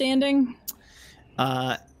still standing?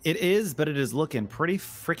 It is, but it is looking pretty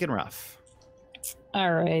freaking rough.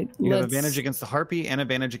 All right. You have advantage against the harpy and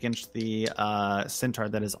advantage against the centaur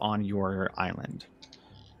that is on your island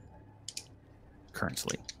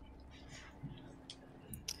currently.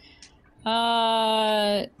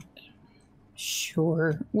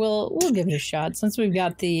 Sure. We'll give it a shot. Since we've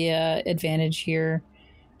got the advantage here,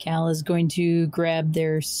 Cal is going to grab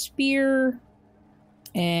their spear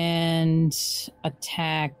and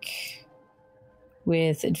attack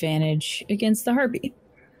with advantage against the harpy.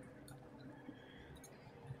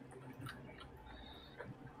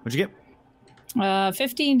 What'd you get?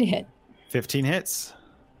 15 to hit. 15 hits.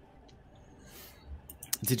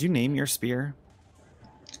 Did you name your spear?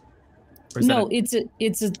 No, it's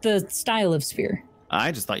the style of spear.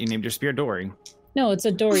 I just thought you named your spear Dory. No, it's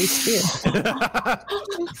a Dory spear. Hi,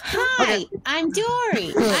 okay. I'm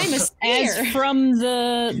Dory. I'm a spear. As from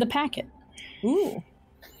the packet. Ooh.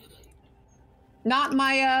 Not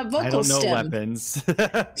my vocal I don't know stem. Weapons.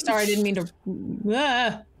 Sorry, I didn't mean to.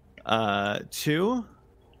 2.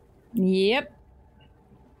 Yep.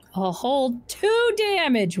 I'll hold 2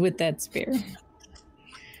 damage with that spear.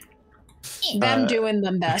 Them doing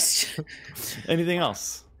them best. Anything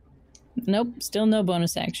else? Nope. Still no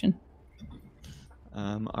bonus action.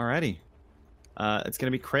 Alrighty. It's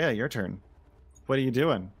gonna be Kreia, your turn. What are you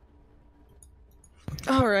doing?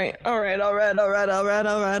 All right.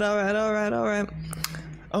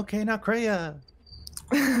 Okay, now Kreia.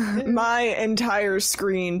 My entire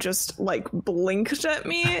screen just like blinked at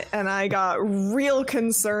me, and I got real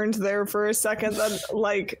concerned there for a second that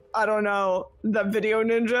like I don't know, that Video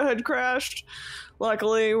Ninja had crashed.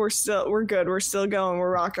 Luckily, we're good. We're still going.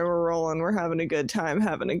 We're rocking. We're rolling. We're having a good time.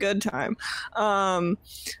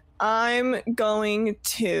 I'm going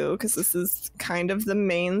to, because this is kind of the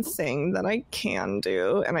main thing that I can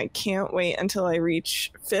do, and I can't wait until I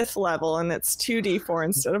reach 5th level, and it's 2d4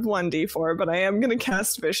 instead of 1d4, but I am going to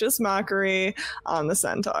cast Vicious Mockery on the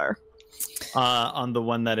centaur. On the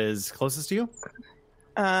one that is closest to you?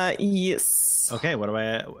 Yes. Okay, what do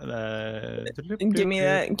I... Give me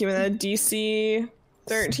that DC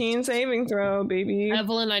 13 saving throw, baby.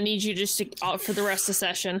 Evelyn, I need you just to out for the rest of the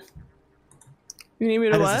session. You need me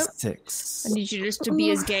to what? 6. I need you just to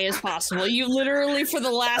be as gay as possible. You literally, for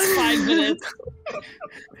the last 5 minutes.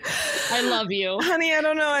 I love you. Honey, I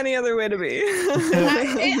don't know any other way to be.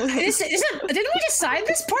 Didn't we decide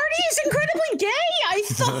this party is incredibly gay? I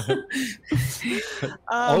thought.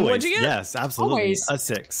 Always, What'd you get? yes, absolutely. Always. A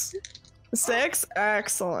 6. 6?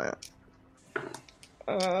 Excellent.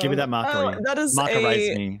 Give me that mockery. That is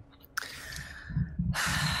Mockerize me.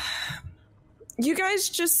 You guys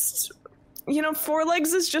just... 4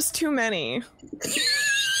 legs is just too many.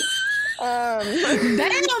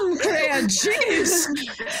 Damn, Claire, jeez.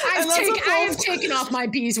 I have taken off my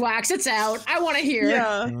beeswax. It's out. I want to hear.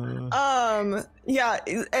 Yeah. Yeah,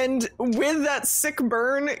 and with that sick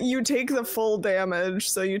burn, you take the full damage.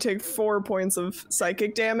 So you take 4 points of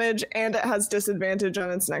psychic damage, and it has disadvantage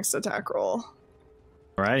on its next attack roll.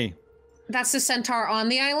 Alrighty. That's the centaur on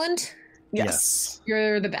the island? Yes.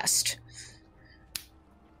 You're the best.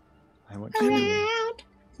 I want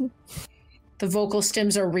to. The vocal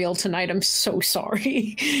stims are real tonight. I'm so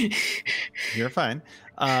sorry. You're fine.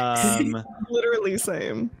 Literally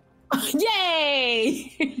same.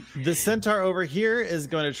 Yay! The centaur over here is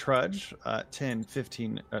going to trudge 10,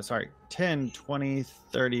 20,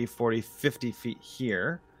 30, 40, 50 feet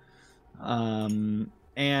here.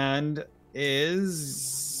 And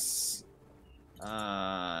is...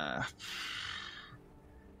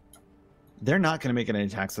 they're not going to make any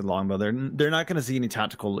attacks with longbow. They're not going to see any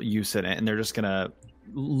tactical use in it, and they're just going to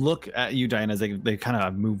look at you, Diana, as they kind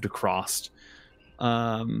of moved across.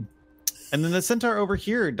 And then the centaur over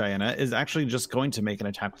here, Diana, is actually just going to make an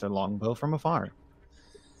attack with a longbow from afar.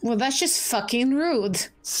 Well, that's just fucking rude.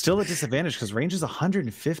 Still at disadvantage because range is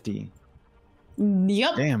 150.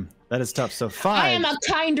 Yep. Damn, that is tough. So 5. I am a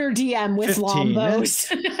kinder DM with 15, longbows.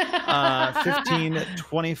 15,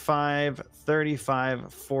 25,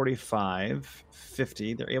 35, 45,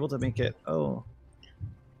 50. They're able to make it. Oh.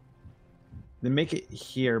 They make it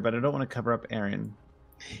here, but I don't want to cover up Aaron.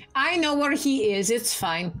 I know where he is. It's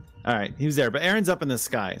fine. All right, he was there, but Aaron's up in the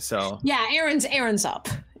sky, so. Yeah, Aaron's up.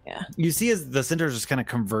 Yeah. You see as the centers just kind of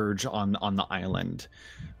converge on the island.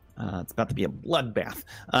 It's about to be a bloodbath.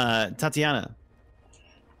 Tatiana.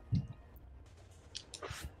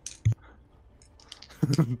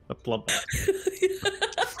 A bloodbath.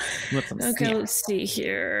 Okay, let's see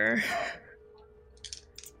here.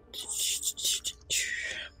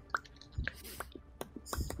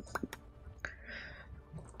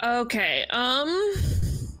 Okay,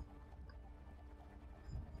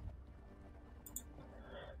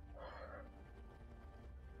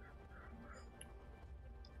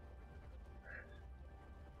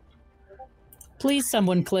 Please,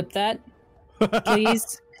 someone clip that.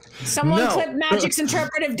 Please. Someone clip Magic's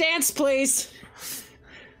interpretive dance, please.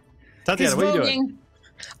 Tatiana, what are you doing?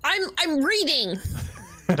 I'm reading.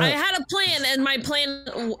 I had a plan, and my plan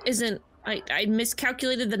isn't. I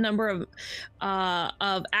miscalculated the number of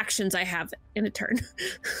actions I have in a turn.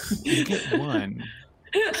 You get 1.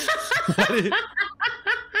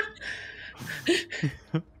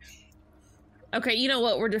 Okay, you know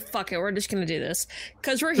what? We're just gonna do this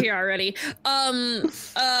because we're here already.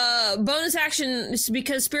 Bonus action,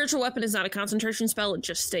 because spiritual weapon is not a concentration spell; it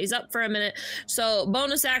just stays up for a minute. So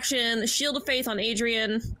bonus action, Shield of Faith on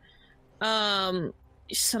Adrian. Son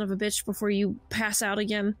of a bitch! Before you pass out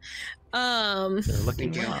again. They're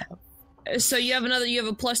looking up. So you have a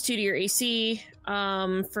 +2 to your AC.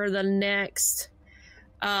 For the next.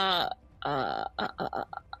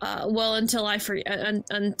 Well, until I forget,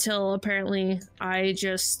 until apparently I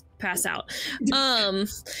just pass out.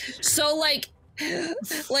 So like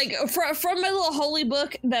from my little holy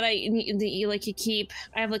book that you keep,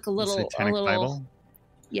 I have like a little Bible?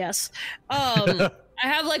 Yes. I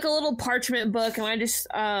have like a little parchment book, and I just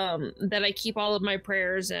that I keep all of my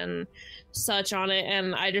prayers and such on it,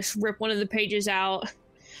 and I just rip one of the pages out.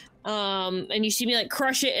 And you see me like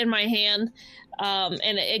crush it in my hand.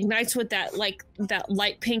 And it ignites with that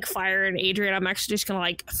light pink fire. And Adrian, I'm actually just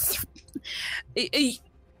gonna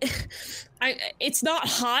it's not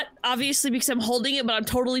hot, obviously, because I'm holding it, but I'm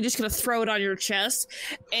totally just gonna throw it on your chest,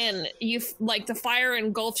 and the fire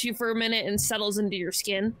engulfs you for a minute and settles into your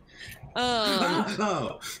skin.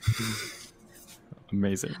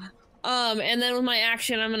 Amazing. And then with my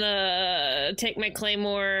action, I'm gonna take my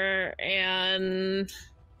claymore and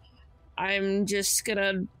I'm just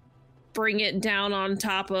gonna bring it down on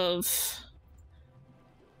top of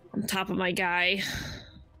my guy,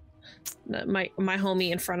 my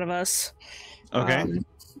homie in front of us. Okay.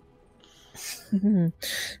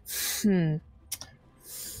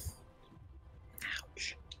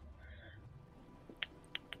 Ouch.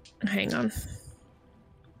 Hang on.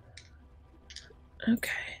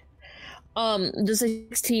 Okay. Does a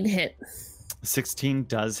 16 hit? 16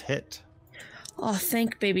 does hit. Oh,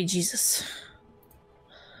 thank baby Jesus.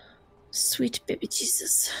 Sweet baby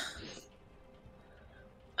Jesus.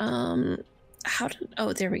 Oh,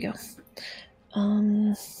 there we go.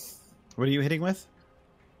 What are you hitting with?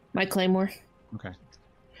 My claymore. Okay.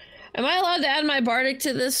 Am I allowed to add my bardic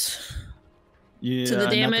to this? Yeah, To the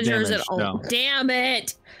damage, or is it? Oh, no. damn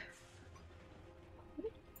it!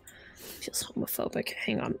 Feels homophobic.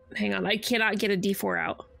 Hang on. I cannot get a D4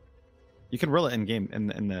 out. You can roll it in game in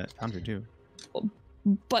the foundry too.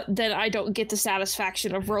 But then I don't get the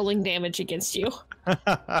satisfaction of rolling damage against you.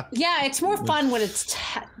 Yeah, it's more fun when it's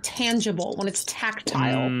tangible, when it's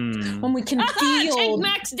tactile, when we can Take feel.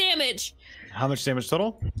 max damage. How much damage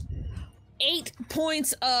total? 8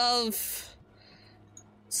 points of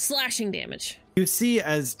slashing damage. You see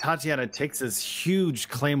as Tatiana takes this huge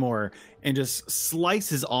claymore and just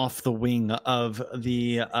slices off the wing of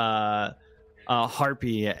the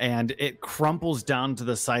harpy, and it crumples down to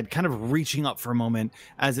the side, kind of reaching up for a moment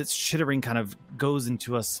as its chittering kind of goes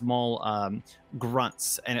into a small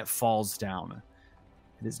grunts, and it falls down.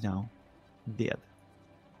 It is now dead.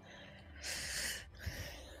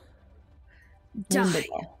 Die.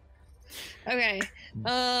 Okay.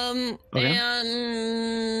 Okay.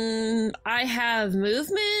 And I have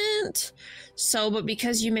movement. So, but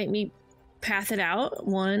because you make me path it out,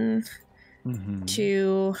 1,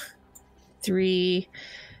 2, 3.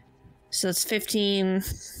 So it's 15,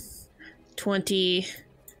 20,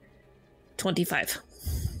 25.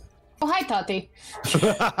 Oh, hi, Tati.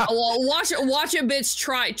 Well, watch it,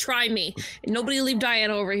 bitch. Try me. And nobody leave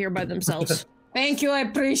Diana over here by themselves. Thank you. I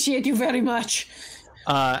appreciate you very much.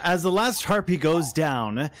 As the last harpy goes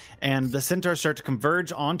down and the centaurs start to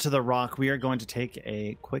converge onto the rock, we are going to take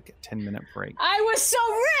a quick 10-minute break. I was so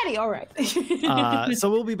ready. All right. So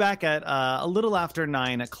we'll be back at a little after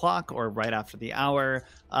 9 o'clock or right after the hour.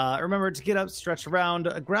 Remember to get up, stretch around,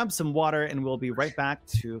 grab some water, and we'll be right back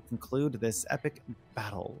to conclude this epic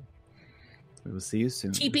battle. We will see you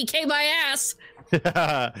soon. TPK my ass.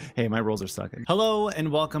 Hey, my rolls are sucking. Hello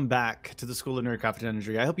and welcome back to the School of Nerdcraft and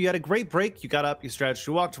Energy. I hope you had a great break. You got up, you stretched,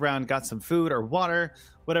 you walked around, got some food or water,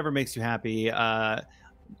 whatever makes you happy.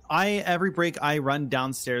 Every break I run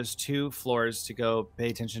downstairs 2 floors to go pay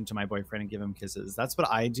attention to my boyfriend and give him kisses. That's what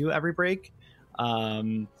I do every break.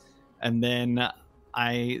 And then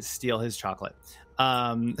I steal his chocolate.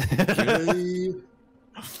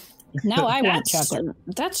 Now I want chocolate.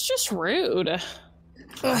 That's just rude.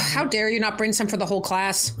 Ugh, how dare you not bring some for the whole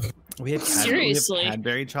class? We have Seriously.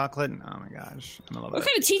 Cadbury chocolate. Oh my gosh, I love What it.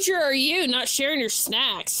 kind of teacher are you? Not sharing your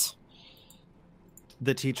snacks.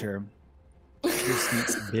 The teacher. You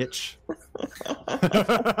sneaks, bitch.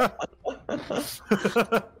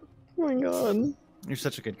 Oh my god. You're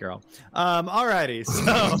such a good girl. Alrighty, so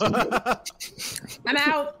I'm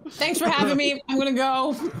out. Thanks for having me. I'm gonna go.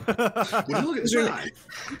 Would you look at this guy?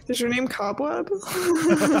 Is your name Cobweb?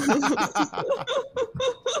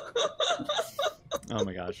 oh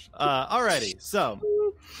my gosh. Alrighty, so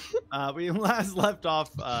we last left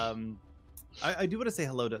off. I do want to say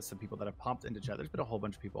hello to some people that have popped into chat. There's been a whole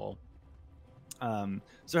bunch of people. Sir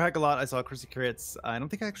Heckalot, I saw Chrissy Critz. I don't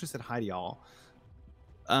think I actually said hi to y'all.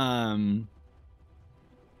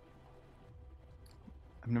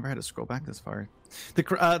 I've never had to scroll back this far. The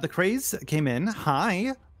Craze came in.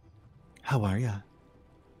 Hi. How are ya?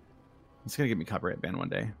 It's gonna get me copyright banned one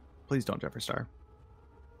day. Please don't, Jeffree Star.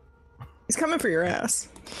 He's coming for your ass.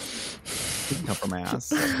 He can come for my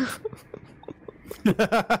ass.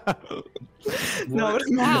 Not what I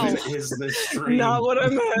Wow. meant. Is this stream? Not what I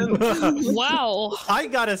meant. Wow. I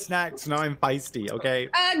got a snack, so now I'm feisty, okay?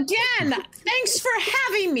 Again, thanks for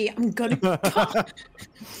having me. I'm gonna go.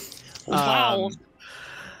 Wow.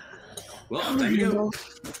 Well, there you go.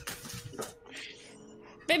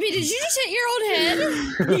 Baby, did you just hit your own head?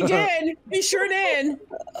 He did. He sure did.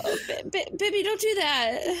 Baby, don't do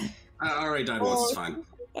that. I already died once. It's fine.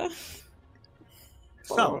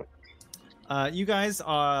 So, you guys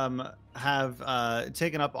have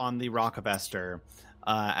taken up on the Rock of Esther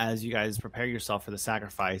as you guys prepare yourself for the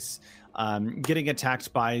sacrifice. getting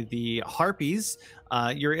attacked by the harpies.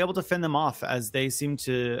 You're able to fend them off as they seem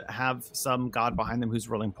to have some god behind them who's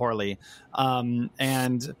rolling poorly,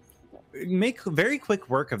 and make very quick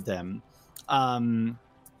work of them.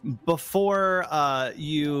 Before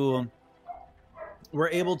you were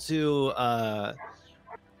able to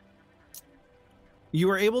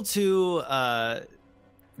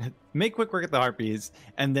make quick work at the harpies,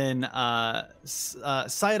 and then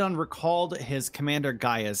Sidon recalled his commander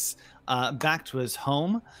Gaius back to his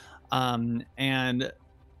home, and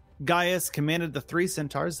Gaius commanded the 3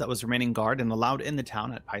 centaurs that was remaining guard and allowed in the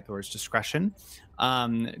town at Pythor's discretion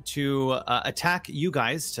to attack you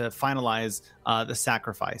guys to finalize the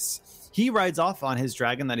sacrifice. He rides off on his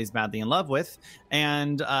dragon that he's madly in love with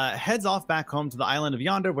and heads off back home to the island of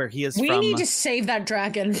Yonder, where he is We from. need to save that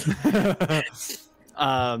dragon.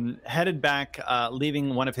 Headed back,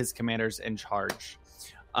 leaving one of his commanders in charge.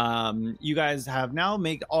 You guys have now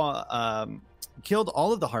killed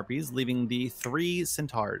all of the harpies, leaving the 3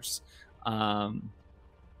 centaurs, and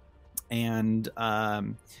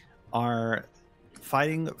are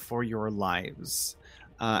fighting for your lives.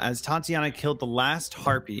 As Tatiana killed the last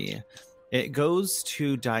harpy, it goes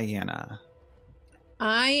to Diana.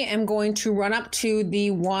 I am going to run up to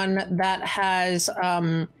the one that has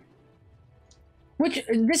which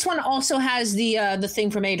this one also has the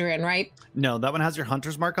thing from Adrian, right? No, that one has your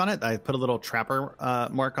hunter's mark on it. I put a little trapper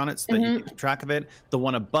mark on it so that you keep track of it. The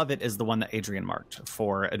one above it is the one that Adrian marked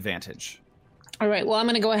for advantage. All right. Well, I'm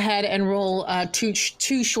going to go ahead and roll two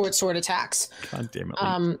short sword attacks. God damn it.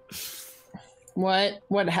 Okay.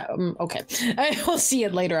 We'll see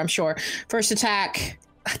it later, I'm sure. First attack.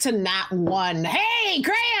 That's a nat 1. Hey,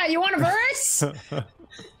 Kreia, you want a verse?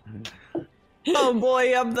 Oh boy,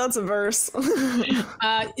 yep, that's a verse.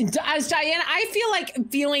 As Diana, I feel like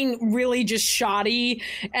feeling really just shoddy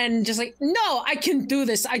and just like, no, I can do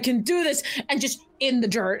this, and just in the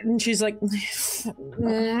dirt. And she's like,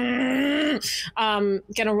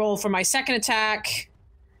 gonna roll for my second attack.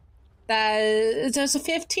 Does a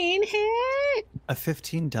 15 hit? A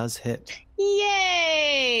 15 does hit.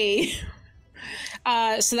 Yay!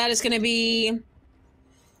 So that is gonna be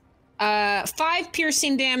 5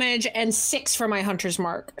 piercing damage and 6 for my hunter's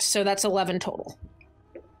mark. So that's 11 total.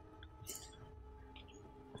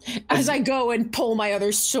 As I go and pull my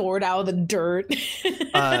other sword out of the dirt.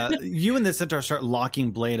 You and the centaur start locking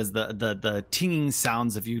blade as the tinging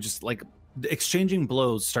sounds of you just like exchanging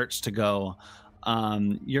blows starts to go.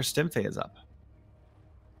 Your stim phase is up.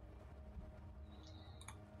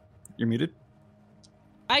 You're muted?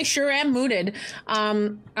 I sure am muted.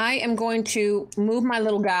 I am going to move my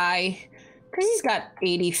little guy because he's got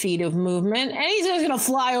 80 feet of movement, and he's just going to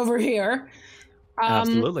fly over here.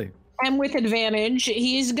 Absolutely. And with advantage,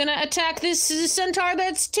 he's going to attack this centaur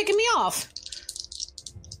that's ticking me off.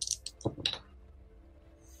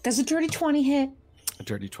 Does a dirty 20 hit? A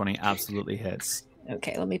dirty 20 absolutely hits.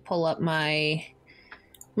 Okay, let me pull up my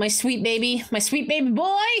sweet baby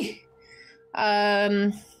boy.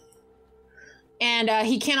 And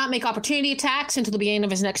he cannot make opportunity attacks until the beginning of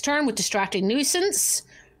his next turn with Distracting Nuisance.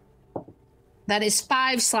 That is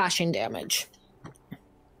 5 slashing damage.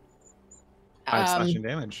 5 slashing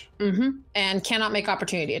damage. Mm-hmm. And cannot make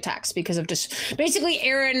opportunity attacks because of just basically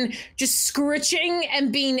Aaron just scritching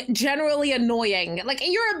and being generally annoying. Like,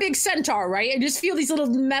 you're a big centaur, right? I just feel these little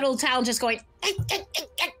metal talons just going.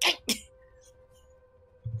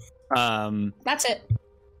 That's it.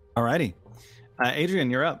 Alrighty. Adrian,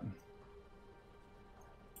 you're up.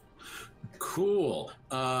 Cool.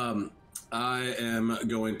 I am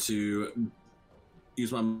going to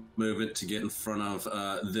use my movement to get in front of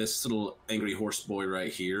this little angry horse boy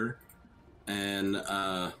right here. And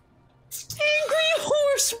angry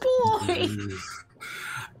horse boy.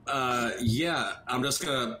 Yeah, I'm just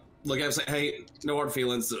gonna look at him and say, hey, no hard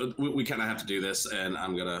feelings. We kind of have to do this, and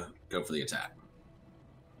I'm gonna go for the attack.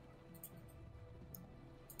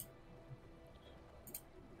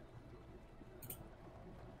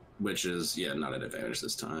 Which is, yeah, not an advantage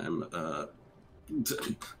this time.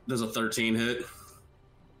 Does a 13 hit?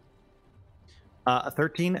 A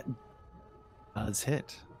 13 does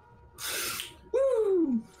hit.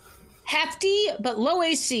 Woo! Hefty, but low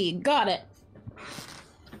AC. Got it.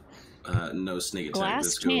 No sneak attack.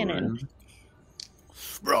 Glass cannon.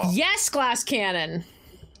 Yes, glass cannon.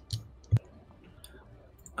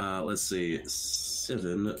 Let's see.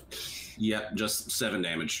 7. Yep, just 7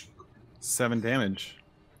 damage. 7 damage.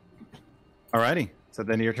 Alrighty. So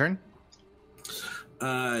then your turn?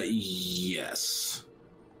 Yes.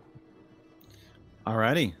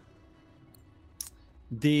 Alrighty.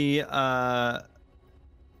 The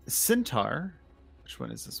centaur, which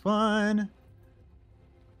one is this one?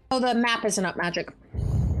 Oh, the map isn't up, Magic.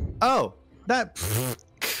 Oh, that.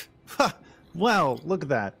 Well, look at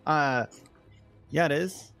that. Yeah, it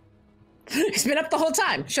is. It's been up the whole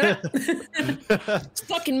time. Shut up. It's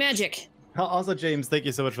fucking magic. Also, James, thank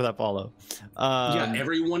you so much for that follow. Yeah,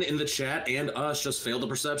 everyone in the chat and us just failed a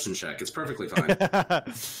perception check. It's perfectly fine.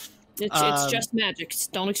 It's just magic.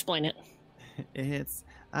 Don't explain it.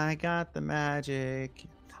 I got the magic.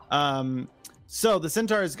 So the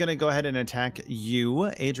centaur is going to go ahead and attack you,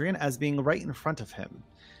 Adrian, as being right in front of him.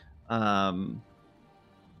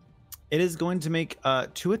 It is going to make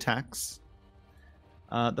 2 attacks.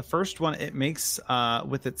 The first one it makes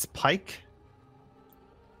with its pike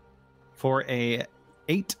for a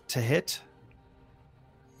 8 to hit.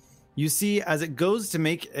 You see, as it goes to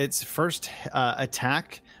make its first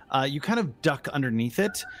attack, you kind of duck underneath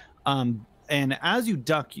it. And as you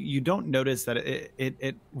duck, you don't notice that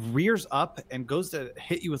it rears up and goes to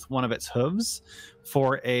hit you with one of its hooves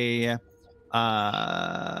for a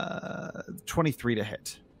 23 to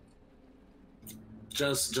hit.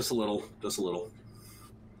 Just a little.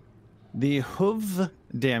 The hoof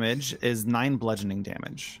damage is 9 bludgeoning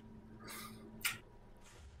damage.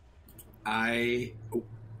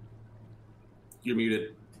 You're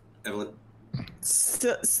muted, Evelyn.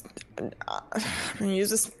 I'm gonna use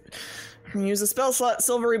this. I'm gonna use a spell slot.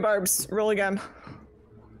 Silvery barbs. Roll again.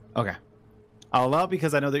 Okay. I'll allow it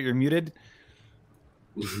because I know that you're muted.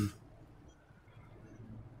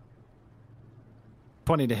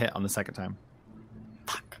 20 to hit on the second time.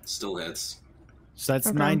 Still hits. So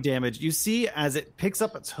that's 9 damage. You see as it picks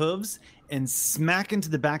up its hooves and smack into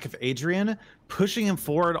the back of Adrian, pushing him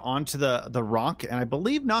forward onto the rock, and I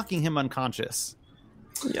believe knocking him unconscious.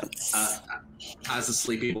 Yes. As a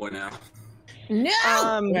sleepy boy now.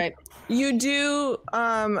 No! Right. You do, who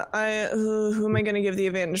am I going to give the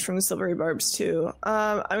advantage from the silvery barbs to?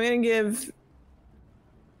 I'm going to give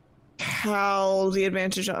Cal the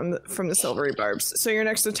advantage from the silvery barbs. So your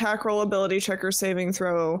next attack roll, ability check, or saving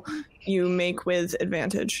throw you make with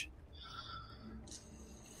advantage.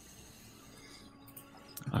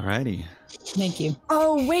 Alrighty. Thank you.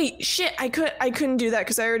 Oh wait, shit! I couldn't do that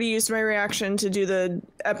because I already used my reaction to do the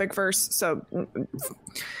epic verse. So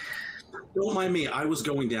don't mind me. I was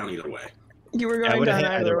going down either way. You were going down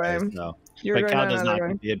either way. So. You were but going Cal down does not either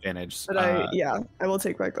way. get the advantage. But I will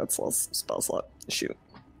take back that spell slot. Shoot.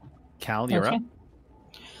 Cal, you're Okay. up.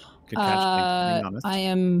 Good catch. Being honest. I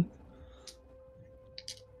am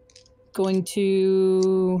going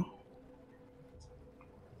to...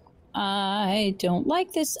 I don't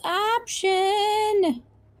like this option.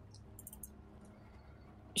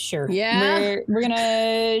 Sure. Yeah? We're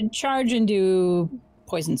gonna charge and do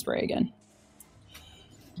poison spray again.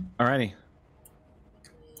 Alrighty.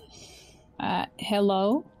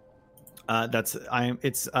 Hello? It's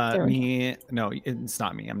me. No, it's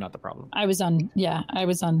not me. I'm not the problem. I was on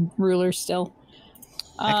ruler still.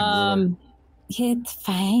 Ruler. It's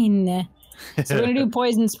fine. So we're gonna do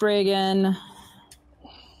poison spray again.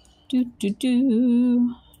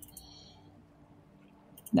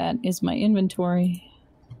 That is my inventory.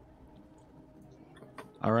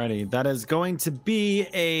 Alrighty, that is going to be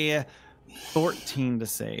a 14 to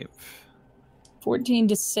save. 14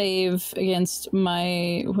 to save against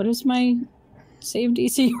my... What is my save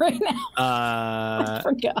DC right now? I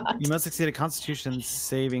forgot. You must succeed a Constitution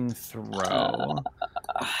saving throw.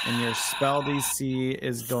 And your spell DC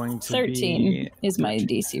is going to 13 be... is my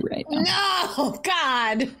DC right now. No!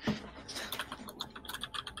 God!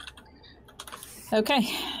 Okay.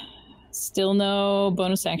 Still no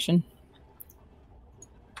bonus action.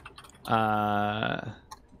 Oh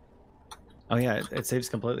yeah, it saves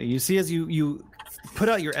completely. You see as you put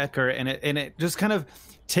out your Ecker and it just kind of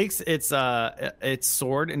takes its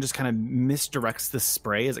sword and just kind of misdirects the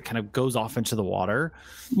spray as it kind of goes off into the water.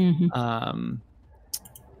 Mm-hmm.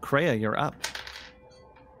 Kreia, you're up.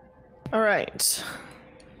 All right.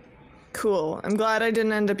 Cool. I'm glad I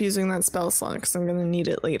didn't end up using that spell slot because I'm going to need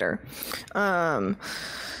it later.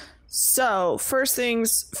 So first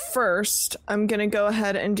things first, I'm going to go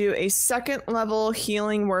ahead and do a 2nd level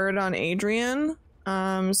healing word on Adrian.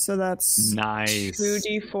 So that's nice.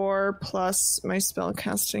 2d4 plus my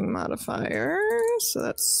spellcasting modifier. So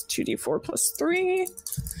that's 2d4 plus 3.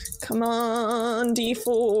 Come on,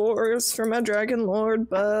 d4s for my Dragonlord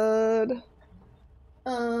bud.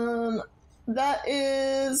 That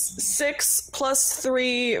is 6 plus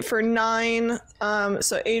 3 for 9.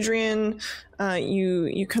 So Adrian,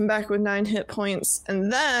 you come back with 9 hit points,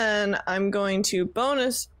 and then I'm going to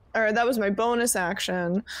bonus or that was my bonus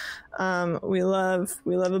action. We love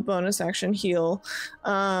a bonus action heal.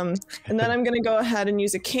 And then I'm gonna go ahead and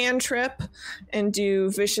use a cantrip and do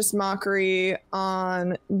Vicious Mockery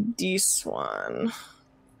on Dswan.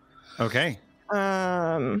 Okay.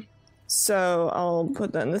 So I'll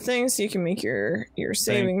put that in the thing so you can make your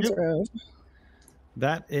saving throw.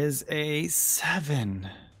 That is a 7.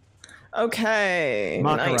 Okay.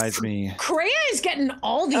 Mockerize nice. me. Kreia is getting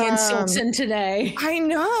all the insults in today. I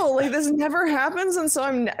know, like this never happens, and so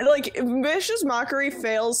I'm like, Vicious Mockery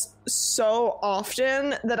fails so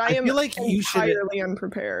often that I am feel like you should entirely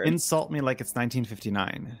unprepared. Insult me like it's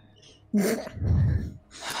 1959.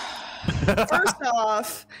 First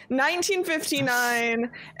off, 1959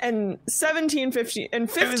 and 1750 and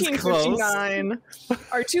 1559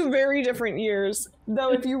 are two very different years.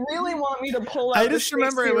 Though, if you really want me to pull out, I just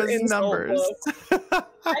remember it was numbers.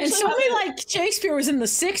 And somebody like Shakespeare was in the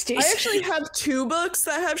 60s. I actually have 2 books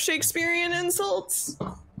that have Shakespearean insults.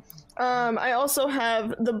 I also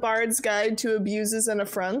have The Bard's Guide to Abuses and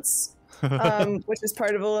Affronts, which is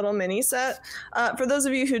part of a little mini set. For those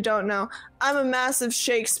of you who don't know, I'm a massive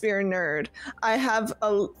Shakespeare nerd. I have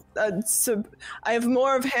I have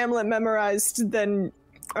more of Hamlet memorized than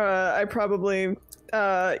I probably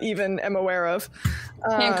even am aware of.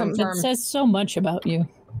 Can't confirm. It says so much about you.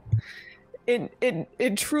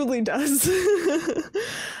 It truly does.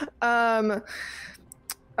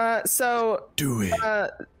 So do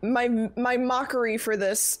it. My mockery for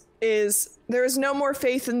this is, there is no more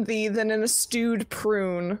faith in thee than in a stewed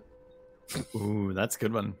prune. Ooh, that's a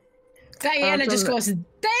good one. Diana just goes,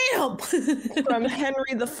 damn! From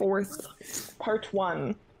Henry IV, Part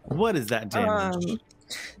 1. What is that damage?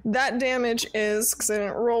 That damage is, because I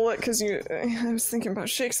didn't roll it, because I was thinking about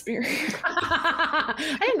Shakespeare.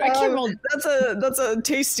 I can't roll. That's a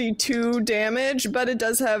tasty 2 damage, but it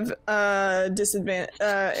does have disadvantage.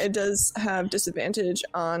 It does have disadvantage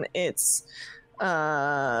on its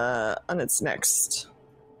next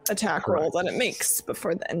attack roll that it makes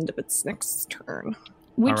before the end of its next turn.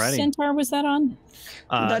 Which Alrighty. centaur was that on?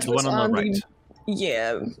 That the was one on the right.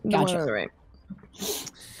 Yeah, the Gotcha. one on the right.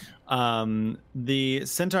 The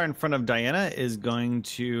centaur in front of Diana is going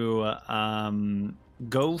to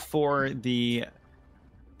go for the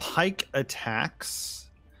pike attacks.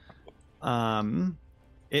 It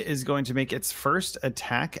is going to make its first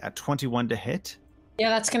attack at 21 to hit. Yeah,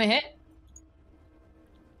 that's going to hit.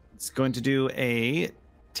 It's going to do a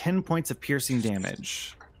 10 points of piercing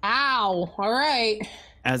damage. Ow. All right.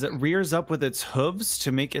 As it rears up with its hooves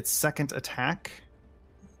to make its second attack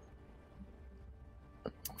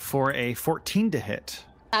for a 14 to hit.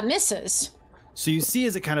 That misses. So you see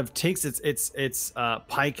as it kind of takes its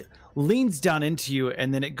pike, leans down into you,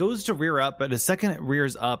 and then it goes to rear up, but the second it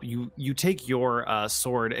rears up, you take your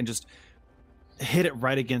sword and just hit it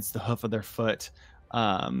right against the hoof of their foot,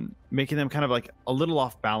 making them kind of like a little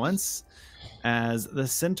off balance. As the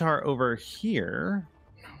centaur over here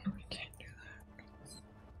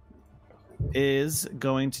is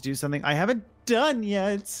going to do something I haven't done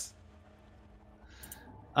yet.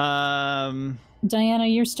 Diana,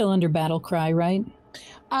 you're still under battle cry, right?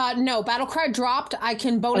 No, battle cry dropped. I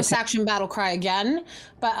can bonus action battle cry again,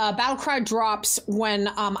 but battle cry drops when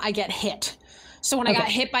I get hit. So when I got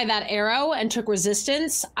hit by that arrow and took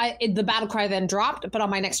resistance, the battle cry then dropped, but on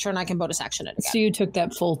my next turn I can bonus action it again. So you took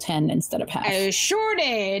that full 10 instead of half. I sure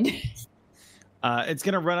did. It's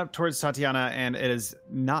going to run up towards Tatiana, and it is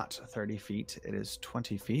not 30 feet. It is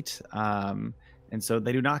 20 feet. And so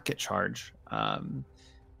they do not get charge.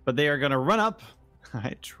 But they are going to run up.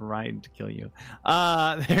 I tried to kill you.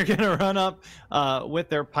 They're going to run up with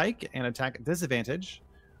their pike and attack at disadvantage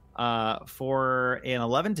for an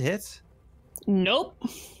 11 to hit. Nope.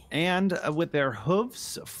 And with their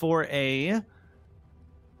hooves for a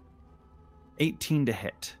 18 to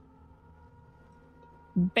hit.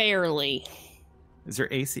 Barely. Is your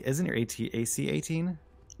AC? Isn't your AC 18?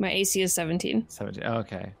 My AC is 17. 17.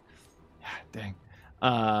 Okay. Yeah,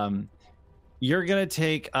 dang. You're gonna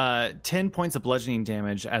take 10 points of bludgeoning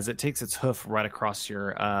damage as it takes its hoof right across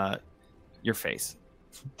your face.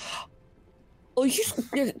 Oh, you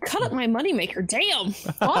cut up my moneymaker. Damn.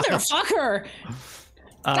 Motherfucker.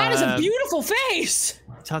 That is a beautiful face.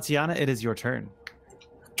 Tatiana, it is your turn.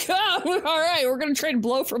 God, all right, we're gonna trade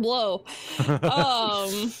blow for blow.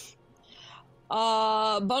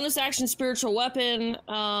 Bonus action spiritual weapon,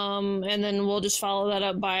 and then we'll just follow that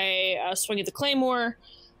up by swing at the claymore.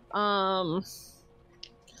 You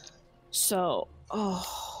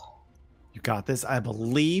got this. I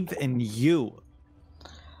believe in you.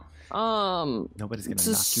 Nobody's gonna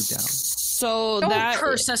knock you down. So Don't that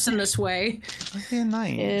curse us in this way. Okay,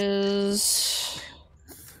 nice. is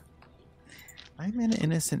I'm an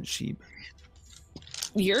innocent sheep.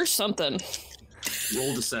 You're something.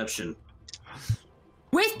 Roll deception.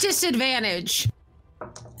 With disadvantage.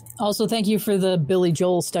 Also, thank you for the Billy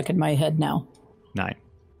Joel stuck in my head now. 9.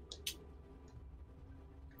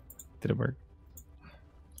 Did it work?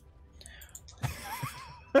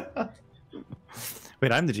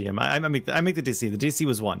 Wait, I'm the GM. I make the DC. The DC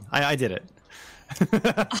was 1. I did it.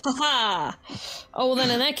 Oh, well,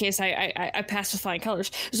 then in that case, I pass with flying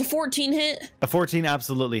colors. There's a 14 hit. A 14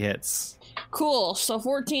 absolutely hits. Cool. So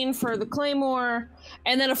 14 for the claymore,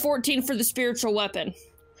 and then a 14 for the spiritual weapon.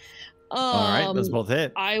 All right, those both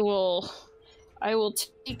hit. I will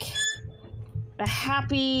take the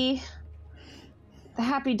happy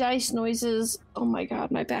dice noises. Oh my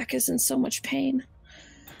god, my back is in so much pain.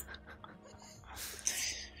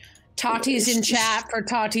 Tati's in chat for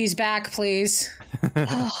Tati's back, please.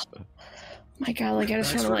 Oh my god, like I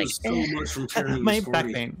just want to like so much from carrying My this back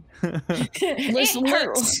 40. pain. listen, It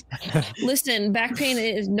hurts. listen, back pain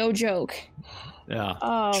is no joke.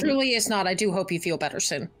 Yeah. Truly is not. I do hope you feel better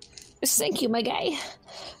soon. Thank you, my guy.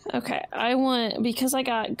 Okay, I want, because I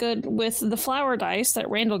got good with the flower dice that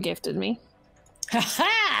Randall gifted me.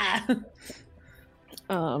 Ha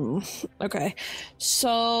Okay,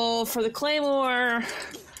 so for the claymore,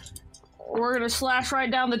 we're gonna slash right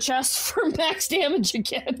down the chest for max damage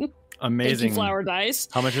again. Amazing. Thank you, flower dice.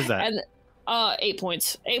 How much is that? And 8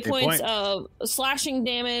 points. 8 points of slashing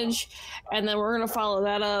damage, and then we're gonna follow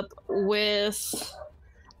that up with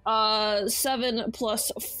 7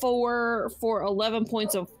 plus 4 for 11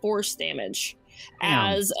 points of force damage.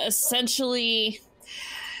 Damn. As essentially,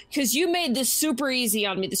 because you made this super easy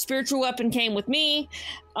on me. The spiritual weapon came with me,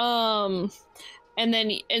 and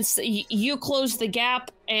then you closed the gap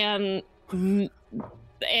and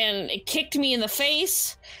it kicked me in the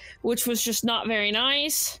face, which was just not very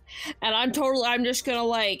nice. And I'm just gonna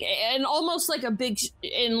like, and almost like a big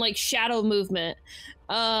in like shadow movement.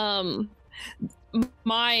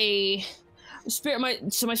 My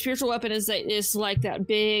spiritual weapon is like that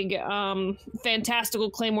big fantastical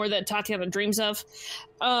claymore that Tatiana dreams of,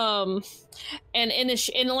 and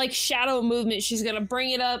in like shadow movement she's gonna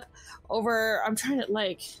bring it up over. I'm trying to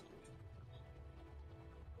like,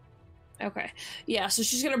 okay, yeah, so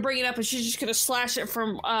she's gonna bring it up and she's just gonna slash it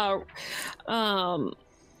from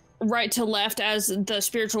right to left as the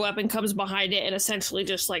spiritual weapon comes behind it and essentially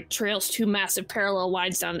just like trails 2 massive parallel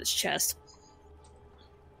lines down its chest.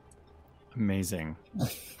 Amazing.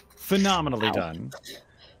 Phenomenally Ow. done.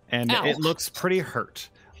 And Ow. it looks pretty hurt.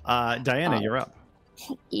 Diana, you're up.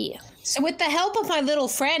 Yeah. So with the help of my little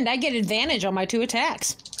friend, I get advantage on my 2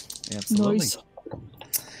 attacks. Absolutely. Nice.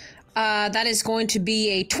 That is going to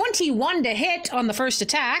be a 21 to hit on the first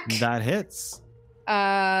attack. That hits.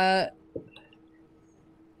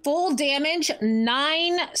 Full damage,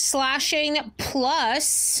 9 slashing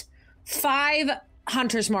plus 5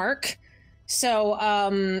 hunter's mark. So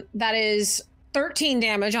that is 13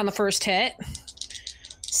 damage on the first hit.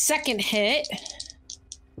 Second hit,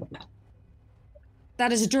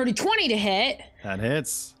 that is a dirty 20 to hit. That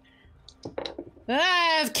hits.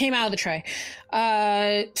 Came out of the tray.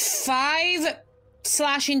 5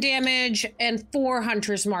 slashing damage and 4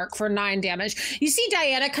 hunter's mark for 9 damage. You see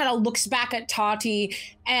Diana kind of looks back at Tati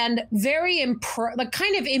and very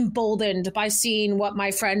kind of emboldened by seeing what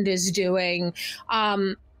my friend is doing.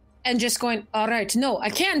 And just going, all right, no,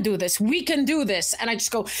 I can do this. We can do this. And I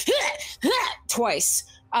just go twice.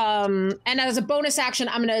 And as a bonus action,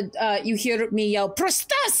 I'm going to, you hear me yell,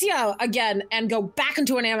 Prostasia again, and go back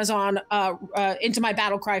into an Amazon, into my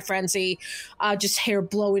battle cry frenzy, just hair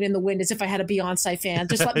blowing in the wind as if I had a Beyonce fan.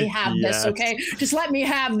 Just let me have Yes. this, okay? Just let me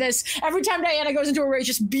have this. Every time Diana goes into a rage,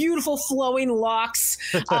 just beautiful flowing locks.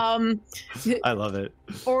 I love it.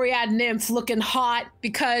 Oread nymph looking hot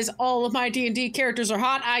because all of my D&D characters are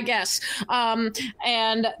hot, I guess.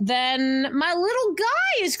 And then my little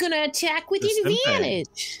guy is going to attack with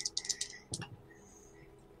advantage.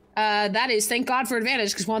 That is, thank God for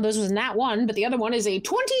advantage, because one of those was a nat 1, but the other one is a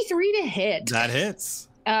 23 to hit. That hits.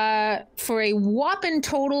 For a whopping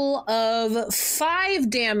total of 5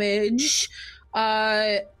 damage.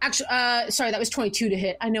 Sorry, that was 22 to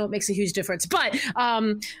hit. I know it makes a huge difference, but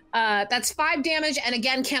that's 5 damage, and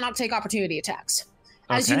again, cannot take opportunity attacks.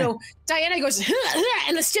 As you know, Diana goes,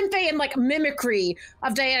 and the Stimpy and like mimicry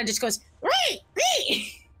of Diana just goes,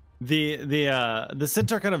 Ree! The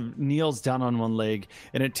centaur kind of kneels down on one leg,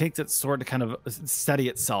 and it takes its sword to kind of steady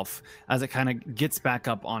itself as it kind of gets back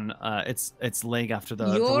up on its leg after the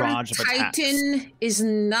barrage of attacks. Your Titan is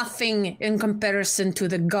nothing in comparison to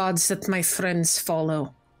the gods that my friends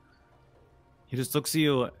follow. He just looks at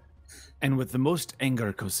you, and with the most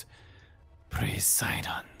anger goes, "Praise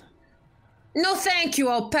Sidon." No, thank you.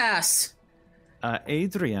 I'll pass.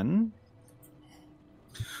 Adrian.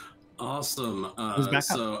 Awesome. Who's back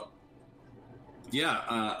so, yeah,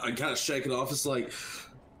 I kind of shake it off. It's like,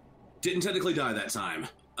 didn't technically die that time.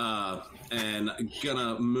 And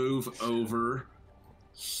gonna move over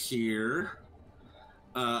here.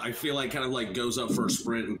 I feel like kind of like goes up for a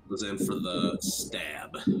sprint and goes in for the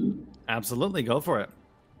stab. Absolutely, go for it.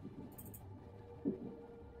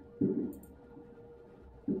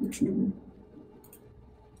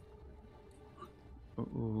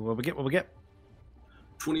 What we get?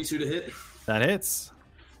 22 to hit. That hits.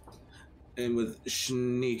 And with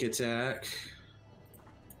sneak attack,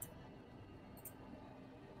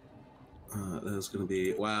 that's going to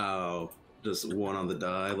be, wow, just 1 on the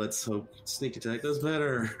die. Let's hope sneak attack does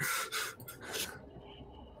better.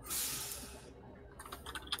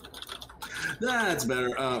 That's better.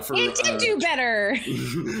 It did do better.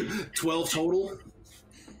 12 total.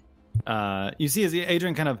 You see as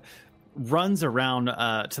Adrian kind of runs around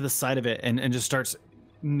to the side of it and just starts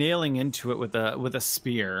nailing into it with a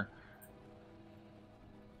spear.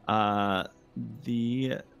 That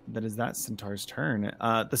is that centaur's turn.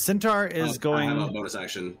 The centaur is going. I have a bonus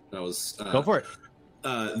action. That was go for it.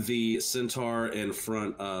 The centaur in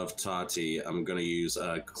front of Tati. I'm going to use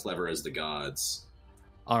clever as the gods.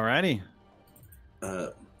 Alrighty.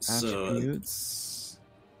 Attributes.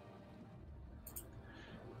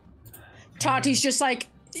 Tati's just like,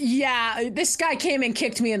 yeah, this guy came and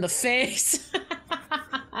kicked me in the face.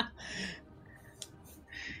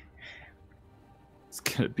 It's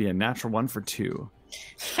gonna be a natural 1 for 2.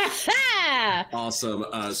 Awesome.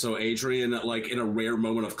 So Adrian, like in a rare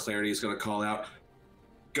moment of clarity, is going to call out,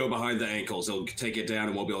 "Go behind the ankles. He'll take it down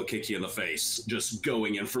and won't be able to kick you in the face." Just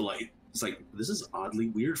going in for like, it's like, this is oddly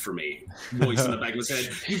weird for me. Voice in the back of his head,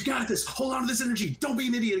 "You've got this. Hold on to this energy. Don't be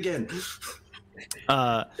an idiot again."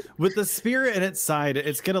 With the spear in its side,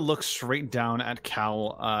 it's gonna look straight down at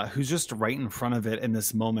Cal, who's just right in front of it in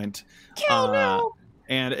this moment. Cal, no.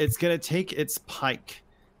 And it's gonna take its pike,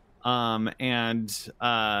 and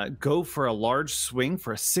go for a large swing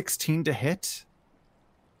for a 16 to hit.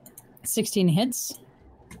 16 hits.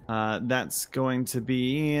 That's going to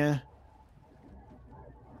be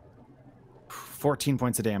 14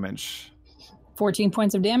 points of damage. 14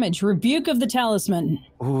 points of damage. Rebuke of the Talisman.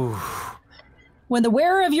 Ooh. When the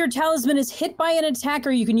wearer of your talisman is hit by an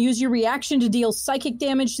attacker, you can use your reaction to deal psychic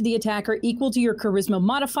damage to the attacker equal to your charisma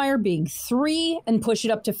modifier being 3 and push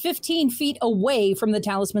it up to 15 feet away from the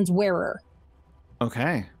talisman's wearer.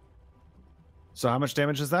 Okay. So how much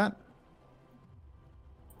damage is that?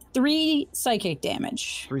 3 psychic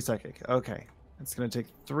damage. 3 psychic. Okay. It's going to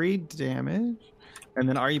take 3 damage. And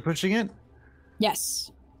then are you pushing it?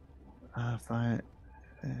 Yes. 5.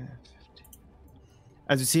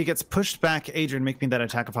 As you see, it gets pushed back. Adrian, make me that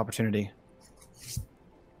attack of opportunity.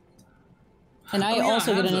 And I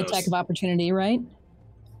also get an attack of opportunity, right?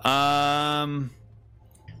 No,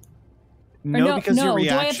 because your reaction.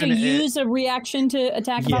 Do I have to use a reaction to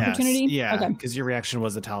attack of opportunity? Yeah, okay. Because your reaction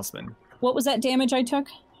was a talisman. What was that damage I took?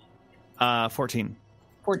 14.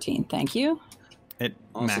 14, thank you. It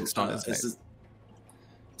maxed on his face.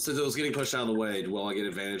 Since it was getting pushed out of the way, will I get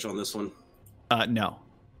advantage on this one? No.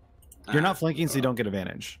 You're not flanking, so you don't get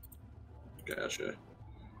advantage. Gotcha.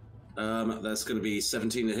 That's going to be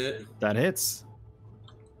 17 to hit. That hits.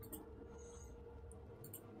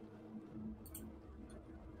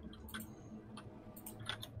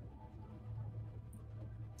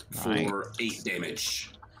 For 8 damage.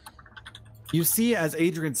 You see as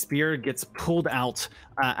Adrian's spear gets pulled out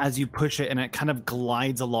as you push it, and it kind of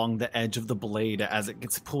glides along the edge of the blade as it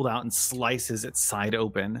gets pulled out and slices its side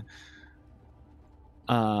open.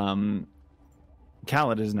 Cal,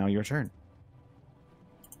 it is now your turn.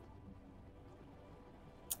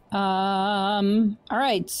 All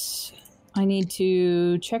right. I need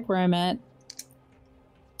to check where I'm at.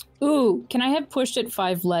 Ooh, can I have pushed it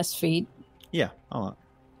 5 less feet? Yeah, I'll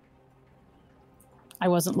I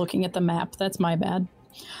wasn't looking at the map. That's my bad.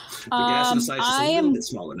 The gas inside is just a little bit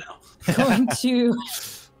smaller now. Going to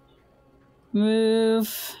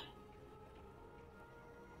move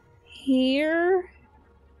here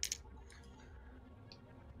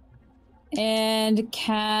and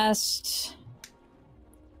cast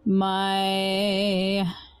my...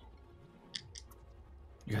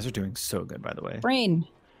 You guys are doing so good, by the way. Brain.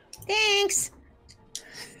 Thanks.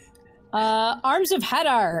 Arms of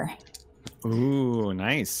Hadar. Ooh,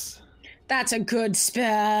 nice. That's a good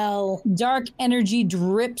spell. Dark energy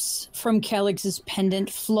drips from Calix's pendant,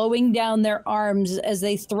 flowing down their arms as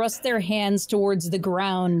they thrust their hands towards the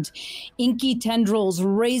ground. Inky tendrils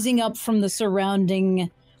raising up from the surrounding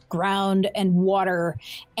ground and water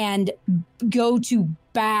and go to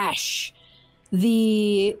bash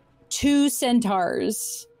the 2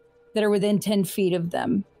 centaurs that are within 10 feet of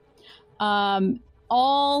them.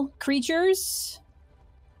 All creatures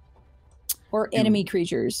or enemy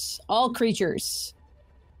creatures, all creatures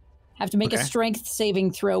have to make a strength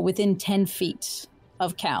saving throw within 10 feet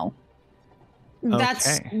of Cal.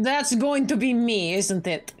 That's going to be me, isn't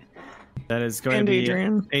it? That is going to be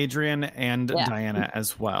Adrian and Diana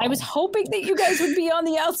as well. I was hoping that you guys would be on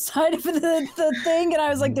the outside of the thing, and I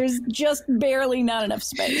was like, there's just barely not enough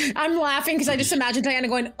space. I'm laughing because I just imagine Diana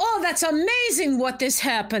going, oh, that's amazing what is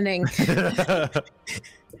happening.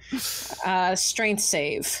 Strength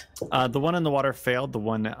save. The one in the water failed. The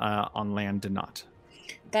one on land did not.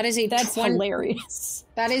 That's hilarious.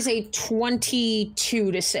 That is a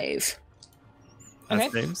 22 to save.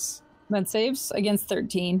 That saves. That saves against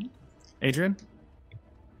 13. Adrian,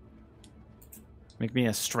 make me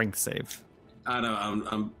a strength save. I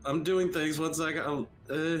know. I'm doing things. 1 second.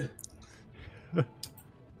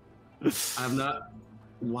 I'm not.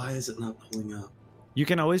 Why is it not pulling up? You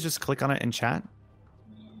can always just click on it in chat.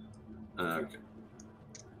 Okay.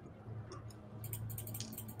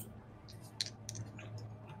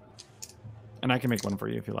 And I can make one for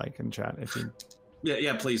you if you like in chat. If you.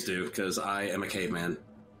 Yeah, please do, because I am a caveman.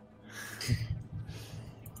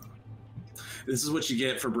 This is what you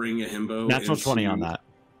get for bringing a himbo. Natural 20 on that.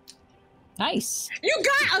 Nice. You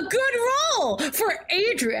got a good roll for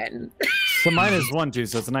Adrian. So mine is 1, 2,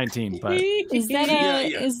 so it's a 19. But is that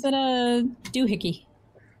a doohickey?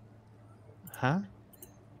 Huh?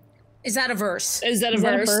 Is that a verse? Is that a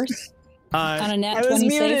verse? On a nat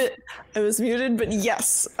 20 save? I was muted, but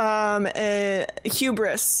yes.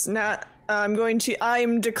 Hubris.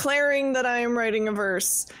 I'm declaring that I am writing a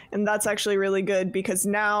verse, and that's actually really good because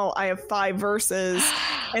now I have 5 verses.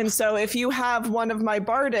 And so if you have one of my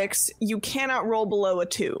bardics, you cannot roll below a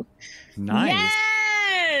 2. Nice.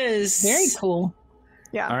 Yes! Very cool.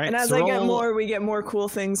 Yeah. All right, and as I get more, we get more cool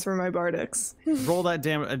things for my bardics. Roll that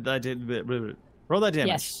roll that damage.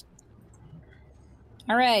 Yes.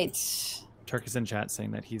 All right. Turk is in chat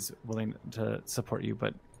saying that he's willing to support you,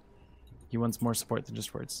 but he wants more support than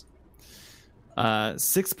just words.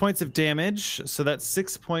 6 points of damage, so that's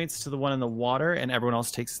 6 points to the one in the water, and everyone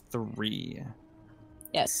else takes 3.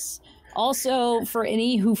 Yes. Also, for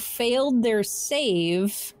any who failed their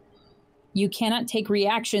save, you cannot take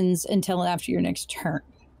reactions until after your next turn.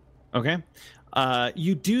 Okay.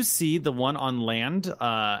 You do see the one on land,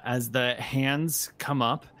 as the hands come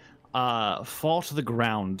up, fall to the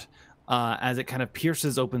ground, as it kind of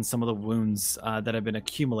pierces open some of the wounds that have been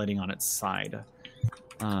accumulating on its side.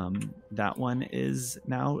 That one is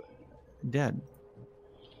now dead.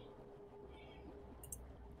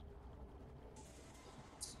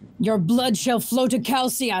 Your blood shall flow to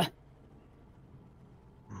Calcia.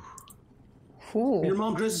 Ooh. Your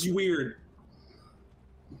mom dresses you weird.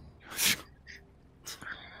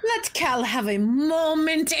 Let Cal have a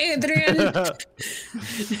moment, Adrian.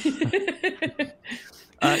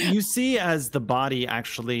 You see as the body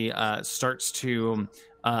actually starts to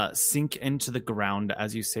sink into the ground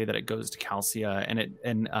as you say that it goes to Calcia, and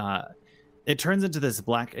it turns into this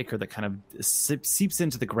black ichor that kind of seeps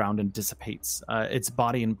into the ground and dissipates. Its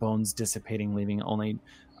body and bones dissipating, leaving only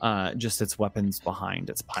just its weapons behind,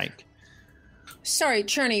 its pike. Sorry,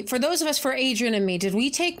 Cherney, for those of us, for Adrian and me, did we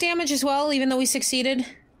take damage as well, even though we succeeded?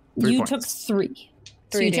 3 you points. took 3.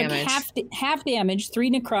 So 3 you damage. took half damage,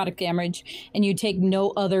 3 necrotic damage, and you take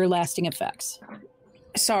no other lasting effects.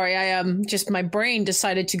 Sorry, I just my brain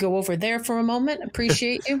decided to go over there for a moment.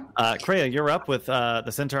 Appreciate you. Kreia, you're up with the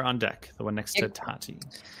centaur on deck, the one next to Tati.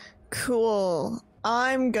 Cool.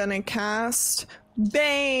 I'm gonna cast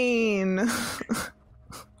Bane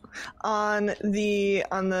on the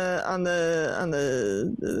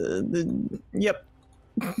yep.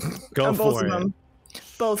 Go on both for of it. them.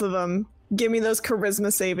 Both of them. Give me those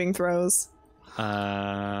charisma saving throws.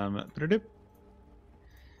 I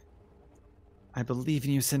believe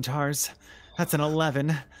in you, centaurs. That's an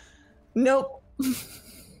 11. Nope.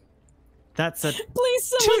 That's a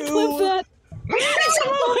Please, someone 2. clip that.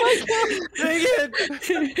 Oh my god. Dang it!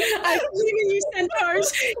 I believe in you,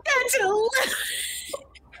 centaurs. That's an 11.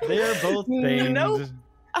 They are both banged. Nope.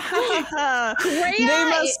 They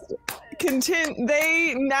must continue.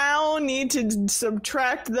 They now need to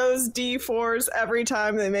subtract those d4s every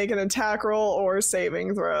time they make an attack roll or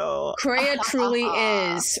saving throw. Kreia truly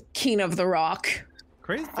is king of the rock.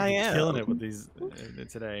 Crazy. I am. Killing it with these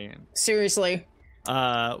today. Seriously. What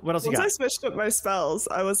else you Once got? I switched up my spells,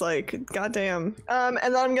 I was like, God damn. And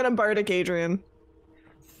then I'm gonna Bardic Adrian.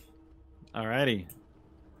 Alrighty.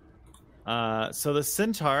 So the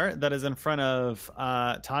centaur that is in front of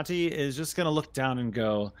Tati is just going to look down and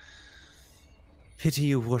go, "Pity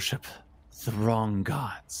you worship the wrong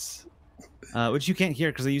gods," which you can't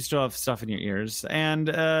hear because you still have stuff in your ears, and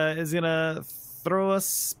is going to throw a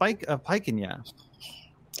pike in you.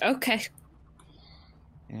 Okay.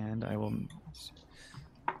 And I will.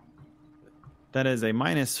 That is a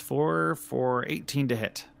 -4 for 18 to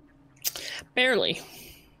hit. Barely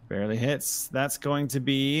hits. That's going to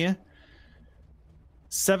be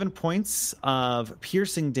 7 points of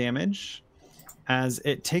piercing damage as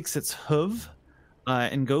it takes its hoof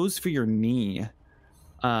and goes for your knee.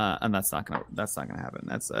 And that's not gonna happen.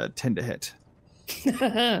 That's a 10 to hit.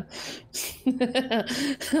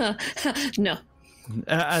 No.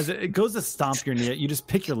 As it goes to stomp your knee, you just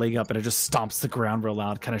pick your leg up and it just stomps the ground real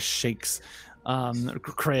loud, kind of shakes.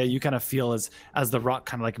 Kreia, you kind of feel as the rock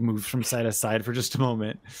kind of like moves from side to side for just a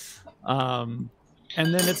moment. And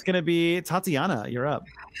then it's gonna be Tatiana. You're up.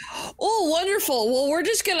 Oh, wonderful. Well, we're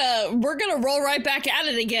gonna roll right back at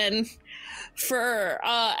it again for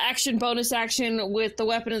bonus action with the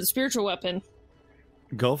weapon and the spiritual weapon.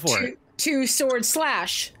 Go for it. Two sword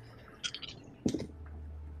slash.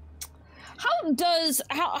 How does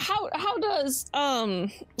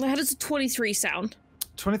 23 sound?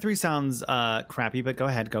 23 sounds crappy, but go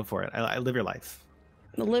ahead, go for it. I live your life.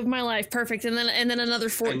 Live my life, perfect. And then another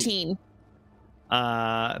 14.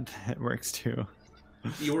 It works too.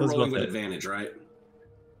 You were rolling with advantage, right?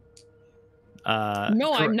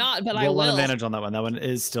 No, I'm not, but I will. Roll advantage on that one. That one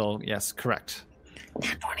is still, yes, correct.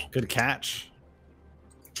 Good catch.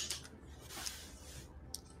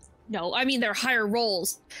 No, I mean they're higher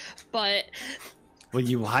rolls, but well,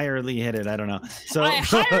 you highly hit it. I don't know. So I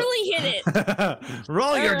highly hit it.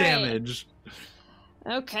 Roll your damage.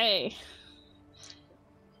 Okay.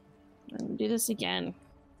 Let me do this again.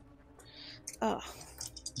 Oh.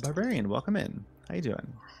 Barbarian, welcome in. How you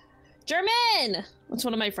doing? German! That's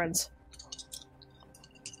one of my friends.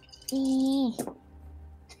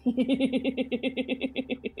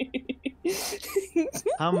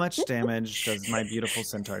 How much damage does my beautiful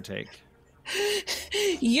centaur take?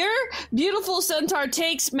 Your beautiful centaur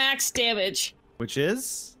takes max damage. Which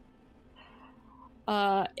is?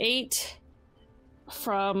 8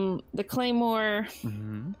 from the claymore.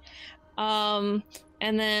 Mm-hmm.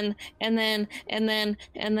 And then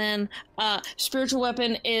spiritual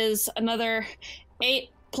weapon is another 8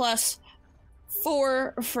 plus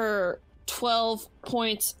 4 for 12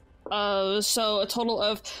 points. So a total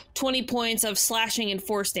of 20 points of slashing and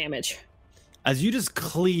force damage. As you just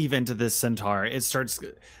cleave into this centaur, it starts.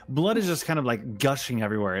 Blood is just kind of like gushing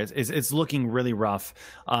everywhere. It's looking really rough,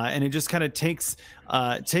 and it just kind of takes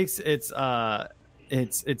its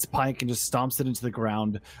pike and just stomps it into the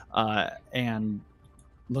ground, and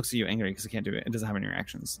looks at you angry because it can't do it. It doesn't have any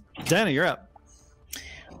reactions. Diana, you're up.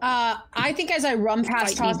 I think as I run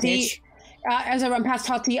past Tati,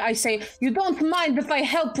 I say, "You don't mind if I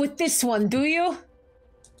help with this one, do you?"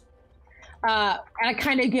 And I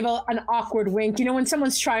kind of give an awkward wink. You know, when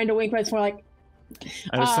someone's trying to wink, but it's more like...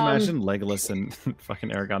 I just imagine Legolas and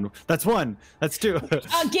fucking Aragon. That's one. That's two.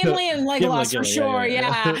 Gimli and Legolas Gimli, for sure,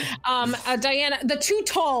 yeah. Diana, the two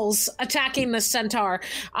Tulls attacking the centaur.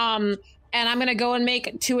 And I'm going to go and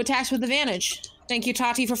make 2 attacks with advantage. Thank you,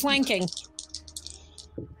 Tati, for flanking.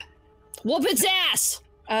 Whoop its ass!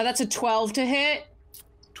 That's a 12 to hit.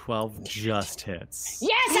 12 just hits.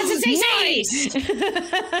 Yes, that's his AC!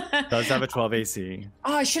 Nice! Does have a 12 AC.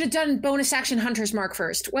 Oh, I should have done bonus action Hunter's Mark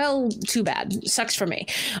first. Well, too bad. Sucks for me.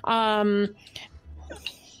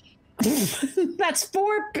 That's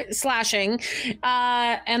 4 slashing.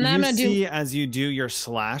 And then I'm going to do... as you do your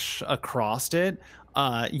slash across it,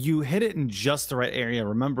 you hit it in just the right area,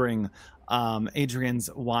 remembering Adrian's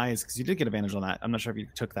wise, because you did get advantage on that. I'm not sure if you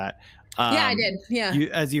took that. Yeah, I did. Yeah.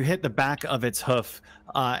 As you hit the back of its hoof,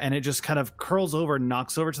 and it just kind of curls over,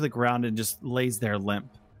 knocks over to the ground, and just lays there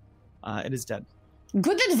limp. It is dead.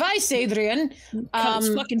 Good advice, Adrian.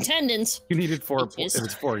 Fucking tendons. You needed 4. It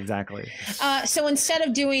was 4 exactly. So instead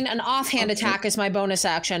of doing an offhand attack as my bonus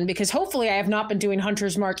action, because hopefully I have not been doing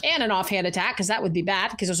Hunter's Mark and an offhand attack, because that would be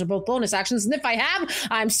bad, because those are both bonus actions. And if I have,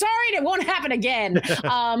 I'm sorry, it won't happen again.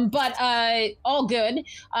 But all good.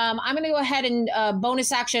 I'm going to go ahead and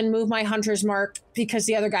bonus action move my Hunter's Mark, because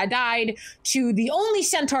the other guy died, to the only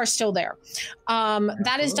centaur still there.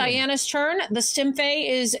 That is Diana's turn. The Stimfey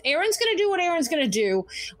is Aaron's going to do what Aaron's going to do.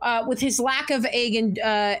 With his lack of egg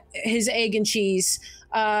and cheese,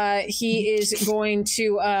 he is going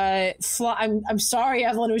to fly. I'm sorry,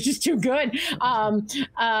 Evelyn. It was just too good.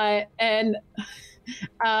 And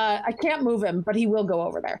I can't move him, but he will go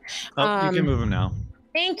over there. You can move him now.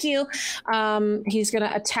 Thank you. He's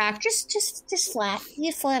gonna attack. Just flat.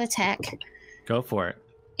 You flat attack. Go for it.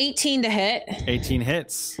 18 to hit. 18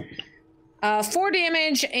 hits. 4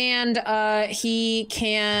 damage, and he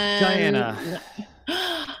can. Diana,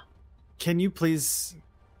 can you please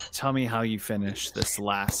tell me how you finish this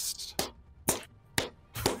last?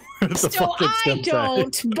 So I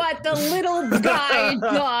don't, but the little guy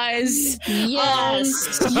does.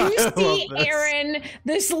 Yes. You see, Aaron,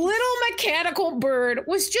 this little mechanical bird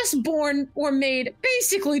was just born or made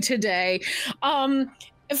basically today.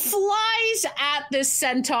 Flies at this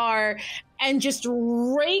centaur and just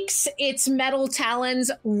rakes its metal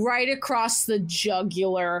talons right across the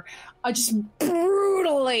jugular. Just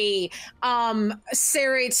brutally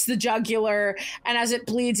serrates the jugular, and as it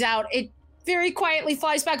bleeds out, it very quietly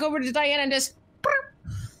flies back over to Diana and just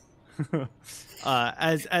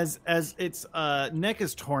as its neck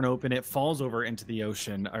is torn open, it falls over into the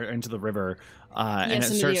ocean or into the river, and it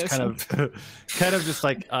starts kind of just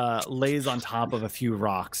like lays on top of a few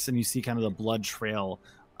rocks, and you see kind of the blood trail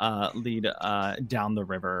lead down the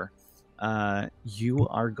river. You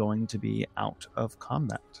are going to be out of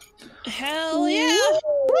combat. Hell yeah!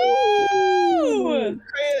 Woo!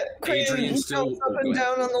 Adrian's still up and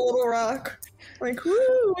down on the little rock. Like,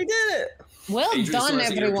 woo, we did it. Well done,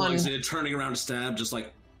 everyone. Turning around to stab, just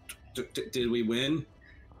like, did we win?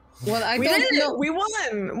 Well, we did. We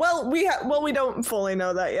won. Well, we don't fully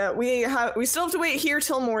know that yet. We still have to wait here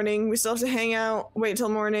till morning. We still have to hang out, wait till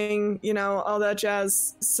morning. You know, all that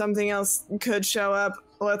jazz. Something else could show up.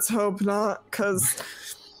 Let's hope not, because.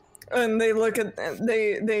 And they look at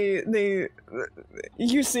they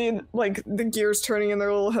you see like the gears turning in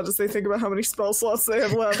their little heads as they think about how many spell slots they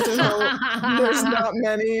have left and how there's not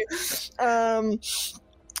many.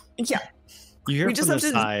 Yeah. You hear from the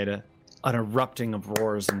side an erupting of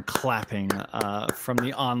roars and clapping from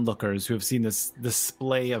the onlookers who have seen this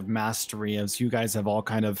display of mastery as you guys have all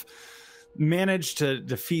kind of managed to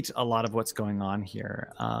defeat a lot of what's going on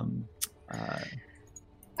here.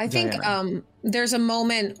 I think there's a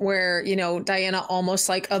moment where, you know, Diana almost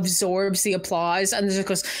like absorbs the applause and just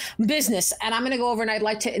goes, business. And I'm going to go over and I'd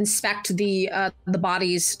like to inspect the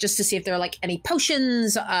bodies just to see if there are like any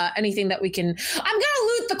potions, anything that we can. I'm going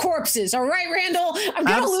to loot the corpses. All right, Randall? I'm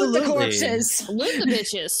going to loot the corpses. Loot the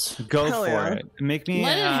bitches. Go Hell for yeah. it. Make me.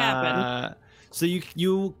 Let it happen. So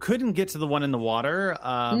you couldn't get to the one in the water.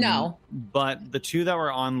 No. But the two that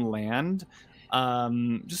were on land.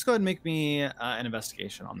 Just go ahead and make me an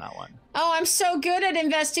investigation on that one. Oh, I'm so good at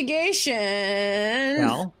investigation.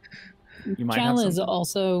 Cal, you might Cal have is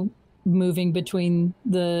also moving between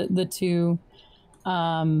the two,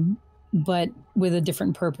 but with a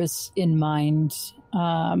different purpose in mind.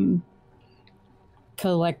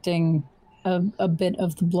 Collecting a bit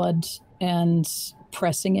of the blood and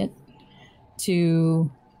pressing it to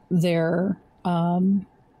their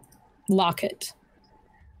locket.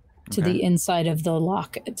 To the inside of the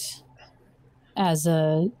locket as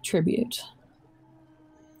a tribute.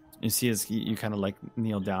 You see as you kind of like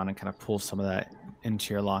kneel down and kind of pull some of that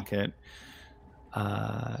into your locket.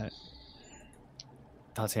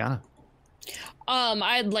 Tatiana.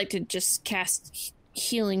 I'd like to just cast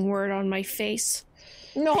healing word on my face.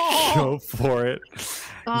 No. Go for it.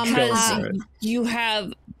 You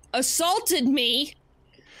have assaulted me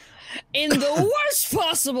in the worst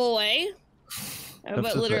possible way.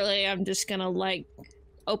 But literally, I'm just gonna like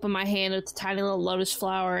open my hand with a tiny little lotus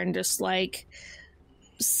flower and just like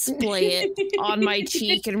splay it on my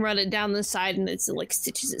cheek and run it down the side, and it like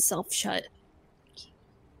stitches itself shut.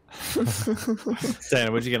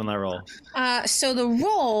 Diana, what'd you get on that roll? So the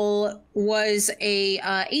roll was a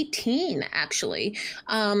 18, actually.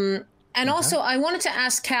 And also, I wanted to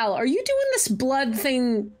ask Cal, are you doing this blood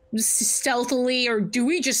thing stealthily, or do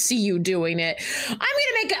we just see you doing it? I'm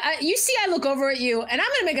gonna make you see I look over at you, and I'm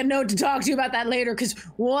gonna make a note to talk to you about that later, because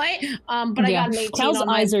what? But I got an 18. Cal's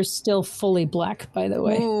eyes are still fully black, by the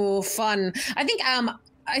way. Ooh, fun. I think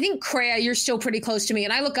Kreia, you're still pretty close to me,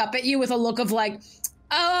 and I look up at you with a look of like,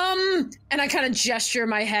 and I kind of gesture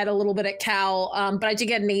my head a little bit at Cal, but I did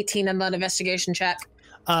get an 18 on that investigation check.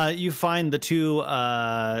 You find the two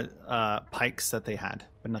pikes that they had,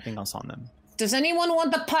 but nothing else on them. Does anyone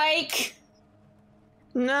want the pike?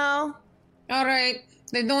 No. All right.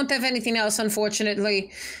 They don't have anything else,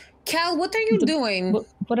 unfortunately. Cal, what are you doing?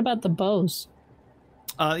 What about the bows?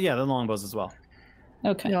 Yeah, the longbows as well.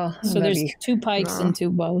 Okay. Oh, so there's 2 pikes and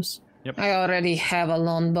 2 bows. Yep. I already have a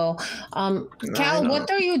longbow. Cal,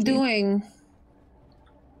 what are you doing?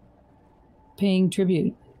 Paying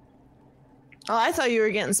tribute. Oh, I thought you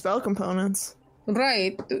were getting spell components.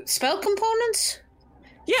 Right. Spell components?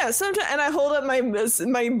 Yeah, sometimes, and I hold up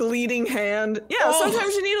my bleeding hand. Yeah,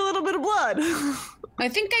 sometimes you need a little bit of blood. I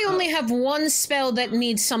think I only have one spell that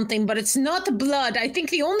needs something, but it's not blood. I think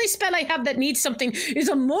the only spell I have that needs something is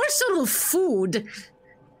a morsel of food.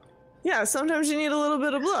 Yeah, sometimes you need a little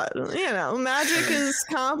bit of blood. You know, magic is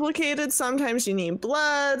complicated. Sometimes you need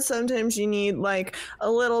blood. Sometimes you need, like, a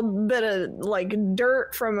little bit of, like,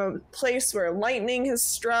 dirt from a place where lightning has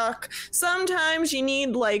struck. Sometimes you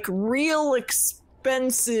need, like, real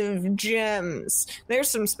expensive gems. There's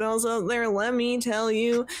some spells out there, let me tell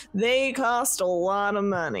you, they cost a lot of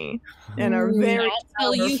money and are very I'll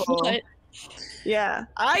tell you what. Yeah,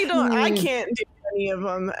 I can't do any of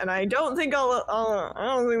them, and I don't think I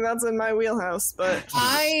don't think that's in my wheelhouse, but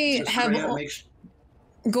I have...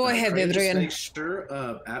 Go ahead, Adrian. Make sure,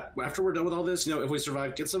 after we're done with all this, you know, if we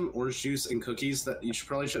survive, get some orange juice and cookies. That you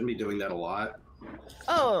probably shouldn't be doing that a lot.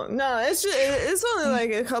 Oh, no, it's only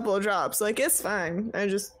like a couple of drops. Like, it's fine. I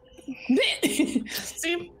just...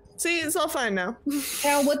 See, it's all fine now.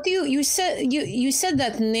 Now, what do you said you said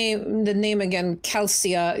that name, the name again,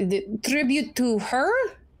 Calcia, the tribute to her?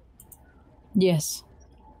 Yes.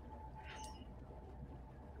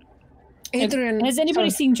 Adrian, has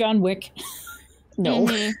anybody seen John Wick? No.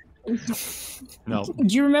 No.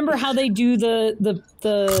 Do you remember how they do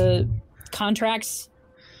the contracts?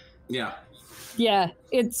 Yeah. Yeah.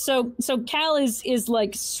 It's so Cal is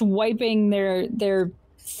like swiping their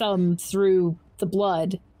thumb through the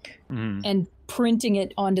blood and printing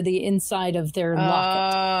it onto the inside of their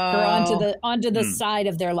locket. Or onto the side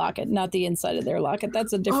of their locket, not the inside of their locket.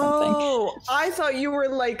 That's a different thing. Oh, I thought you were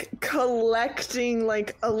like collecting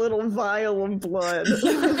like a little vial of blood.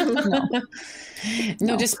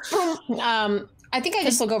 No, just I think I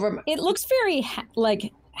just look over. It looks very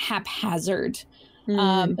haphazard,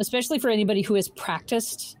 especially for anybody who has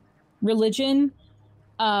practiced religion.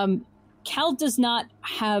 Cal does not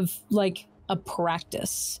have like a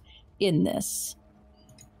practice in this.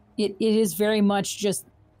 It is very much just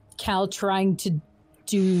Cal trying to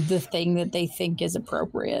do the thing that they think is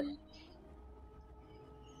appropriate.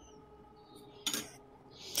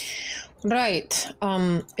 Right.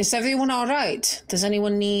 Is everyone all right? Does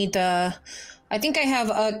anyone need... I think I have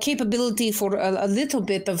a capability for a little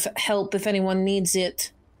bit of help if anyone needs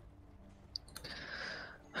it.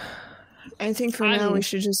 I think for now we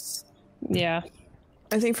should just... Yeah.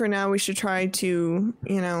 I think for now we should try to,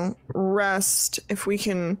 rest. If we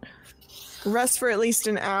can rest for at least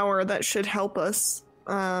an hour, that should help us,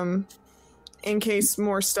 in case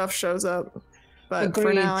more stuff shows up. But Agreed.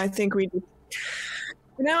 For now, I think we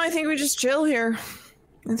just chill here.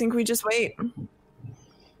 I think we just wait.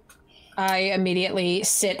 I immediately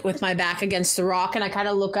sit with my back against the rock and I kind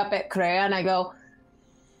of look up at Kreia and I go,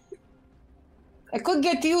 I could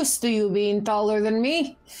get used to you being taller than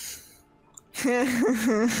me. Where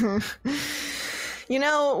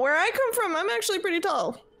I come from, I'm actually pretty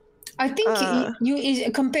tall. I think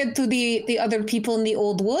you compared to the other people in the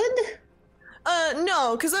old wood?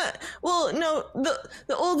 No, because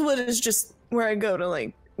the old wood is just where I go to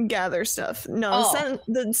like gather stuff. No,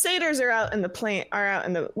 the satyrs are out in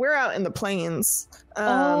the we're out in the plains.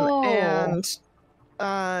 And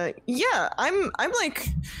yeah, I'm like,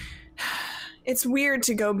 it's weird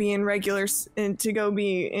to go be in regulars and to go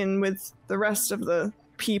be in with the rest of the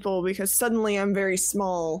people because suddenly I'm very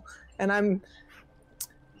small and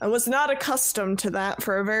I was not accustomed to that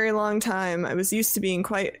for a very long time. I was used to being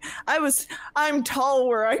I'm tall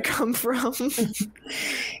where I come from.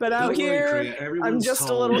 But out here, I'm just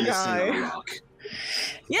a little guy.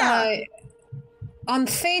 Yeah. On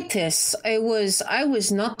Thetis, I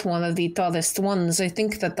was not one of the tallest ones. I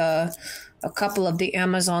think that a couple of the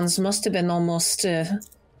Amazons must have been almost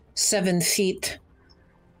 7 feet.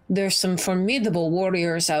 There's some formidable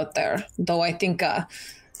warriors out there, though I think I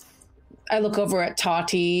look over at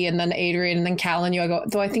Tati and then Adrian and then Cal and you. I go,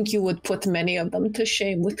 though I think you would put many of them to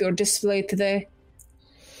shame with your display today.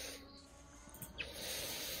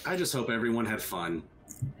 I just hope everyone had fun.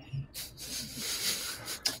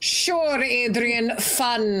 Sure, Adrian,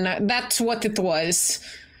 fun. That's what it was.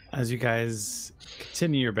 As you guys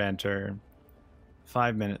continue your banter,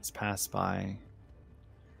 5 minutes pass by.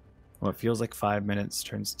 What feels like 5 minutes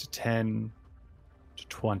turns to 10, to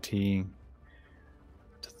 20,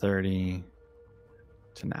 to 30,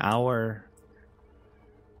 to an hour.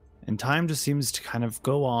 And time just seems to kind of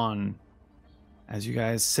go on as you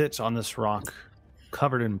guys sit on this rock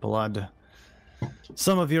covered in blood.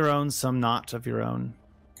 Some of your own, some not of your own.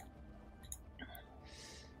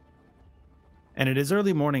 And it is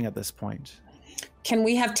early morning at this point. Can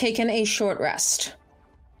we have taken a short rest?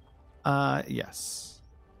 Yes.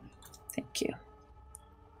 Thank you.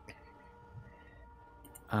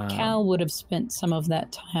 Cal would have spent some of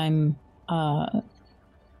that time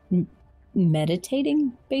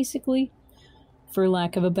meditating, basically, for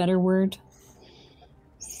lack of a better word.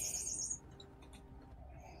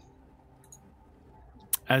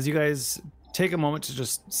 As you guys take a moment to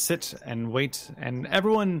just sit and wait, and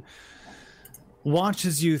everyone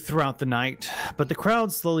watches you throughout the night, but the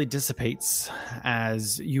crowd slowly dissipates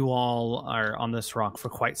as you all are on this rock for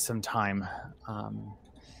quite some time.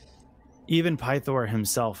 Even Pythor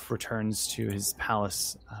himself returns to his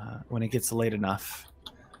palace when it gets late enough,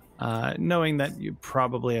 knowing that you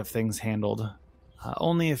probably have things handled.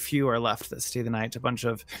 Only a few are left that stay the night, a bunch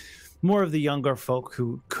of more of the younger folk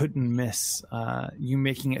who couldn't miss you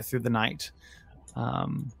making it through the night.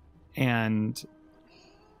 And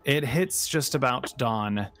it hits just about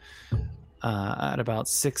dawn at about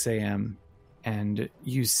 6 a.m. and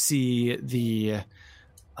you see the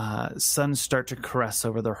sun start to caress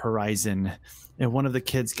over the horizon. And one of the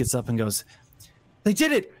kids gets up and goes, "They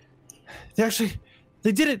did it!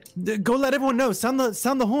 They did it! Go let everyone know! Sound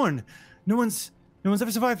the horn! No one's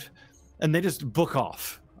ever survived!" And they just book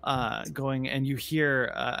off. Going, and you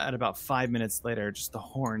hear at about 5 minutes later, just the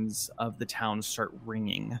horns of the town start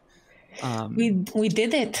ringing. We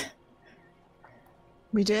did it.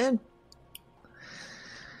 We did.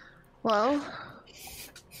 Well,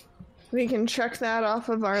 we can check that off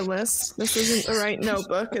of our list. This isn't the right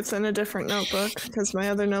notebook. It's in a different notebook because my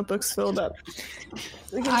other notebook's filled up.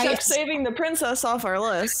 We can check saving the princess off our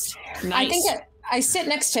list. Nice. I think I sit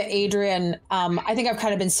next to Adrian. I think I've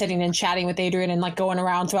kind of been sitting and chatting with Adrian and like going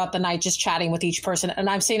around throughout the night, just chatting with each person. And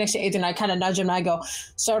I'm sitting next to Adrian. I kind of nudge him and I go,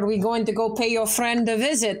 "So are we going to go pay your friend a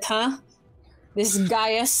visit, huh? This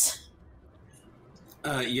Gaius?"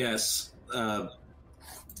 Yes.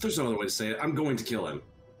 There's no other way to say it. I'm going to kill him.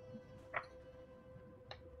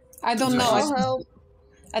 I don't know.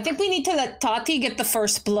 I think we need to let Tati get the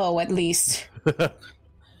first blow at least.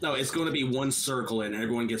 No, it's going to be one circle, and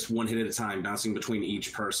everyone gets one hit at a time, bouncing between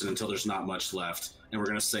each person until there's not much left. And we're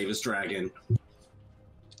going to save his dragon.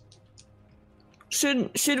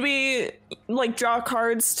 Should we like draw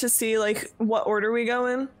cards to see like what order we go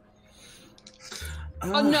in?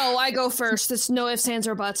 No, I go first. It's no ifs, ands,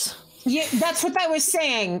 or buts. Yeah, that's what I was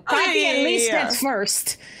saying. Tati at least gets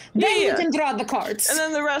first. Then you can draw the cards. And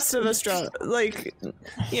then the rest of us draw, like,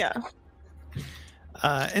 yeah.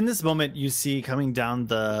 In this moment, you see coming down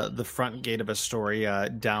the front gate of Astoria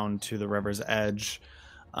down to the river's edge,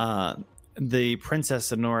 the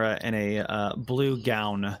Princess Anora in a blue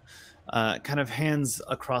gown, kind of hands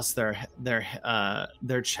across their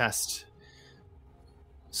chest.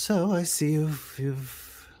 "So I see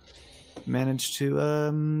you've managed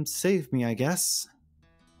to save me, I guess."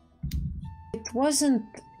 It wasn't,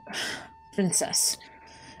 Princess.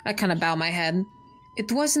 I kind of bow my head.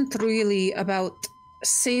 It wasn't really about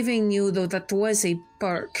saving you, though that was a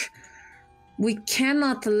perk. We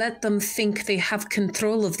cannot let them think they have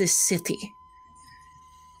control of this city.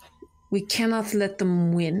 We cannot let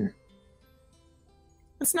them win.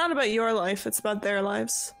 It's not about your life, it's about their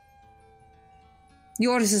lives.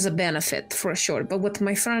 Yours is a benefit, for sure, but what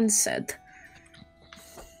my friend said...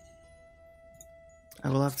 I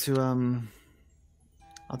will have to,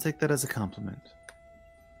 I'll take that as a compliment.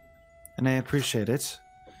 And I appreciate it.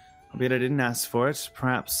 Albeit I didn't ask for it.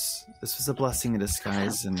 Perhaps this was a blessing in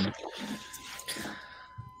disguise, and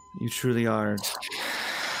you truly are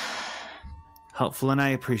helpful, and I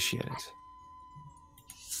appreciate it.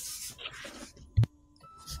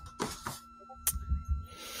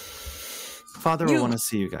 Father will want to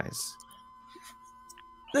see you guys.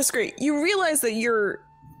 That's great. You realize that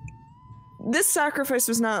this sacrifice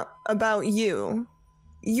was not about you.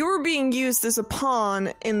 You're being used as a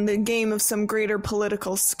pawn in the game of some greater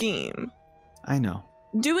political scheme. I know.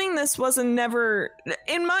 Doing this wasn't never,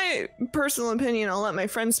 in my personal opinion, I'll let my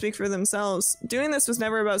friends speak for themselves. Doing this was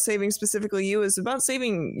never about saving specifically you. It was about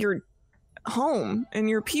saving your home and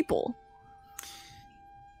your people.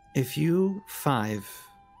 If you 5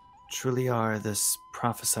 truly are this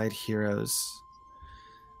prophesied heroes,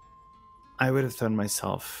 I would have thrown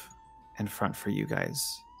myself in front for you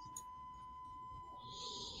guys.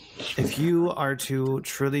 If you are to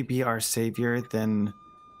truly be our savior, then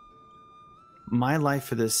my life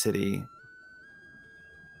for this city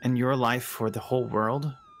and your life for the whole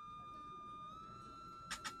world,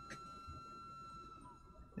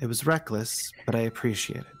 it was reckless, but I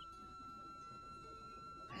appreciate it.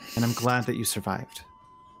 And I'm glad that you survived.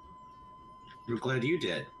 I'm glad you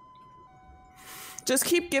did. Just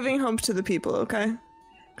keep giving hope to the people, okay?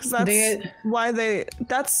 Because that's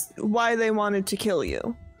why they wanted to kill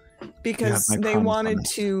you. Because they wanted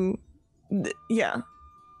to, yeah.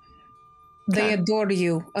 They adore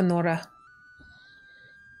you, Anora.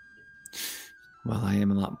 Well, I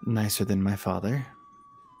am a lot nicer than my father.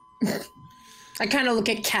 I kind of look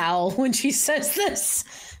at Cal when she says this.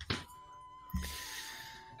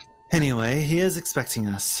 Anyway, he is expecting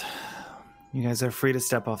us. You guys are free to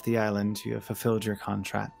step off the island. You have fulfilled your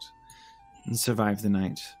contract and survived the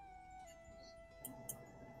night.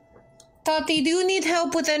 Tati, do you need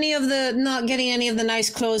help with any of the not getting any of the nice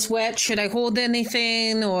clothes wet? Should I hold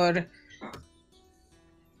anything or?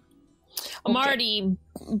 I'm already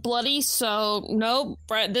bloody, so nope.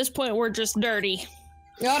 At this point, we're just dirty.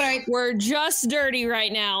 All right. We're just dirty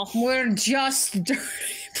right now. We're just dirty.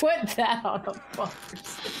 Put that on a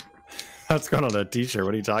box. That's going on a t-shirt.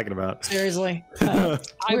 What are you talking about? Seriously. I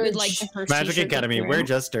would like the first Magic t-shirt Academy, we're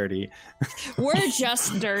just dirty. We're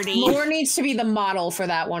just dirty. More needs to be the model for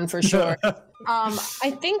that one for sure.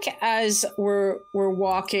 I think as we're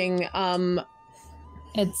walking,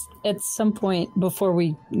 At some point before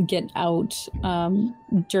we get out,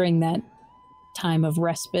 during that time of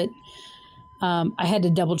respite, I had to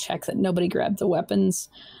double check that nobody grabbed the weapons.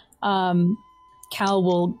 Cal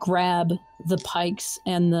will grab the pikes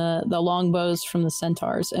and the longbows from the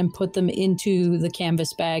centaurs and put them into the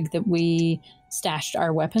canvas bag that we stashed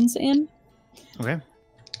our weapons in. Okay.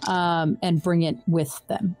 And bring it with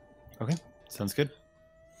them. Okay, sounds good.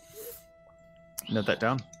 Note that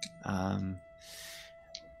down.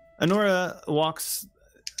 Anora walks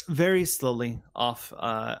very slowly off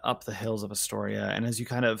up the hills of Astoria, and as you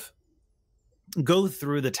kind of go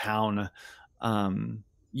through the town,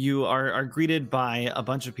 you are greeted by a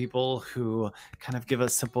bunch of people who kind of give a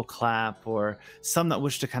simple clap, or some that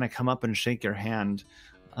wish to kind of come up and shake your hand.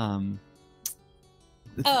 You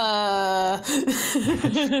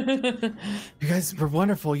guys were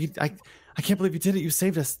wonderful. I can't believe you did it. You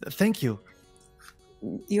saved us. Thank you.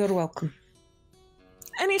 You're welcome.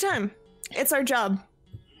 Anytime. It's our job.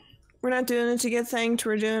 We're not doing it to get thanked.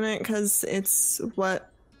 We're doing it because it's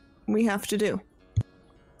what we have to do.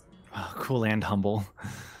 Oh, cool and humble.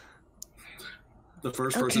 The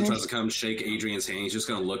first person tries to come shake Adrian's hand, he's just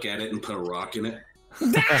going to look at it and put a rock in it.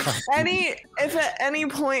 If at any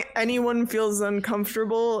point anyone feels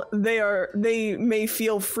uncomfortable, they may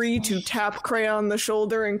feel free to tap Kreia on the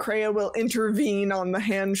shoulder, and Kreia will intervene on the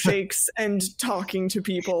handshakes and talking to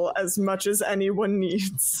people as much as anyone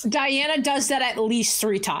needs. Diana does that at least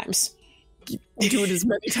 3 times. Do it as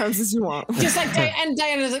many times as you want. Just like and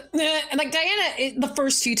Diana's like, and like Diana, the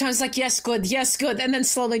first few times like yes, good, and then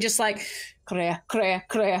slowly just like Kreia.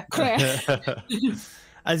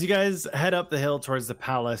 As you guys head up the hill towards the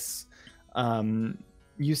palace,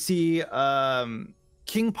 you see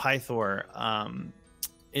King Pythor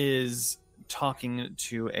is talking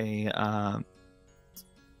to a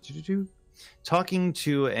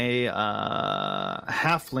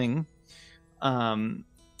halfling.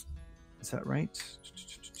 Is that right?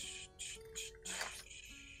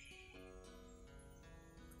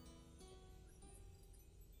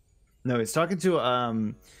 No, he's talking to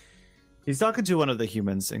one of the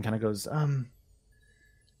humans and kind of goes,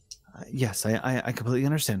 yes, I completely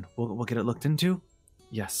understand. We'll get it looked into.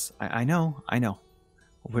 Yes, I know.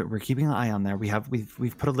 We're keeping an eye on there.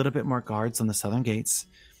 We've put a little bit more guards on the southern gates.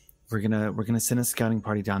 We're gonna send a scouting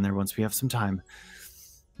party down there once we have some time.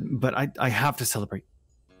 But I have to celebrate.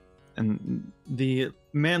 And the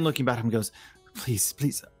man looking back at him goes, please,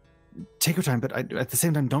 take your time. But at the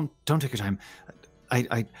same time, don't take your time.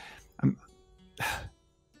 I'm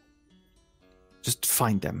just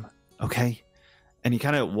find them, okay? And he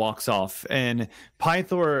kind of walks off. And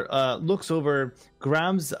Pythor looks over,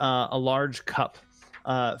 grabs a large cup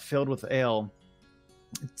filled with ale,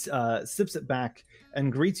 sips it back, and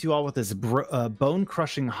greets you all with this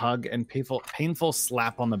bone-crushing hug and painful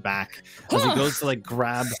slap on the back as he goes to like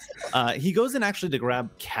grab. He goes in actually to grab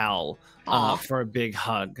Cal for a big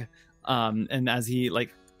hug, and as he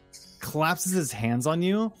like collapses his hands on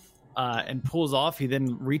you and pulls off, he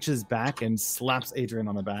then reaches back and slaps Adrian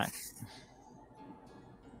on the back.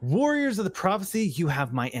 Warriors of the prophecy, you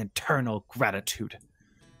have my eternal gratitude.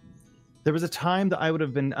 There was a time that I would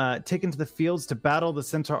have been taken to the fields to battle the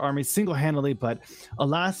Centaur army single-handedly, but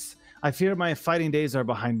alas, I fear my fighting days are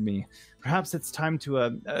behind me. Perhaps it's time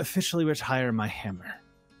to officially retire my hammer.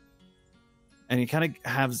 And he kind of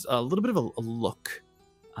has a little bit of a look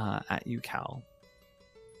at you, Cal.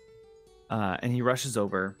 And he rushes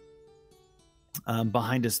over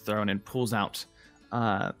behind his throne and pulls out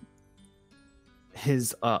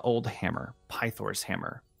his old hammer, Pythor's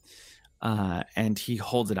hammer. And he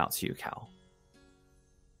holds it out to you, Cal.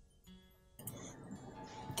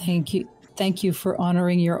 Thank you for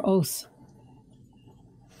honoring your oath.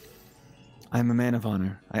 I'm a man of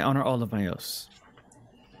honor. I honor all of my oaths.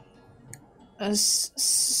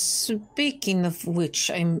 Speaking of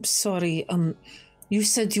which, I'm sorry. You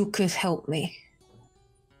said you could help me.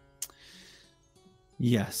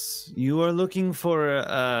 Yes, you are looking for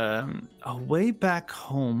a way back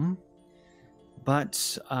home,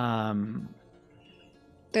 but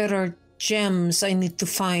there are gems. I need to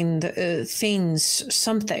find things,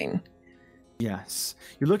 something. Yes,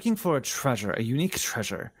 you're looking for a treasure, a unique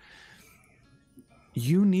treasure.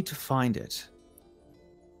 You need to find it.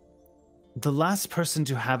 The last person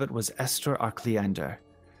to have it was Esther Arcleander.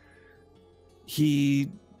 He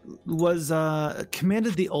was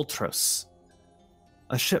commanded the Ultros,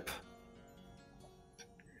 a ship.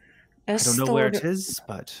 I don't know where it is,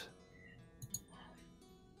 but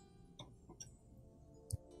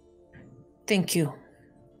thank you.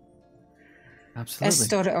 Absolutely.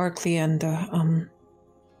 Esther Arcleander.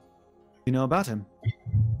 You know about him?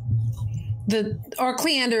 The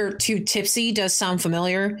Arcleander to Tipsy does sound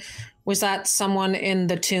familiar. Was that someone in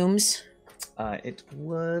the tombs? It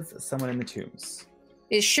was someone in the tombs.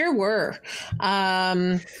 It sure were.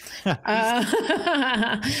 Was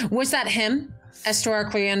that him, Esther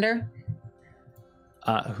Arcleander?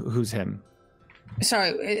 Who's him?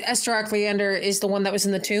 Sorry, Esther Arcleander is the one that was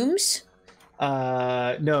in the tombs?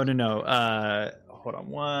 No. Hold on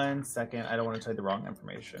 1 second. I don't want to tell you the wrong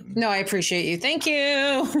information. No, I appreciate you. Thank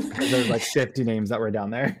you. There's like 50 names that were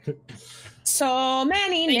down there. So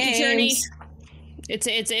many names. Journey.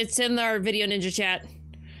 It's in our video ninja chat.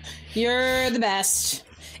 You're the best.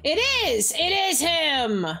 It is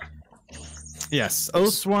him. Yes,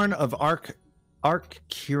 Oathsworn of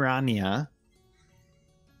Arcurania.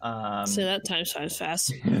 So that times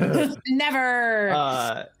fast.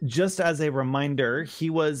 Never. Just as a reminder, he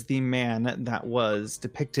was the man that was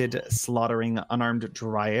depicted slaughtering unarmed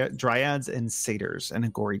dryads and satyrs in a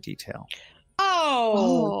gory detail.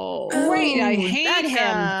 Oh, great! I hate him.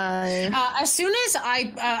 Guy. As soon as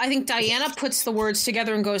I think Diana puts the words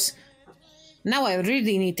together and goes, "Now I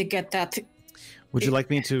really need to get that." Would you like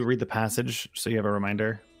me to read the passage so you have a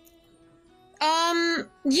reminder?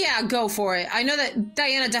 Yeah, go for it. I know that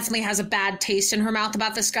Diana definitely has a bad taste in her mouth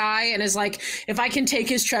about this guy and is like, if I can take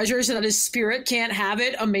his treasure so that his spirit can't have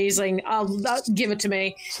it, amazing. Give it to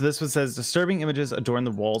me. So this one says, disturbing images adorn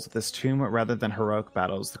the walls of this tomb rather than heroic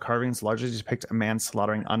battles. The carvings largely depict a man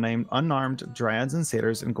slaughtering unarmed dryads and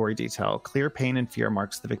satyrs in gory detail. Clear pain and fear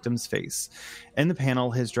marks the victim's face. In the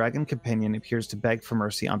panel, his dragon companion appears to beg for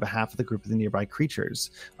mercy on behalf of the group of the nearby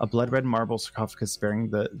creatures. A blood-red marble sarcophagus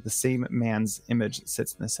bearing the same man's image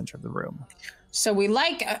sits in the center of the room. So we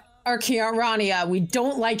like Arcurania. We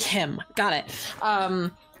don't like him. Got it.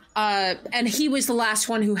 And he was the last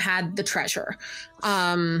one who had the treasure.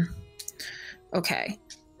 Okay.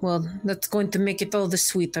 Well, that's going to make it all the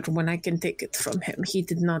sweeter when I can take it from him. He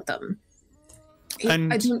did not.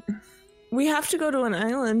 We have to go to an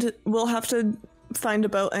island. We'll have to find a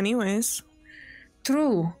boat anyways.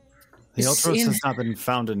 True. The Ultros has not been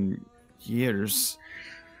found in years.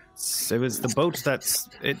 It was the boat that's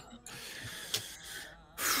it.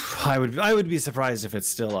 I would be surprised if it's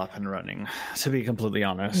still up and running, to be completely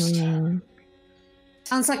honest.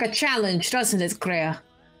 Sounds like a challenge, doesn't it, Greer?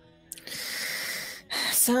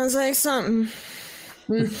 Sounds like something.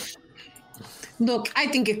 Look, I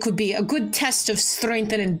think it could be a good test of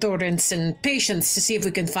strength and endurance and patience to see if we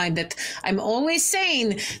can find it. I'm always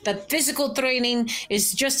saying that physical training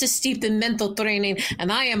is just as steep as mental training,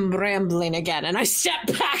 and I am rambling again, and I step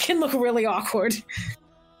back and look really awkward.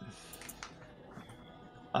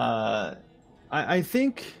 I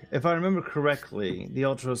think, if I remember correctly, the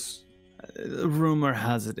Ultros, rumor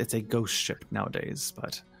has it, it's a ghost ship nowadays,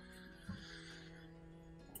 but...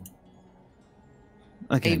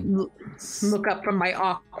 Okay. I look up from my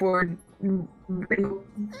awkward...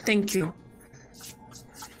 Thank you.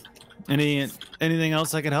 Anything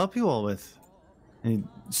else I can help you all with? And he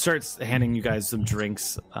starts handing you guys some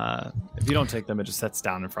drinks. If you don't take them, it just sets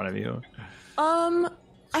down in front of you. I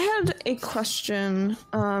had a question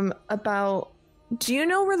about, do you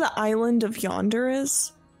know where the island of Yonder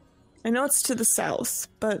is? I know it's to the south,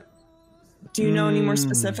 but do you know any more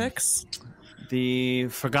specifics? The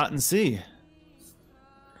Forgotten Sea.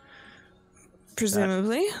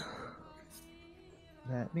 Presumably.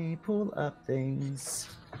 Let me pull up things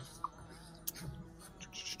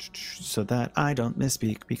so that I don't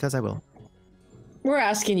misspeak, because I will. We're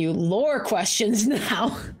asking you lore questions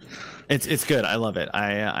now. It's good. I love it.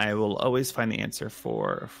 I will always find the answer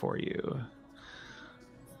for you.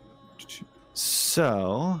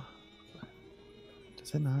 So,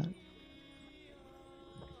 does it not?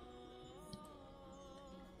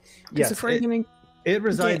 Yes. It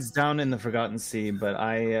resides down in the Forgotten Sea, but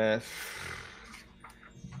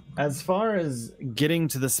as far as getting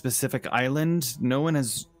to the specific island, no one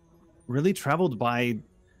has really traveled by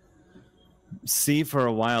sea for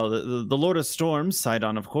a while. The Lord of Storms,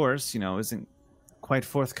 Sidon, of course, isn't quite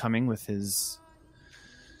forthcoming with his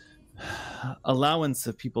allowance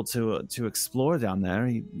of people to explore down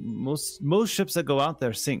there. Most ships that go out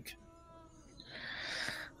there sink.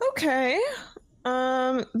 Okay.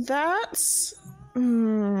 That's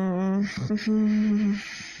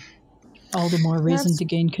All the more reason to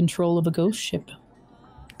gain control of a ghost ship.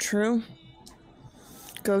 true.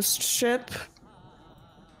 Ghost ship.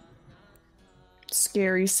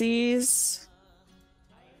 Scary seas.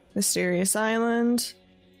 Mysterious island.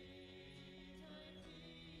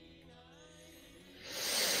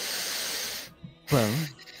 Well,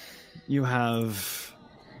 you have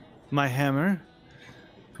my hammer,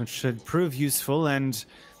 which should prove useful, and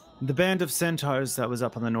the band of centaurs that was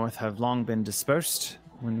up on the north have long been dispersed.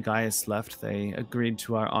 When Gaius left, they agreed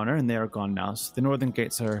to our honor, and they are gone now. So the northern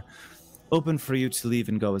gates are open for you to leave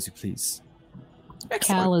and go as you please.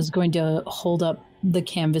 Cal is going to hold up the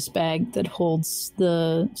canvas bag that holds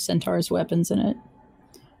the centaur's weapons in it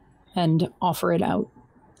and offer it out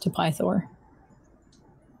to Pythor.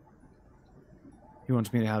 You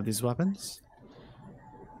want me to have these weapons?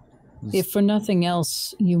 If for nothing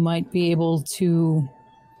else, you might be able to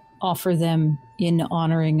offer them in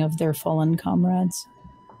honoring of their fallen comrades.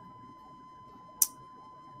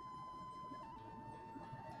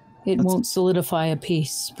 It won't solidify a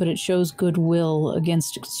peace, but it shows goodwill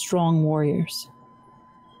against strong warriors.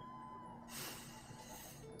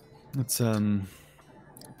 That's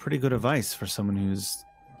pretty good advice for someone who's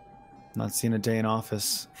not seen a day in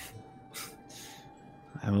office.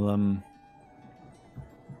 I will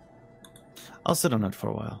I'll sit on it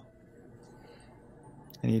for a while.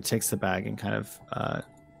 And he takes the bag and kind of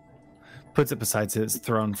puts it beside his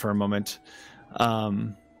throne for a moment.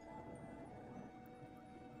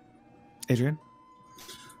 Adrian?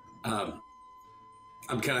 I'm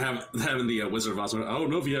kind of having the Wizard of Oz. I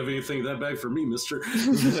don't know if you have anything in that bag for me, mister.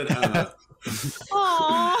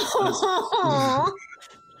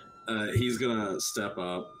 But, he's going to step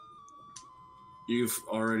up. You've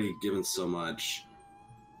already given so much.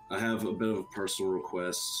 I have a bit of a personal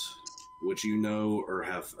request. Would you know or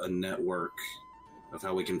have a network of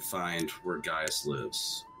how we can find where Gaius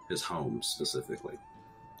lives? His home, specifically.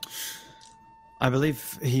 I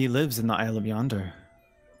believe he lives in the Isle of Yonder.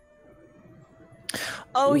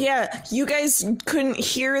 Oh yeah, you guys couldn't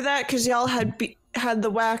hear that because y'all had the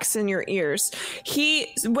wax in your ears.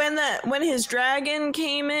 When his dragon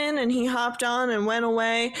came in and he hopped on and went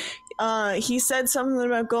away, he said something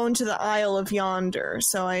about going to the Isle of Yonder.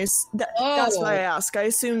 So that's why I ask. I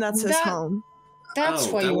assume that's his home. That's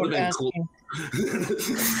why you were asking. Cool.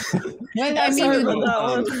 When I mean,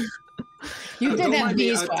 you did have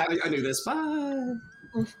these. I knew this. Bye.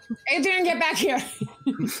 Adrian, get back here.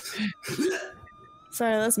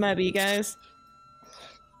 Sorry, that's my bee, guys.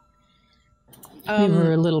 We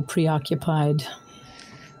were a little preoccupied.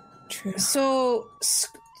 True. So,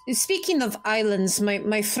 speaking of islands,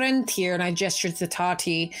 my friend here, and I gestured to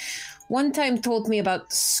Tati, one time told me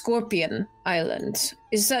about Scorpion Island.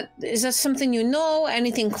 Is that something you know?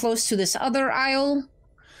 Anything close to this other isle?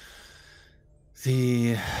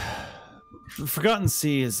 The Forgotten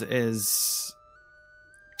Sea is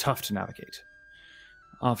tough to navigate.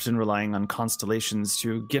 Often relying on constellations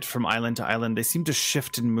to get from island to island. They seem to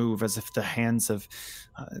shift and move as if the hands of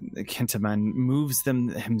Kintaman moves them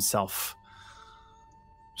himself.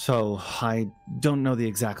 So I don't know the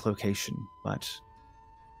exact location, but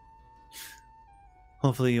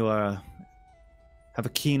hopefully you have a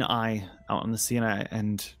keen eye out on the sea,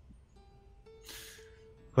 and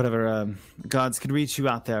whatever gods can reach you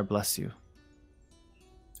out there, bless you.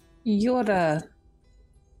 Your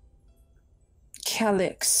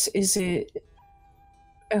calyx I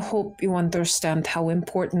hope you understand how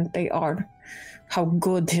important they are, how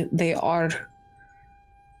good they are,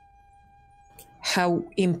 how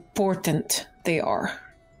important they are.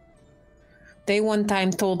 They one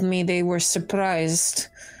time told me they were surprised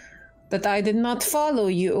that I did not follow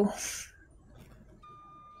you.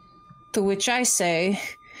 To which I say,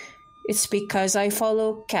 it's because I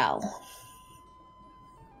follow Cal.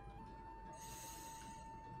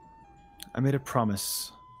 I made a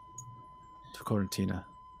promise to Corentina.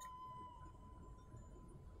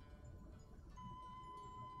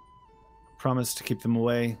 Promise to keep them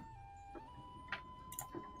away,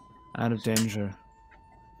 out of danger.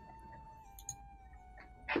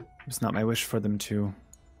 It's not my wish for them to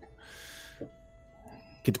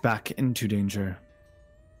get back into danger.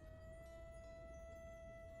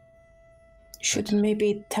 should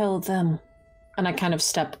maybe tell them. And I kind of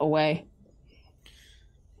step away.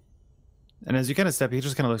 And as you kind of step, he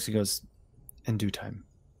just kind of looks and goes, in due time.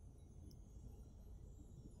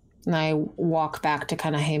 And I walk back to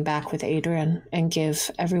kind of hang back with Adrian and give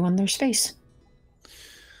everyone their space.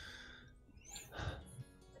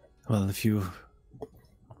 Well, if you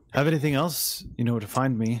have anything else, you know where to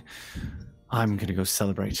find me. I'm going to go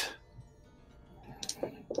celebrate.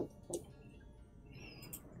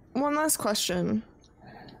 One last question.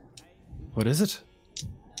 What is it?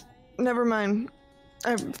 Never mind.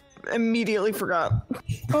 I immediately forgot.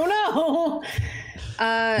 Oh no!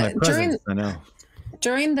 My presence, I know.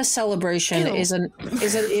 During the celebration, Ew. is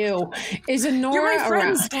Anora You're my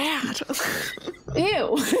friend's around? dad.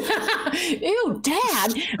 Ew, ew,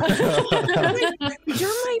 Dad.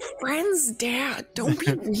 You're my friend's dad. Don't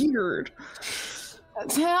be weird.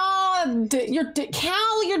 Cal, your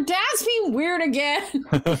dad's being weird again.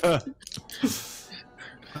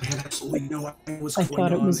 I had absolutely no idea what was I going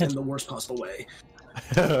thought it on was in the worst possible way.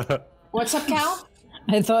 What's up, Cal?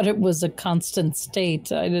 I thought it was a constant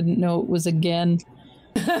state. I didn't know it was again.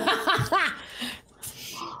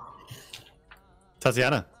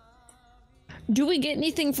 Tatiana. Do we get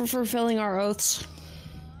anything for fulfilling our oaths?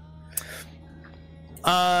 We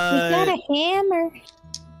got a hammer.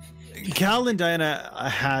 Cal and Diana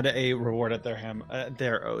had a reward at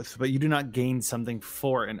their oath, but you do not gain something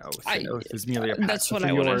for an oath. An oath is merely a pact. That's So what for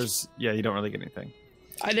I wanted. yours, yeah, you don't really get anything.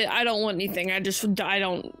 I don't want anything. It's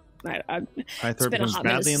Pythor been a becomes hot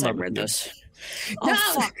minute madly in since I love read with you. this. No,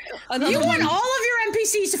 Oh fuck! Another you one. want all of your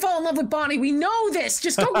NPCs to fall in love with Bonnie. We know this.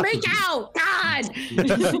 Just don't make out. God.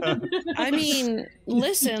 I mean,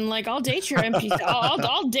 listen, like I'll date your NPC.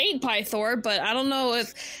 I'll date Pythor, but I don't know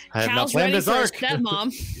if I have not Cal's planned ready this for a arc.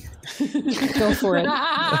 stepmom. Go for it.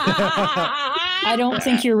 I don't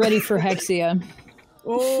think you're ready for Hexia.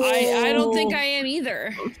 I don't think I am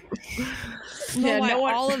either. Yeah, Why no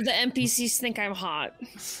one- all of the NPCs think I'm hot.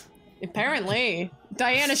 Apparently,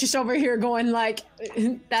 Diana's just over here going like,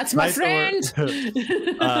 "That's my friend."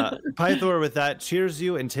 Pythor, with that, cheers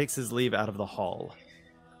you and takes his leave out of the hall.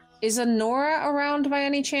 Is Anora around by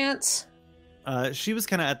any chance? She was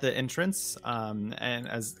kind of at the entrance, and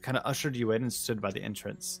as kind of ushered you in and stood by the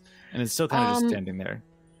entrance, and is still kind of just standing there.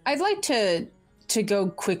 I'd like to go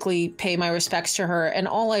quickly pay my respects to her, and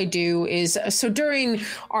all I do is so during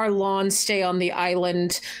our long stay on the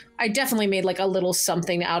island, I definitely made like a little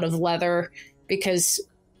something out of leather because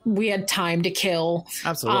we had time to kill.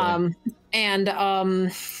 Absolutely.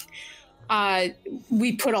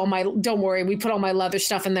 We put all my we put all my leather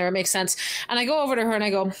stuff in there. It makes sense. And I go over to her and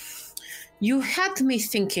I go, "You had me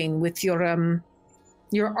thinking with your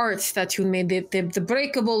art that you made, the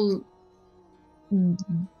breakable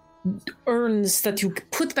urns that you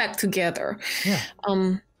put back together. Yeah.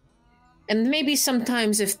 And maybe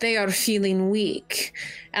sometimes if they are feeling weak,"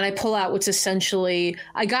 and I pull out what's essentially,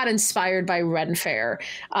 I got inspired by Ren Fair.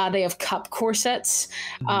 They have cup corsets,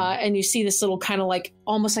 and you see this little kind of like,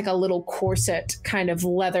 almost like a little corset kind of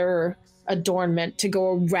leather adornment to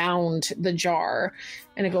go around the jar.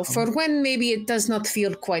 And I go, "For when maybe it does not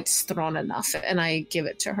feel quite strong enough," and I give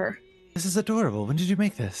it to her. This is adorable. When did you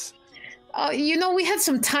make this? We had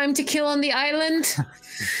some time to kill on the island.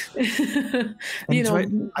 I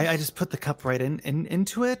just put the cup right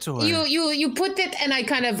into it, or you put it, and I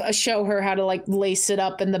kind of show her how to like lace it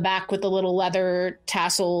up in the back with the little leather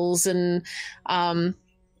tassels, and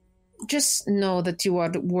just know that you are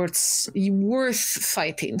worth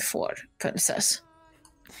fighting for, princess.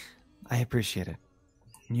 I appreciate it.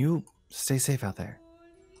 You stay safe out there.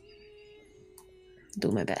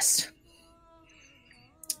 Do my best.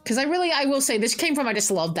 Because I will say, this came from, I just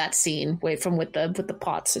love that scene with the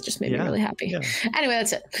pots. It just made me really happy. Yeah. Anyway,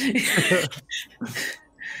 that's it.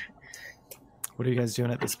 What are you guys doing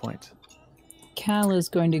at this point? Cal is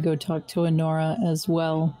going to go talk to Anora as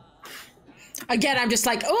well. Again, I'm just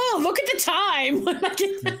like, oh, look at the time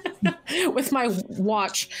with my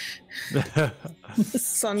watch.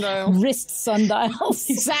 Sundial. Wrist sundials.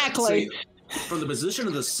 Exactly. See, from the position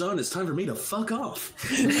of the sun, it's time for me to fuck off.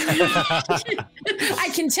 I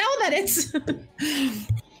can tell that it's...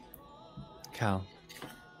 Cal.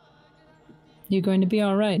 You're going to be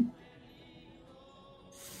all right.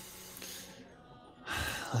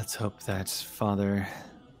 Let's hope that Father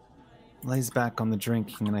lays back on the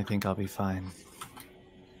drinking, and I think I'll be fine.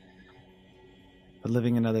 But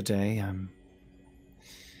living another day, I'm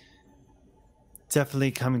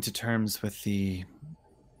definitely coming to terms with the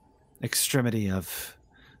extremity of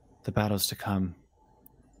the battles to come.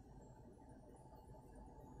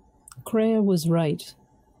 Kreia was right.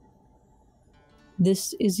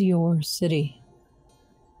 This is your city.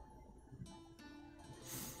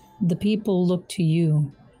 The people look to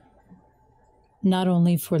you, not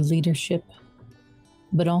only for leadership,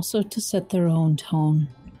 but also to set their own tone.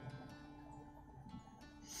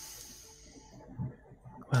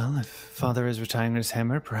 Well, if Father is retiring his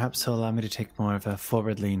hammer, perhaps he'll allow me to take more of a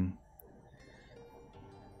forward lean.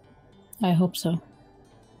 I hope so.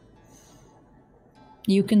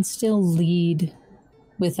 You can still lead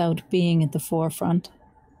without being at the forefront.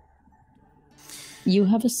 You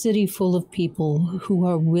have a city full of people who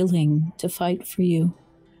are willing to fight for you.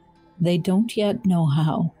 They don't yet know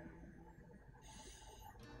how.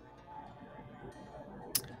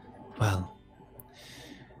 Well,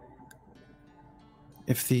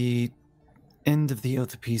 if the end of the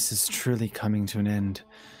Oath of Peace is truly coming to an end,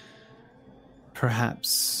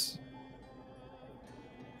 perhaps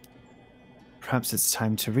it's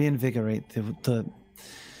time to reinvigorate the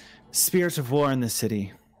spirit of war in the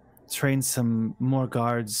city. Train some more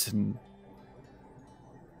guards, and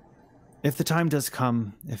if the time does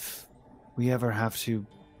come, if we ever have to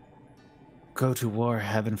go to war,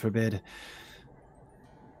 heaven forbid,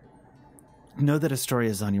 know that Astoria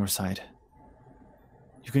is on your side.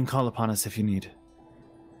 You can call upon us if you need.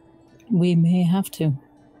 We may have to.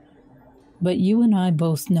 But you and I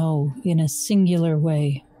both know, in a singular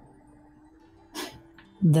way,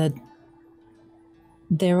 that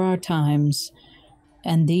there are times,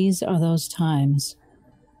 and these are those times,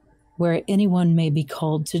 where anyone may be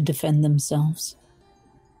called to defend themselves,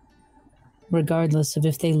 regardless of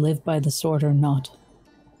if they live by the sword or not.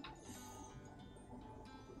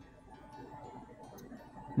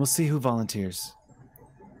 We'll see who volunteers.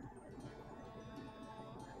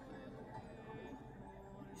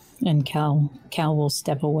 And Cal will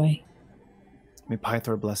step away. May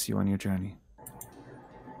Pythor bless you on your journey.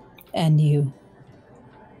 And you.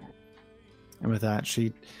 And with that,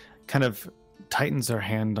 she kind of tightens her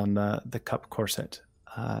hand on the cup corset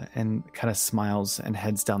and kind of smiles and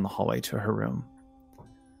heads down the hallway to her room.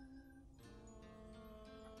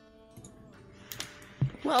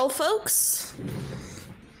 Well, folks,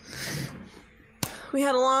 we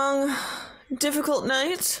had a long, difficult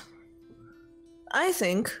night. I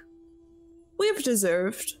think we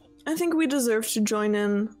deserve to join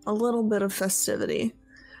in a little bit of festivity.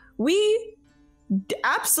 We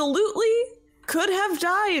absolutely could have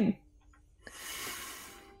died.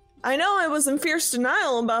 I know I was in fierce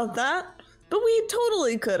denial about that, but we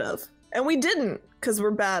totally could have. And we didn't, because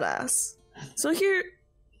we're badass. So here,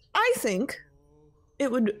 I think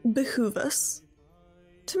it would behoove us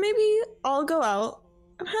to maybe all go out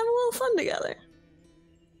and have a little fun together.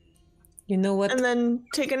 You know what? And then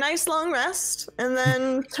take a nice long rest, and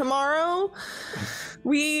then tomorrow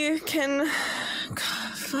we can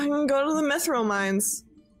fucking go to the mithril mines.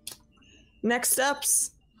 Next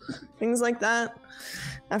steps, things like that.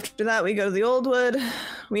 After that, we go to the Old Wood.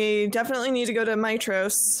 We definitely need to go to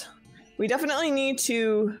Mitros. We definitely need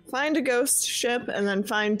to find a ghost ship and then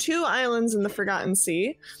find 2 islands in the Forgotten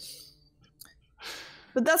Sea.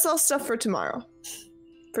 But that's all stuff for tomorrow.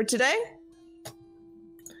 For today,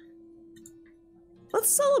 let's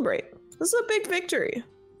celebrate. This is a big victory.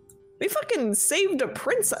 We fucking saved a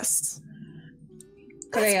princess.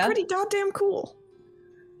 That's Freya? pretty goddamn cool.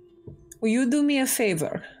 Will you do me a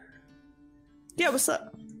favor? Yeah, what's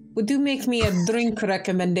up? Would you make me a drink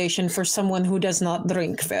recommendation for someone who does not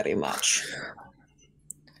drink very much?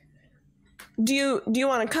 Do you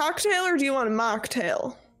want a cocktail or do you want a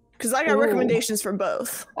mocktail? Because I got recommendations for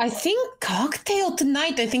both. I think cocktail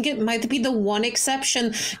tonight. I think it might be the one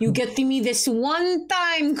exception. You get to me this one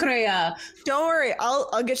time, Kreia. Don't worry,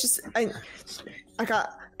 I'll get you. I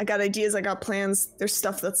got ideas. I got plans. There's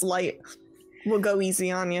stuff that's light. We'll go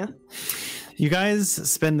easy on you. You guys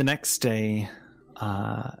spend the next day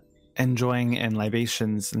enjoying in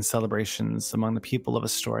libations and celebrations among the people of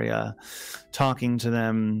Astoria, talking to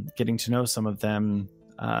them, getting to know some of them.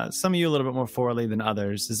 Some of you a little bit more thoroughly than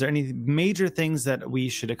others. Is there any major things that we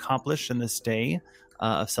should accomplish in this day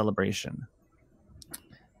of celebration?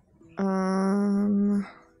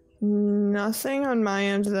 Nothing on my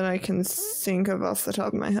end that I can think of off the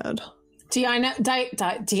top of my head. Diana,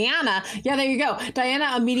 yeah, there you go.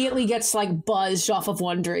 Diana immediately gets like buzzed off of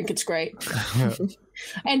one drink. It's great.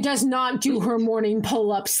 And does not do her morning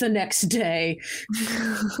pull-ups the next day.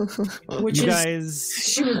 Which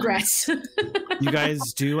she regrets. You guys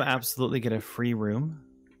do absolutely get a free room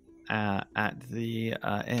at the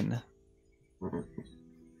inn.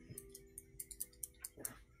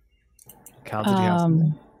 Cal, did you have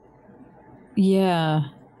something? Yeah.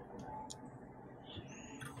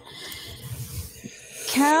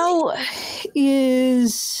 Cal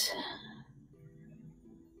is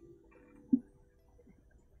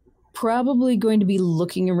probably going to be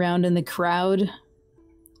looking around in the crowd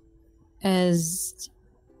as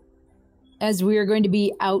we are going to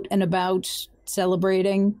be out and about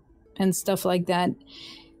celebrating and stuff like that.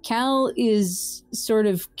 Cal is sort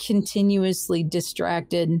of continuously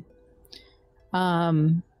distracted,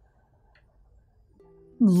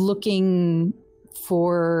 looking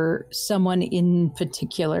for someone in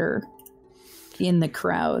particular in the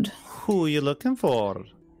crowd. Who are you looking for?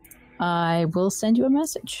 I will send you a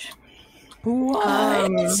message.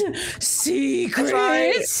 What?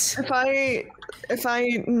 Secrets? If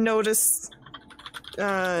I notice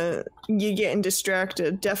you getting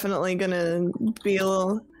distracted, definitely gonna be a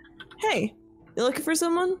little, hey, you looking for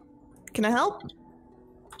someone? Can I help?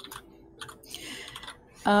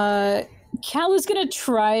 Cal is gonna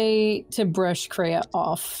try to brush Kreia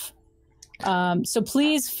off. So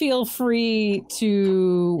please feel free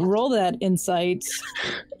to roll that insight.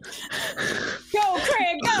 Go,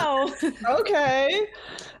 Craig, go! Okay.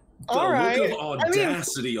 All right. Look of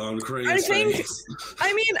audacity on Kreia's face.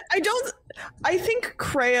 I think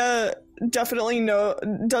Kreia definitely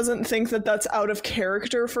doesn't think that that's out of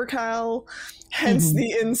character for Cal, hence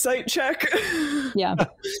the insight check. Yeah.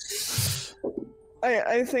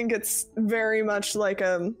 I think it's very much like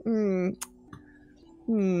a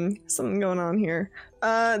something going on here.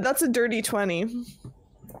 That's a dirty 20.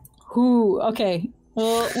 Ooh, okay.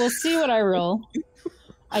 Well, we'll see what I roll.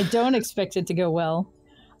 I don't expect it to go well.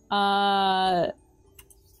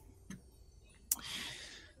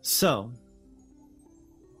 So,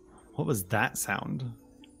 what was that sound?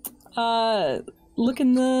 Look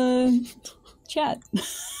in the chat.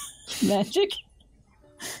 Magic?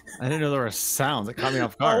 I didn't know there were sounds. It caught me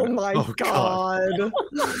off guard. Oh my god.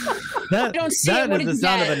 That, I don't see that it. What is the is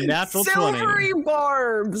sound that? of a natural 20. Silvery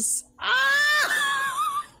barbs.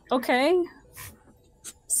 Okay.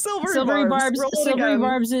 Silvery barbs. Roll it Silvery again.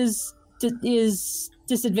 barbs is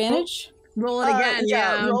disadvantage? Roll it again,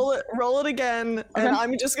 yeah. Roll it again, Okay. and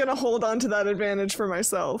I'm just gonna hold on to that advantage for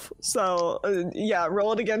myself. So,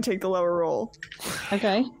 roll it again, take the lower roll.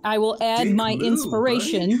 Okay. I will add Dick my move,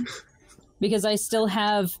 inspiration because I still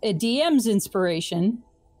have a DM's inspiration,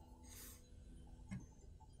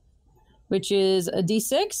 which is a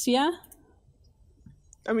D6, yeah?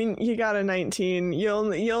 I mean, you got a 19. You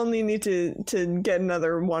only need to get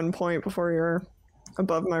another 1 point before you're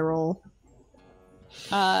above my roll.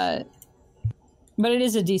 But it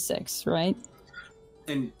is a D6, right?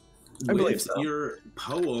 And I believe with so. your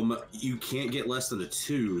poem, you can't get less than a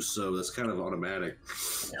 2, so that's kind of automatic.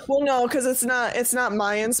 Well, no, because it's not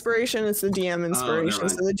my inspiration. It's the DM inspiration. never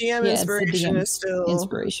mind. So the DM Yeah, it's the inspiration DM is still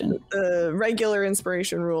Inspiration. the regular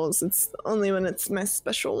inspiration rules. It's only when it's my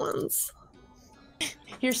special ones.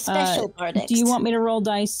 Your special artist. Do you want me to roll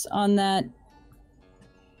dice on that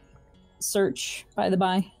search, by the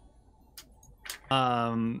by?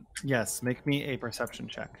 Yes, make me a perception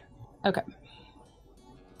check. Okay.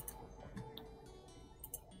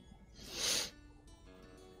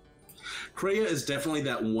 Kreia is definitely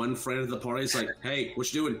that one friend at the party. It's like, hey,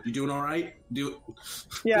 what you doing? You doing all right? Yeah.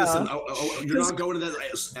 Listen, you're not going to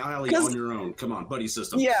that alley on your own. Come on, buddy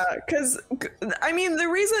system. Yeah, because, I mean, the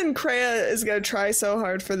reason Kreia is going to try so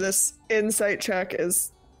hard for this insight check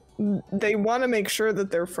is they want to make sure that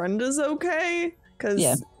their friend is okay.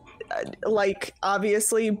 Because,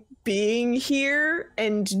 obviously, being here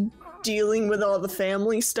and dealing with all the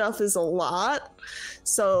family stuff is a lot.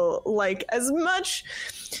 So, as much...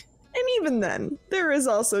 And even then, there is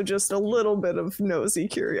also just a little bit of nosy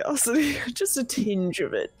curiosity, just a tinge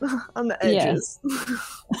of it on the edges. Yeah.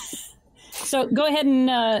 So go ahead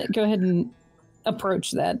and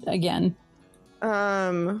approach that again,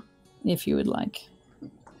 if you would like.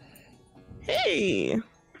 Hey,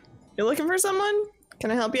 you looking for someone? Can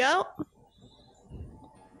I help you out?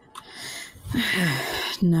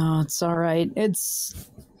 No, it's all right. It's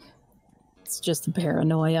just the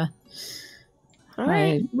paranoia. All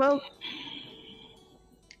right. Well,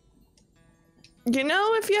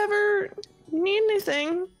 if you ever need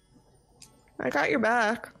anything, I got your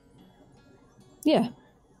back. Yeah.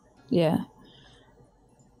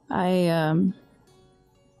 I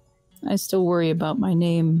still worry about my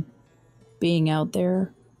name being out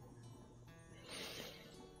there,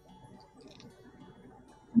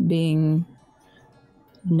 being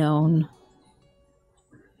known.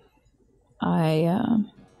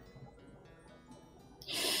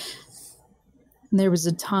 There was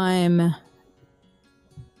a time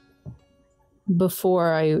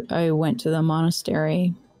before I went to the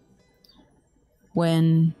monastery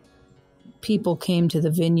when people came to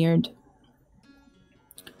the vineyard,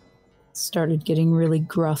 started getting really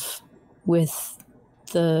gruff with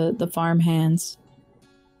the farm hands.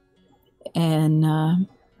 And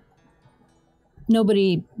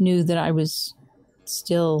nobody knew that I was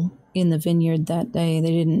still in the vineyard that day.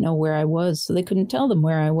 They didn't know where I was, so they couldn't tell them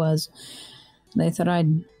where I was. They thought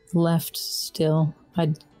I'd left still.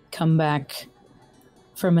 I'd come back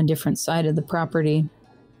from a different side of the property.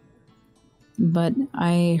 But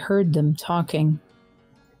I heard them talking.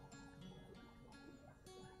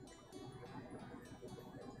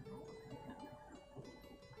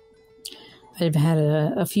 I've had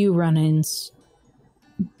a few run-ins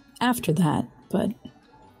after that, but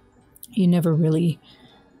you never really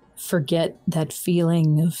forget that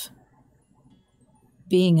feeling of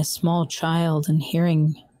being a small child and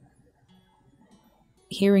hearing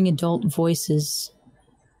adult voices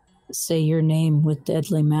say your name with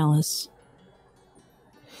deadly malice.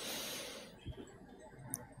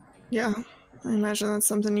 Yeah, I imagine that's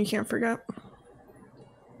something you can't forget.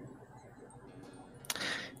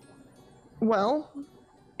 Well,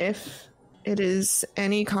 if it is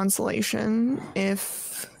any consolation,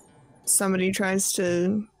 if somebody tries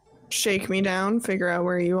to shake me down, figure out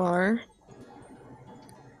where you are,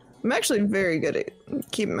 I'm actually very good at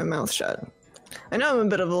keeping my mouth shut. I know I'm a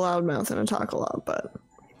bit of a loudmouth and I talk a lot, but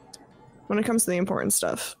when it comes to the important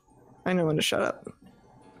stuff, I know when to shut up.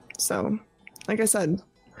 So, like I said,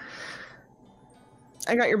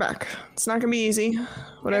 I got your back. It's not gonna be easy,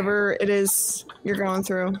 whatever it is you're going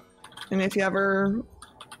through. And if you ever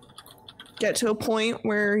get to a point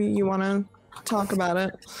where you want to talk about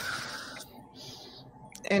it,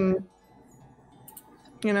 and,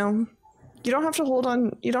 you know, you don't have to hold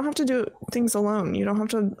on, you don't have to do things alone. You don't have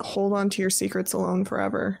to hold on to your secrets alone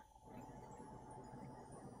forever.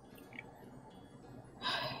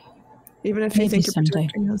 Even if you think you're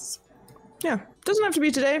protecting us. Yeah, doesn't have to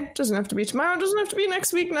be today, doesn't have to be tomorrow, doesn't have to be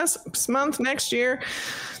next week, next month, next year.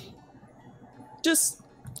 Just,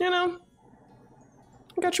 you know,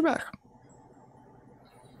 I got your back.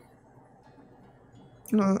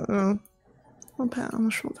 No, I'll pat on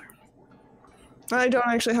the shoulder. I don't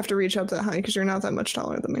actually have to reach up that high because you're not that much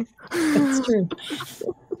taller than me. That's true.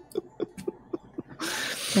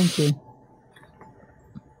 Thank you.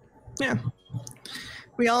 Yeah.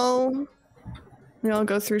 We all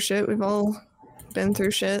go through shit. We've all been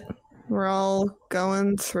through shit. We're all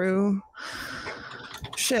going through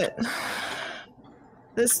shit.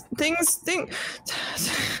 It's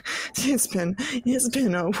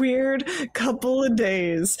been a weird couple of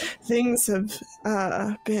days. Things have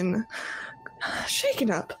been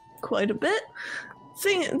shaken up quite a bit.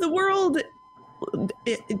 The world,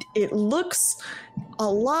 it looks a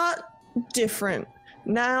lot different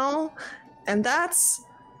now, and that's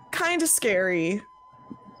kind of scary.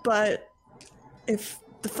 But if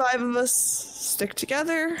the five of us stick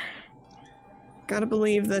together, gotta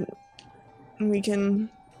believe that we can,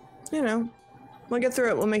 you know, we'll get through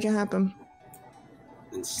it. We'll make it happen.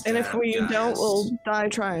 And if we don't, we'll die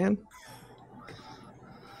trying.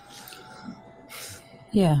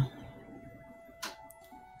 Yeah.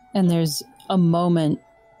 And there's a moment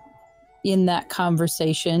in that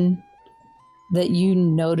conversation that you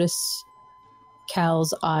notice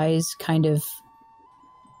Cal's eyes kind of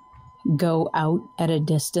go out at a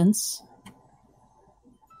distance.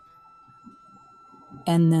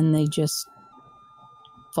 And then they just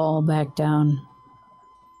fall back down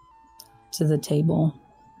to the table.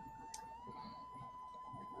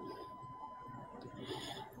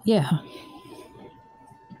 Yeah.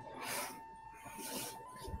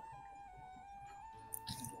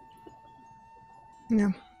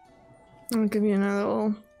 Yeah. I'll give you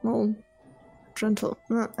another little gentle...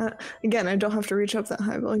 again, I don't have to reach up that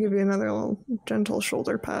high, but I'll give you another little gentle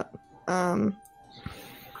shoulder pat. Yeah.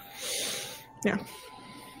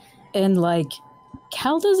 And, like,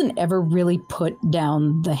 Cal doesn't ever really put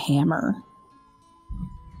down the hammer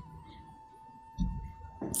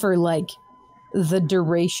for, like, the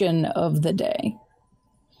duration of the day.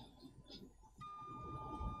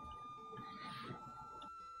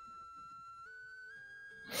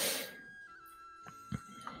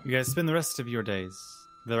 You guys spend the rest of your days,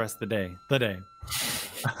 the rest of the day.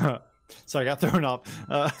 Sorry, I got thrown off.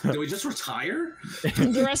 Did we just retire?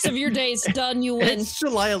 The rest of your day's done, you win. It's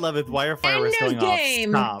July 11th. Why are fireworks going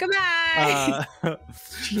game. off? Stop. Goodbye.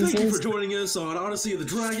 Thank you for joining us on Odyssey of the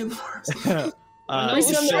Dragonlords. We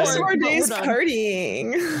spent the rest of our days We're done.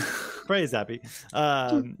 partying. Praise happy.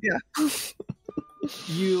 Yeah.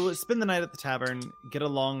 You spend the night at the tavern, get a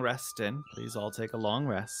long rest in. Please all take a long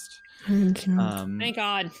rest. Thank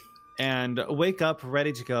God. And wake up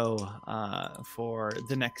ready to go for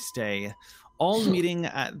the next day. All meeting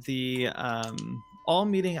at the all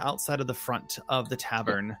meeting outside of the front of the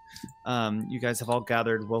tavern. You guys have all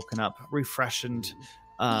gathered, woken up, refreshed,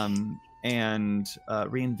 and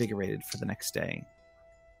reinvigorated for the next day.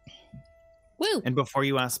 Woo! And before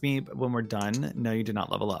you ask me when we're done, no, you did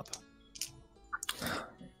not level up.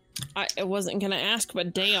 I wasn't gonna ask,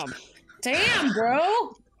 but damn. Damn,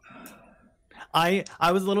 bro. I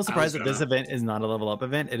was a little surprised that this event is not a level up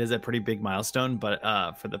event. It is a pretty big milestone, but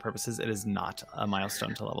for the purposes, it is not a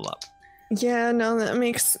milestone to level up. Yeah, no, that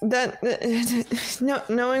makes that. No,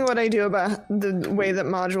 knowing what I do about the way that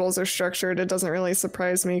modules are structured, it doesn't really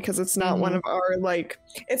surprise me because it's not one of our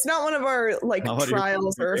it's not one of our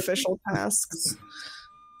trials or official tasks.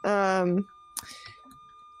 I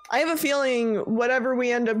have a feeling whatever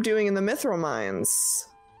we end up doing in the Mithril Mines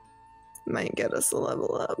might get us a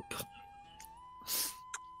level up.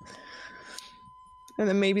 And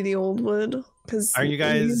then maybe the old wood. Are you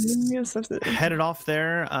guys headed off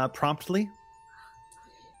there promptly?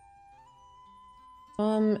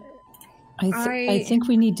 I think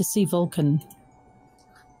we need to see Vulcan.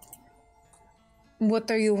 What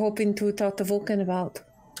are you hoping to talk to Vulcan about?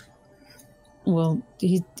 Well,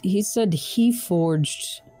 he said he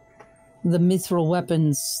forged the mithril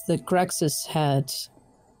weapons that Grexus had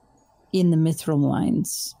in the mithril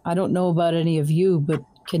mines. I don't know about any of you, but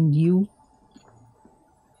can you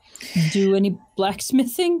do any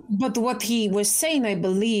blacksmithing? But what he was saying, I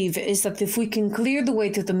believe, is that if we can clear the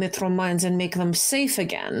way to the mithril mines and make them safe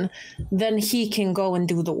again, then he can go and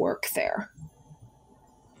do the work there.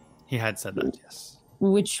 He had said that, yes.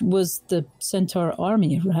 Which was the Centaur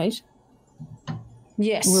army, right?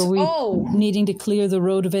 Yes. Were we needing to clear the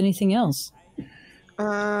road of anything else?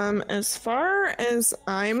 As far as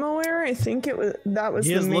I'm aware, I think that was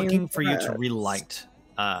he the is main looking for you threat. to relight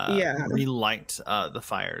the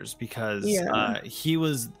fires because he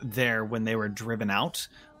was there when they were driven out,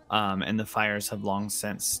 and the fires have long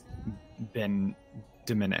since been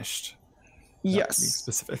diminished. Yes.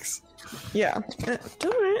 Specifics. Yeah.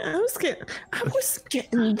 Don't worry, I was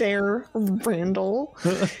getting there, Randall.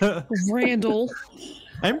 Randall.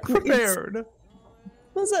 I'm prepared.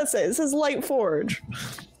 What does that say? It says Light Forge.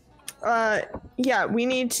 Yeah, we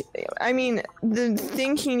need to, I mean, the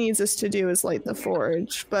thing he needs us to do is light the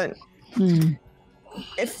forge, but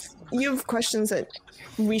if you have questions that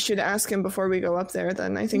we should ask him before we go up there,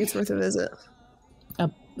 then I think it's worth a visit.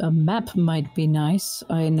 A map might be nice.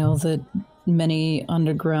 I know that many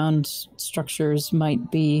underground structures might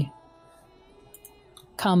be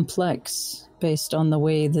complex based on the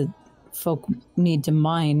way that folk need to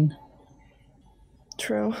mine.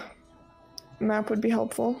 True. Map would be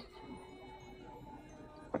helpful.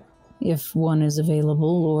 If one is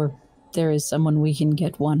available, or there is someone we can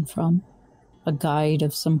get one from. A guide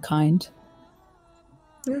of some kind.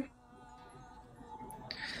 Yeah.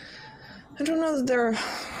 I don't know that there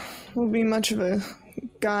will be much of a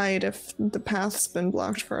guide if the path's been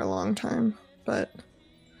blocked for a long time, but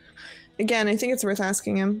again, I think it's worth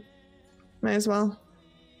asking him. Might as well.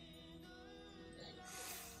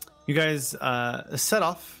 You guys set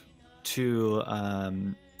off to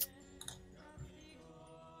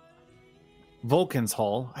Vulcan's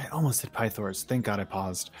Hall. I almost said Pythor's. Thank God I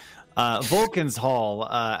paused. Vulcan's Hall,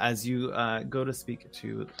 as you go to speak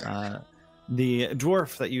to the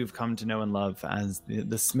dwarf that you've come to know and love as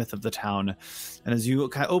the smith of the town. And as you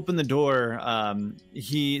kind of open the door,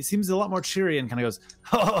 he seems a lot more cheery and kind of goes,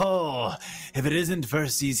 "Oh, if it isn't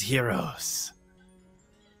Vercy's heroes."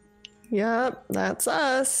 Yep, that's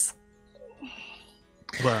us.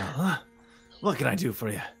 Well, what can I do for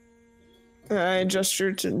you? I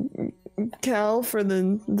gesture to Cal for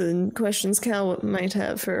the questions Cal might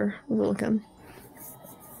have for Vulcan.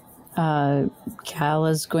 Cal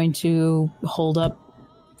is going to hold up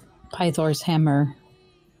Pythor's hammer.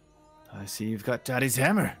 I see you've got Daddy's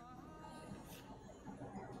hammer.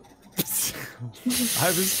 I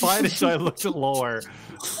was fine until I looked at Lore.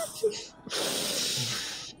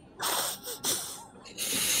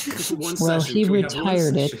 Well, he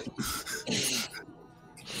retired it.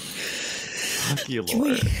 Fuck you,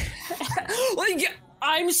 Lore.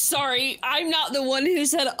 I'm sorry. I'm not the one who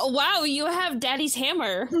said, "Oh, wow, you have Daddy's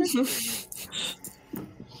hammer."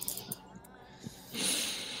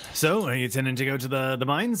 So, are you intending to go to the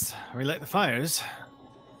mines? Relight the fires?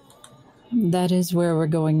 That is where we're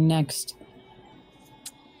going next.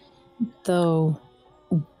 Though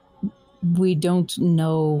we don't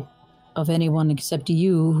know of anyone except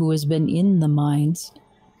you who has been in the mines.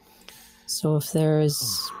 So if there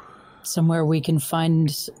is somewhere we can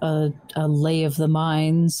find a lay of the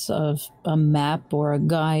mines, of a map or a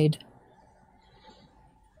guide.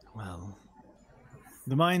 Well,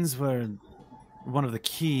 the mines were one of the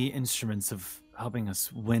key instruments of helping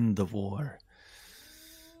us win the war.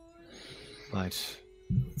 But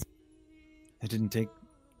it didn't take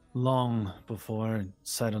long before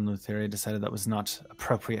Sidon Lutheria decided that was not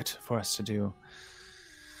appropriate for us to do.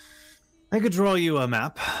 I could draw you a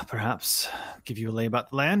map, perhaps, give you a lay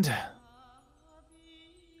about the land.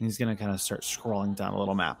 He's going to kind of start scrolling down a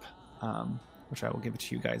little map, which I will give it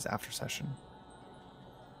to you guys after session.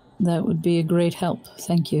 That would be a great help.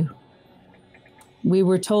 Thank you. We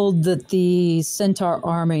were told that the Centaur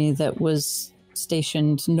army that was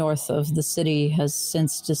stationed north of the city has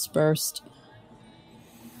since dispersed.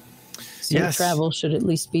 So Yes. travel should at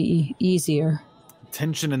least be easier.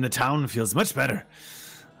 Tension in the town feels much better.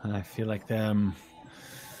 I feel like they're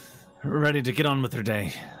ready to get on with their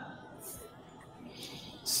day.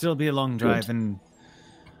 Still be a long drive, and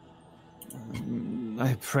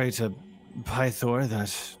I pray to Pythor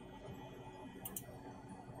that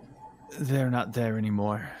they're not there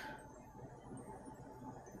anymore.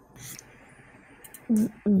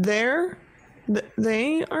 They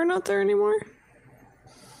are not there anymore?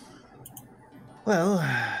 Well,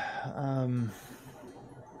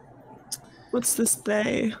 What's this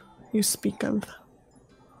they you speak of?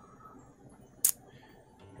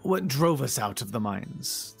 what drove us out of the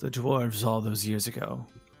mines? The dwarves all those years ago.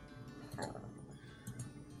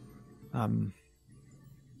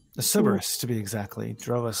 The Cerberus, to be exactly,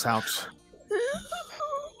 drove us out.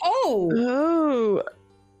 Oh, Oh,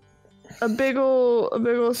 a big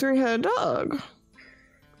ol' three-headed dog.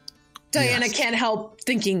 Diana Yes. can't help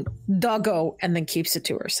thinking doggo and then keeps it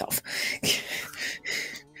to herself.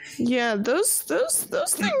 Yeah, those things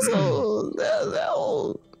will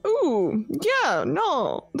they'll ooh, yeah,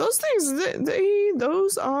 no. Those things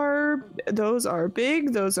those are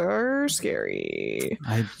big, those are scary.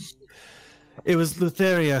 It was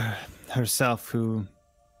Lutheria herself who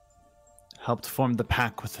helped form the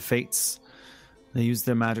pack with the Fates. They used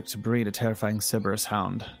their magic to breed a terrifying Cerberus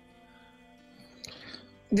hound.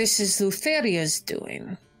 This is Lutheria's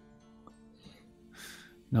doing.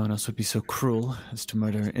 No one else would be so cruel as to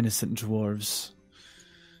murder innocent dwarves.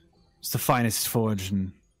 It's the finest forge,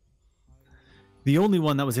 and the only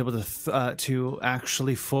one that was able to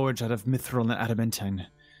actually forge out of mithril and adamantine.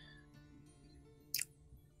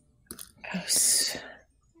 Yes.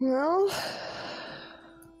 Well,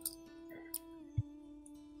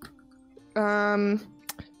 do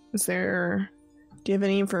you have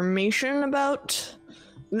any information about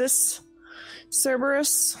this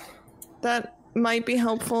Cerberus that might be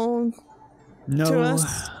helpful to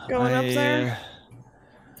us going up there?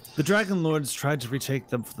 The Dragonlords tried to retake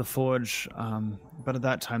the forge, but at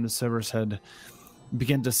that time the Cerberus had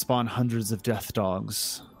begun to spawn hundreds of death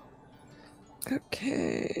dogs.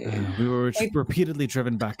 Okay. We were repeatedly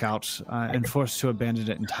driven back out and forced to abandon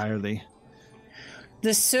it entirely.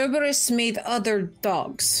 The Cerberus made other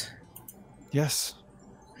dogs. Yes.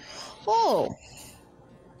 Oh.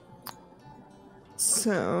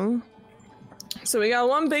 So we got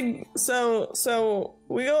one big. So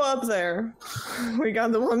we go up there. We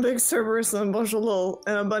got the one big Cerberus and a bunch of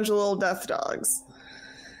little death dogs.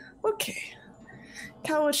 Okay,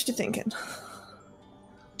 Cal, what you thinking?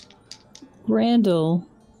 Randall,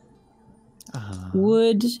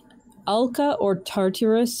 would Alka or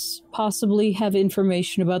Tartarus possibly have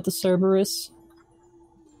information about the Cerberus?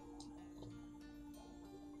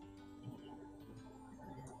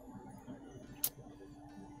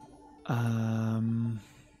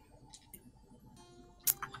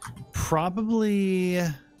 Probably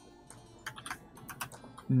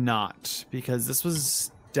not, because this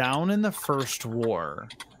was down in the first war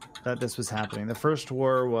that this was happening. The first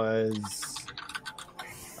war was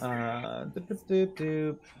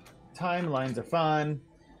timelines are fun.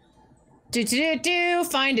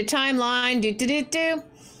 Find a timeline.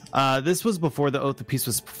 This was before the Oath of Peace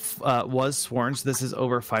was sworn, so this is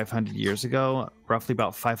over 500 years ago, roughly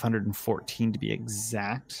about 514 to be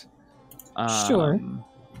exact. Sure.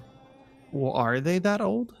 Well, are they that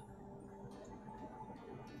old?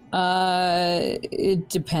 It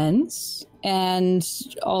depends. And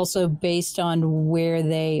also based on where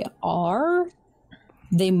they are,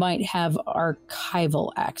 they might have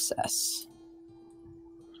archival access.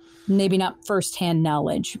 Maybe not first-hand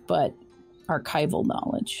knowledge, but archival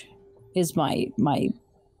knowledge is my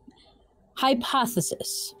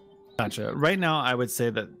hypothesis. Gotcha. Right now, I would say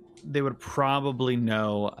that they would probably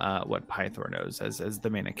know what Pythor knows as the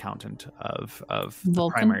main accountant of the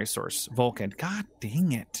primary source. Vulcan. God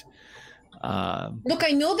dang it. Look,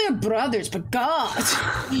 I know they're brothers, but God.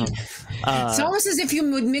 It's almost as if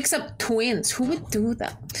you would mix up twins. Who would do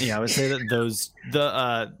that? Yeah, I would say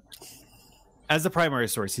that as the primary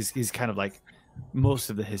source, he's kind of like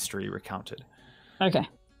most of the history recounted. Okay.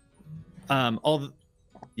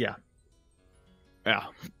 Yeah.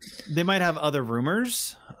 They might have other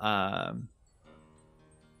rumors,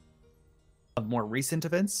 more recent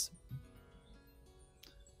events.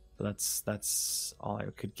 But that's all I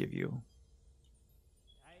could give you.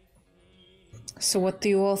 So what do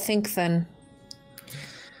you all think then?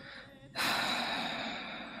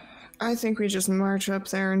 I think we just march up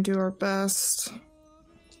there and do our best.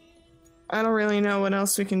 I don't really know what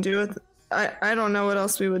else we can do with. I don't know what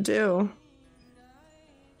else we would do.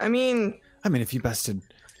 I mean, if you bested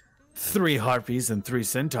 3 harpies and 3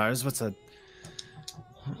 centaurs, what's a?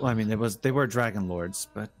 Well, I mean, they were Dragonlords,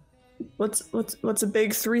 but what's a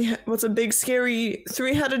big scary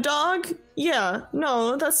 3-headed dog? Yeah,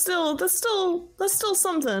 no, that's still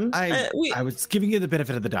something. I was giving you the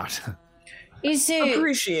benefit of the doubt. Is it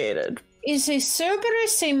appreciated? Is a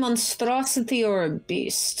Cerberus a monstrosity or a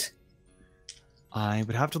beast? I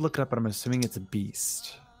would have to look it up, but I'm assuming it's a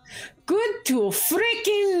beast. Good to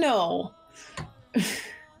freaking know.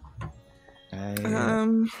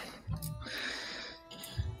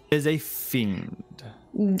 Is a fiend.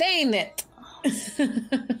 Dang it.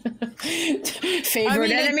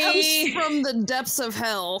 Favorite enemy. It comes from the depths of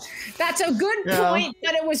hell. That's a good point,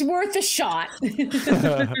 but it was worth a shot.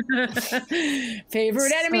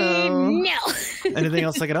 Favorite enemy? No. Anything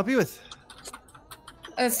else I can help you with?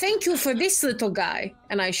 Thank you for this little guy.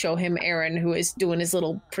 And I show him Aaron, who is doing his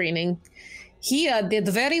little preening. He did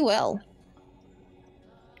very well.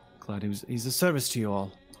 Glad he's a service to you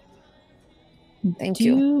all. Thank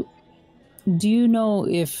you. Do you know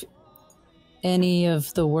if any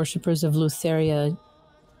of the worshippers of Lutheria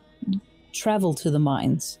travel to the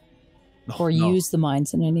mines or use the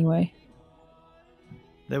mines in any way?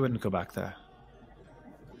 They wouldn't go back there.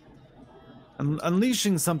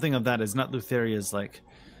 Unleashing something of that is not Lutheria's, like,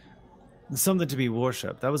 something to be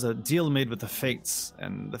worshipped. That was a deal made with the Fates,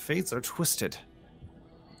 and the Fates are twisted.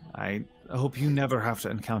 I hope you never have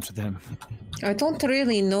to encounter them. I don't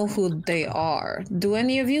really know who they are. Do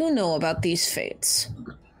any of you know about these Fates?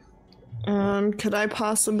 Could I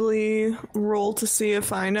possibly roll to see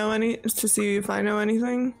if I know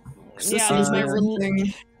anything? Yeah,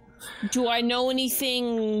 do I know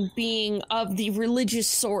anything being of the religious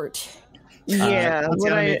sort? Yeah, it's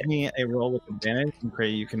gonna make me a roll with advantage, and pray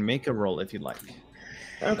you can make a roll if you'd like.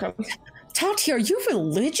 Okay. Tati, are you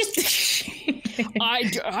religious?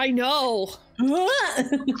 I know.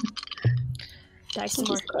 Dice some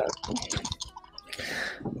more.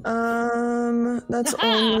 That's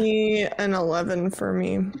only an 11 for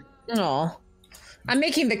me. No. I'm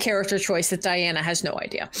making the character choice that Diana has no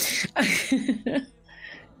idea.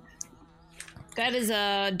 That is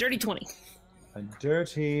a dirty 20. A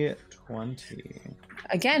dirty 20.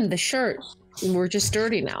 Again, the shirt. We're just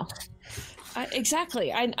dirty now.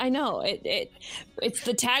 Exactly. I know. It's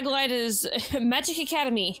the tagline is Magic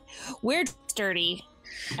Academy. We're dirty.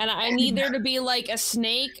 And I need there to be like a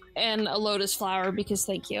snake and a lotus flower because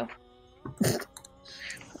thank you.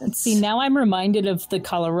 See, now I'm reminded of the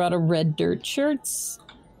Colorado red dirt shirts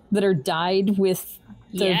that are dyed with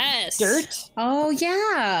the dirt. Oh,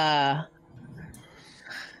 yeah.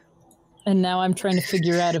 And now I'm trying to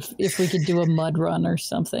figure out if we could do a mud run or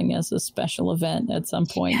something as a special event at some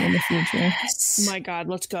point in the future. My God,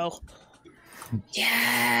 let's go.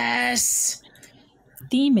 Yes.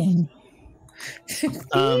 Theming.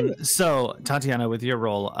 So, Tatiana, with your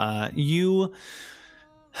role, you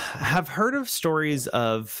have heard of stories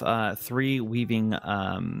of 3 weaving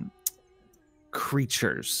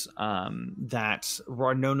creatures that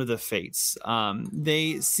are known to the Fates.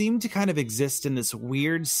 They seem to kind of exist in this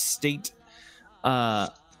weird state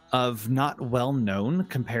of not well known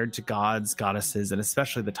compared to gods, goddesses, and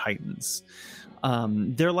especially the Titans.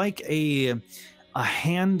 They're like a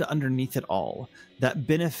hand underneath it all that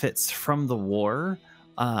benefits from the war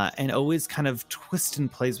and always kind of twists and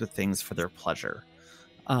plays with things for their pleasure.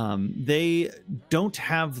 They don't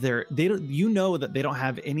have that they don't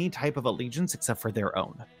have any type of allegiance except for their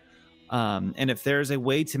own. And if there's a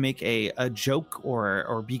way to make a joke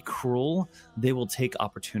or be cruel, they will take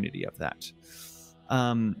opportunity of that.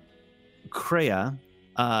 Kreia,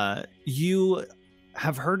 you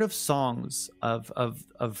have heard of songs of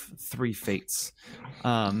 3 fates,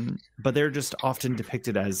 but they're just often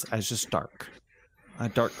depicted as just dark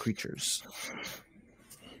creatures.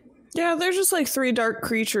 Yeah, they're just like 3 dark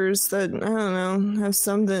creatures that, I don't know, have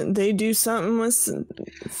something, they do something with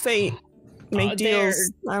fate, make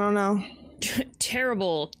deals, I don't know.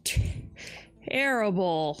 Terrible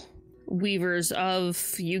weavers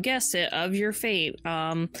of, you guessed it, of your fate.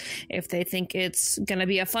 If they think it's gonna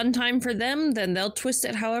be a fun time for them, then they'll twist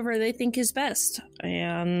it however they think is best.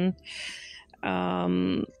 And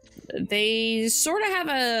they sort of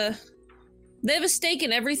have They have a stake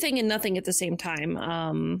in everything and nothing at the same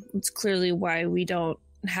time. It's clearly why we don't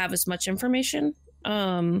have as much information.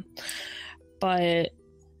 But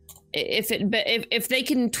if they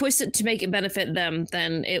can twist it to make it benefit them,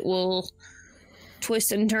 then it will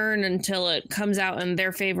twist and turn until it comes out in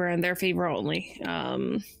their favor and their favor only.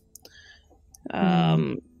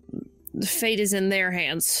 The fate is in their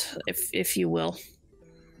hands, if you will.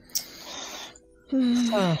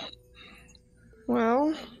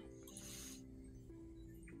 Well,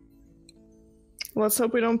 let's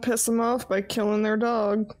hope we don't piss them off by killing their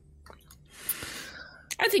dog.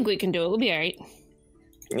 I think we can do it. We'll be all right.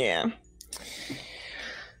 Yeah.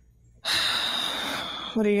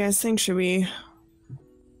 What do you guys think? Should we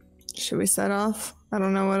set off? I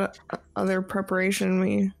don't know what other preparation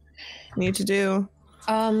we need to do.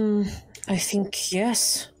 I think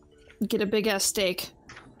yes. Get a big ass steak.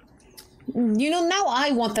 Now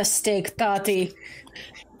I want the steak, Tati.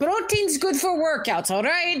 Protein's good for workouts, all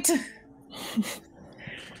right?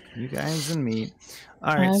 You guys and meat.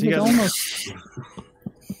 All right, so you guys...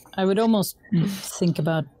 I would almost think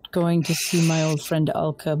about going to see my old friend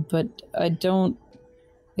Alka, but I don't...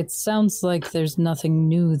 It sounds like there's nothing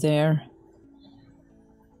new there.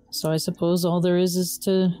 So I suppose all there is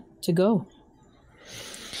to go.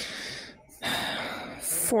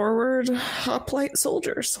 Forward, hoplite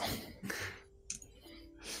soldiers.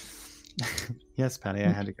 Yes, Patty, I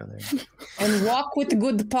had to go there. And walk with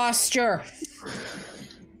good posture.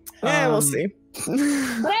 Yeah, we'll see.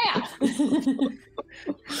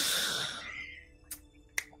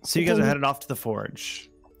 So you guys are headed off to the forge.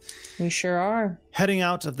 We sure are. Heading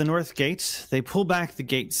out of the north gate, they pull back the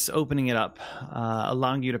gates, opening it up,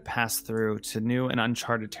 allowing you to pass through to new and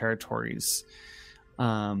uncharted territories.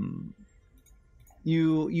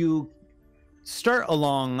 You start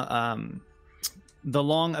along the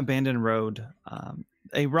long abandoned road,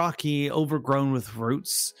 a rocky, overgrown with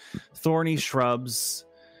roots, thorny shrubs.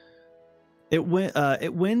 It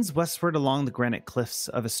winds westward along the granite cliffs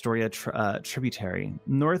of Astoria tributary.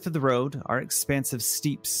 North of the road are expansive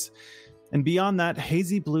steeps, and beyond that,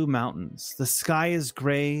 hazy blue mountains. The sky is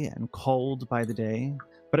gray and cold by the day,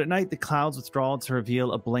 but at night the clouds withdraw to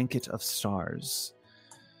reveal a blanket of stars.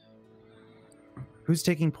 Who's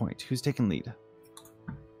taking point? Who's taking lead?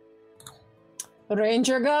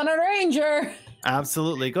 Ranger gonna ranger.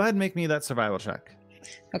 Absolutely. Go ahead and make me that survival check.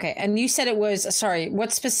 Okay, and you said it was, sorry,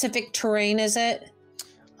 what specific terrain is it?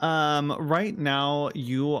 Right now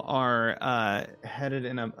you are headed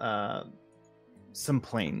in some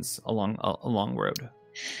plains along a long road.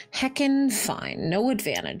 Heckin' fine. No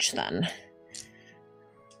advantage then.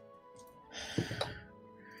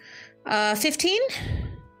 15?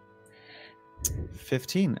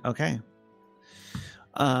 15, okay.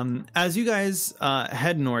 As you guys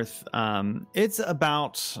head north, it's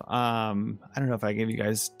about I don't know if I gave you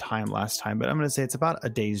guys time last time, but I'm going to say it's about a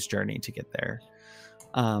day's journey to get there.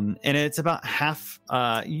 And it's about half,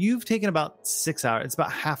 you've taken about 6 hours. It's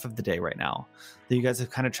about half of the day right now that you guys have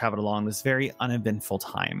kind of traveled along this very uneventful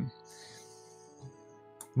time.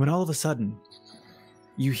 When all of a sudden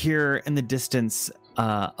you hear in the distance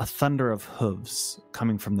a thunder of hooves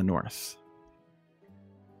coming from the north.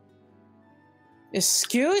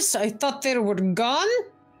 Excuse? I thought they were gone?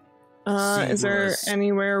 Is there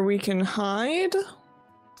anywhere we can hide?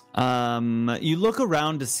 You look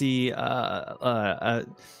around to see a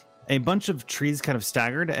bunch of trees kind of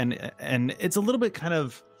staggered, and it's a little bit kind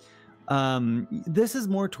of this is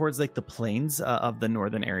more towards like the plains of the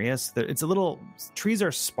northern areas. So it's a little, trees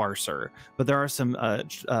are sparser, but there are some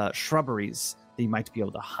shrubberies that you might be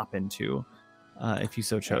able to hop into if you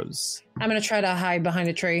so chose. I'm gonna try to hide behind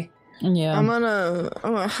a tree. Yeah, I'm gonna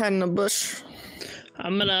hide in a bush.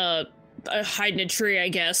 I'm gonna hide in a tree, I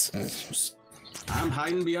guess. I'm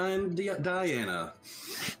hiding behind Diana.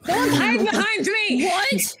 Don't hide behind me!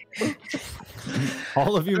 What?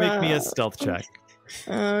 All of you make me a stealth check.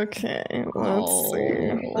 Okay, let's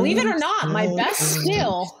see. Believe it or not, my best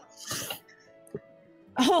skill.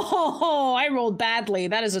 Oh, I rolled badly.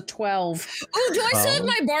 That is a 12. Oh, do I still have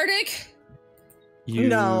my bardic?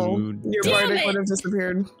 No, your bardic would have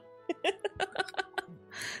disappeared.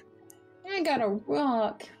 I got a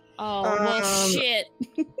rock. Oh, well, shit.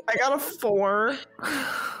 I got a 4.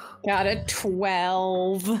 Got a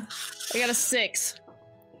 12. I got a 6.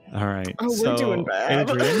 All right. Oh, we're doing bad.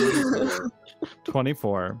 Adrian,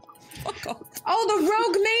 24. Oh, the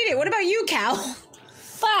rogue made it. What about you, Cal?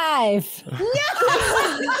 5. No!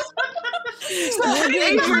 So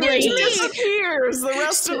Adrian disappears. The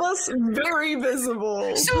rest of us very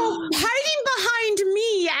visible. So hiding behind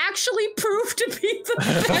me actually proved to be the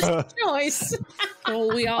best choice.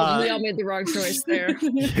 Well, we all made the wrong choice there.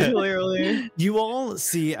 Clearly. You all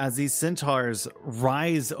see as these centaurs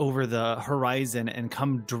rise over the horizon and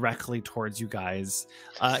come directly towards you guys,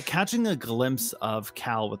 catching a glimpse of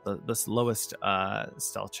Cal with the lowest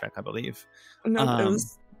stealth check, I believe. No, it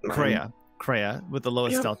was Kreia with the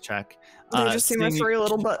lowest stealth check. I just see my furry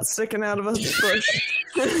little butt sticking out of a bush.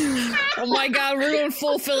 Oh my god, we're going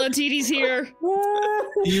full Philatides here.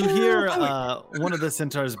 You hear one of the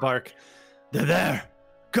centaurs bark, "They're there!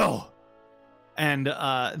 Go!" And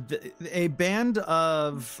a band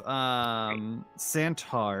of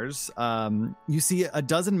centaurs, you see a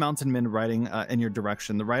dozen mountain men riding in your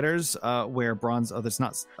direction. The riders wear bronze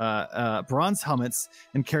helmets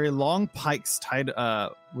and carry long pikes tied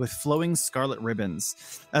with flowing scarlet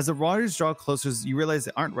ribbons. As the riders draw closer, you realize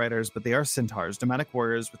they aren't riders, but they are centaurs, nomadic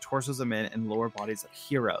warriors with torsos of men and lower bodies of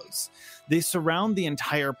heroes. They surround the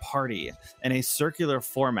entire party in a circular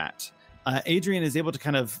format. Adrian is able to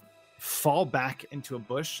kind of fall back into a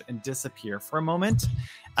bush and disappear for a moment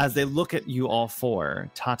as they look at you all four.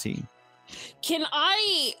 Tati. Can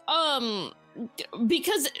I,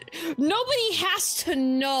 because nobody has to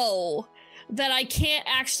know that I can't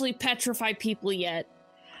actually petrify people yet,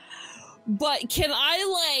 but can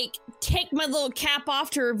I, like, take my little cap off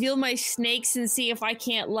to reveal my snakes and see if I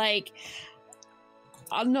can't, like,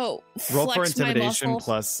 I don't know, Roll for flex my intimidation muscle?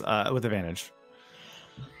 plus with advantage.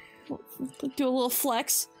 Do a little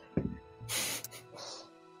flex.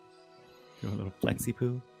 Do a little flexi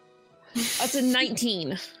poo. That's a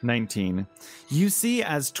 19. 19. You see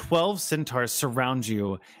as 12 centaurs surround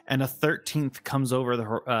you, and a 13th comes over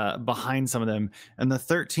the behind some of them, and the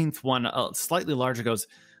 13th one, slightly larger, goes,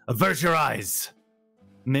 "Avert your eyes!"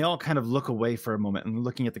 And they all kind of look away for a moment and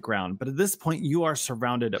looking at the ground. But at this point, you are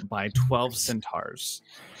surrounded by 12 centaurs.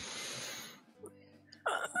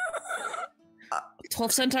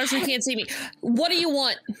 12 centaurs who can't see me. What do you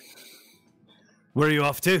want? Where are you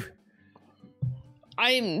off to?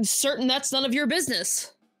 I'm certain that's none of your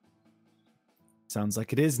business. Sounds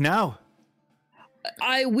like it is now.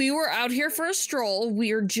 We were out here for a stroll.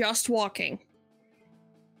 We are just walking.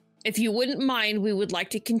 If you wouldn't mind, we would like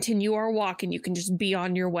to continue our walk, and you can just be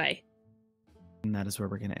on your way. And that is where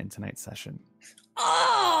we're going to end tonight's session.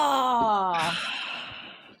 Ah!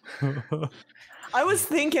 I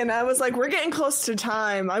was like, we're getting close to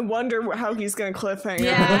time. I wonder how he's going to cliffhanger.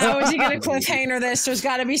 Yeah, how is he going to cliffhanger this? There's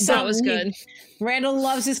got to be something. That was good. Randall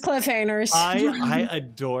loves his cliffhangers. I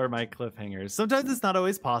adore my cliffhangers. Sometimes it's not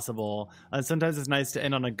always possible. Sometimes it's nice to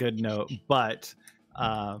end on a good note, but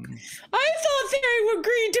I thought they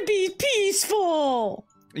agreed to be peaceful.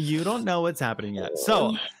 You don't know what's happening yet.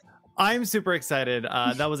 So I'm super excited.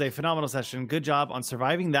 That was a phenomenal session. Good job on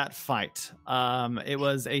surviving that fight. It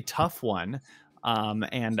was a tough one.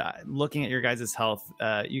 And looking at your guys' health,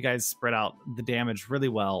 you guys spread out the damage really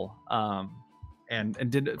well and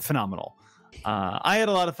did phenomenal. I had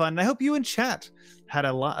a lot of fun, and I hope you in chat had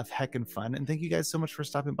a lot of heckin' fun. And thank you guys so much for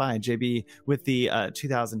stopping by, JB, with the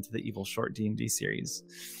 2000 to the Evil Short D&D series.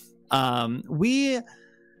 We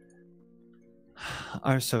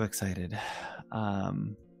are so excited.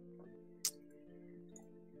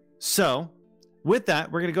 So with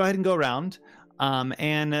that, we're going to go ahead and go around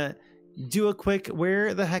and do a quick,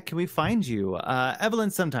 where the heck can we find you?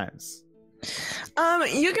 Evelyn Sometimes.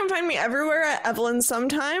 You can find me everywhere at Evelyn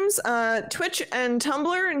Sometimes. Twitch and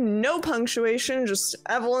Tumblr, no punctuation, just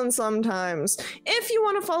Evelyn Sometimes. If you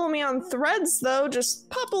want to follow me on Threads, though, just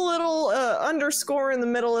pop a little underscore in the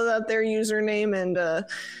middle of that their username, and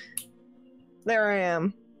there I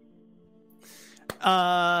am.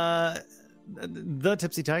 The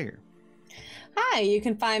Tipsy Tiger. Hi, you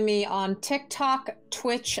can find me on TikTok,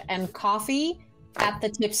 Twitch, and Coffee at the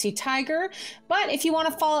Tipsy Tiger. But if you want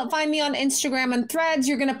to find me on Instagram and Threads,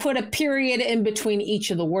 you're going to put a period in between each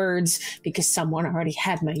of the words because someone already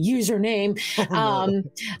had my username.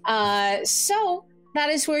 So that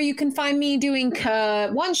is where you can find me doing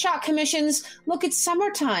one-shot commissions. Look, it's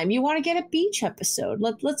summertime. You want to get a beach episode?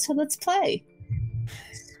 Let's play.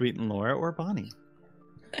 Sweet and Laura or Bonnie.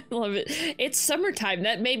 I love it. It's summertime.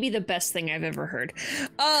 That may be the best thing I've ever heard.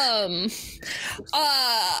 Hi,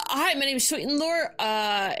 my name is Sweet and Lore,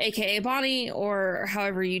 aka Bonnie, or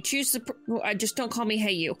however you choose to. Just don't call me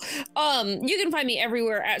Hey You. You can find me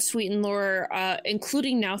everywhere at Sweet and Lore,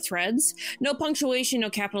 including now Threads. No punctuation, no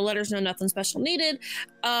capital letters, no nothing special needed.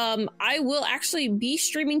 I will actually be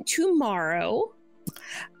streaming tomorrow.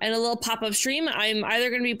 And a little pop-up stream. I'm either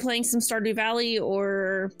going to be playing some Stardew Valley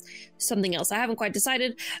or something else. I haven't quite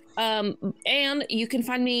decided. And you can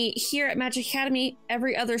find me here at Magic Academy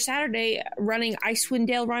every other Saturday running Icewind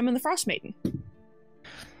Dale, Rime, and the Frost Maiden.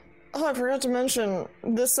 Oh, I forgot to mention,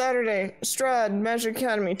 this Saturday, Strahd, Magic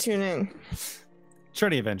Academy, tune in.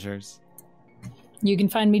 Journey Adventures. You can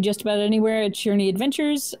find me just about anywhere at Churney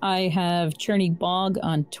Adventures. I have Churney Bog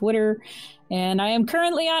on Twitter, and I am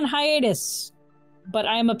currently on hiatus. But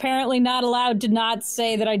I'm apparently not allowed to not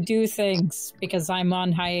say that I do things because I'm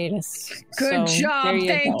on hiatus. Good job.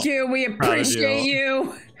 Thank you. We appreciate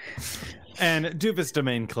you. And Doofus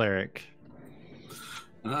Domain Cleric.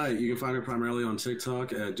 You can find me primarily on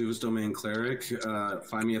TikTok at Doofus Domain Cleric.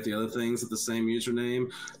 Find me at the other things at the same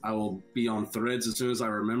username. I will be on Threads as soon as I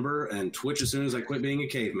remember, and Twitch as soon as I quit being a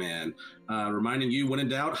caveman. Reminding you, when in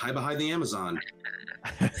doubt, hide behind the Amazon.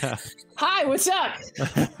 Hi, what's up?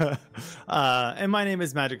 And my name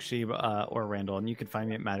is Magic Sheeb, or Randall, and you can find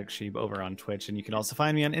me at Magic Sheeb over on Twitch, and you can also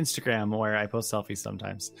find me on Instagram where I post selfies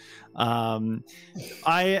sometimes.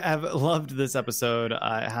 I have loved this episode.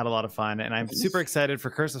 I had a lot of fun, and I'm super excited for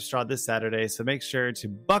Curse of Strahd this Saturday, so make sure to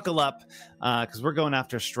buckle up because we're going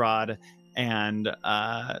after Strahd and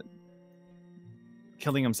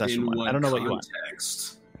killing him session 1. I don't know what you want.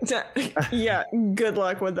 Yeah, good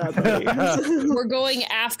luck with that, buddy. We're going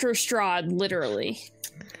after Strahd, literally.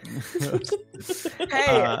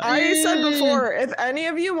 Hey, I said before, if any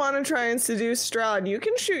of you want to try and seduce Strahd, you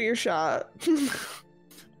can shoot your shot.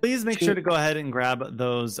 Please make sure to go ahead and grab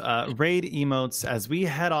those raid emotes as we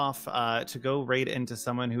head off to go raid into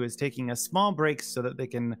someone who is taking a small break so that they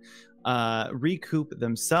can recoup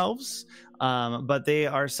themselves. But they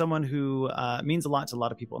are someone who means a lot to a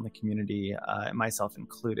lot of people in the community, myself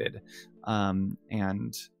included.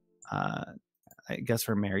 And I guess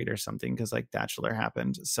we're married or something because like Bachelor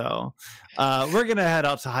happened. So we're going to head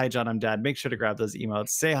out to Hi John, I'm Dad. Make sure to grab those emotes.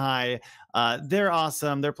 Say hi. They're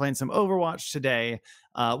awesome. They're playing some Overwatch today.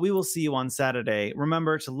 We will see you on Saturday.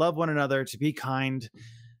 Remember to love one another, to be kind,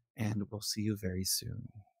 and we'll see you very soon.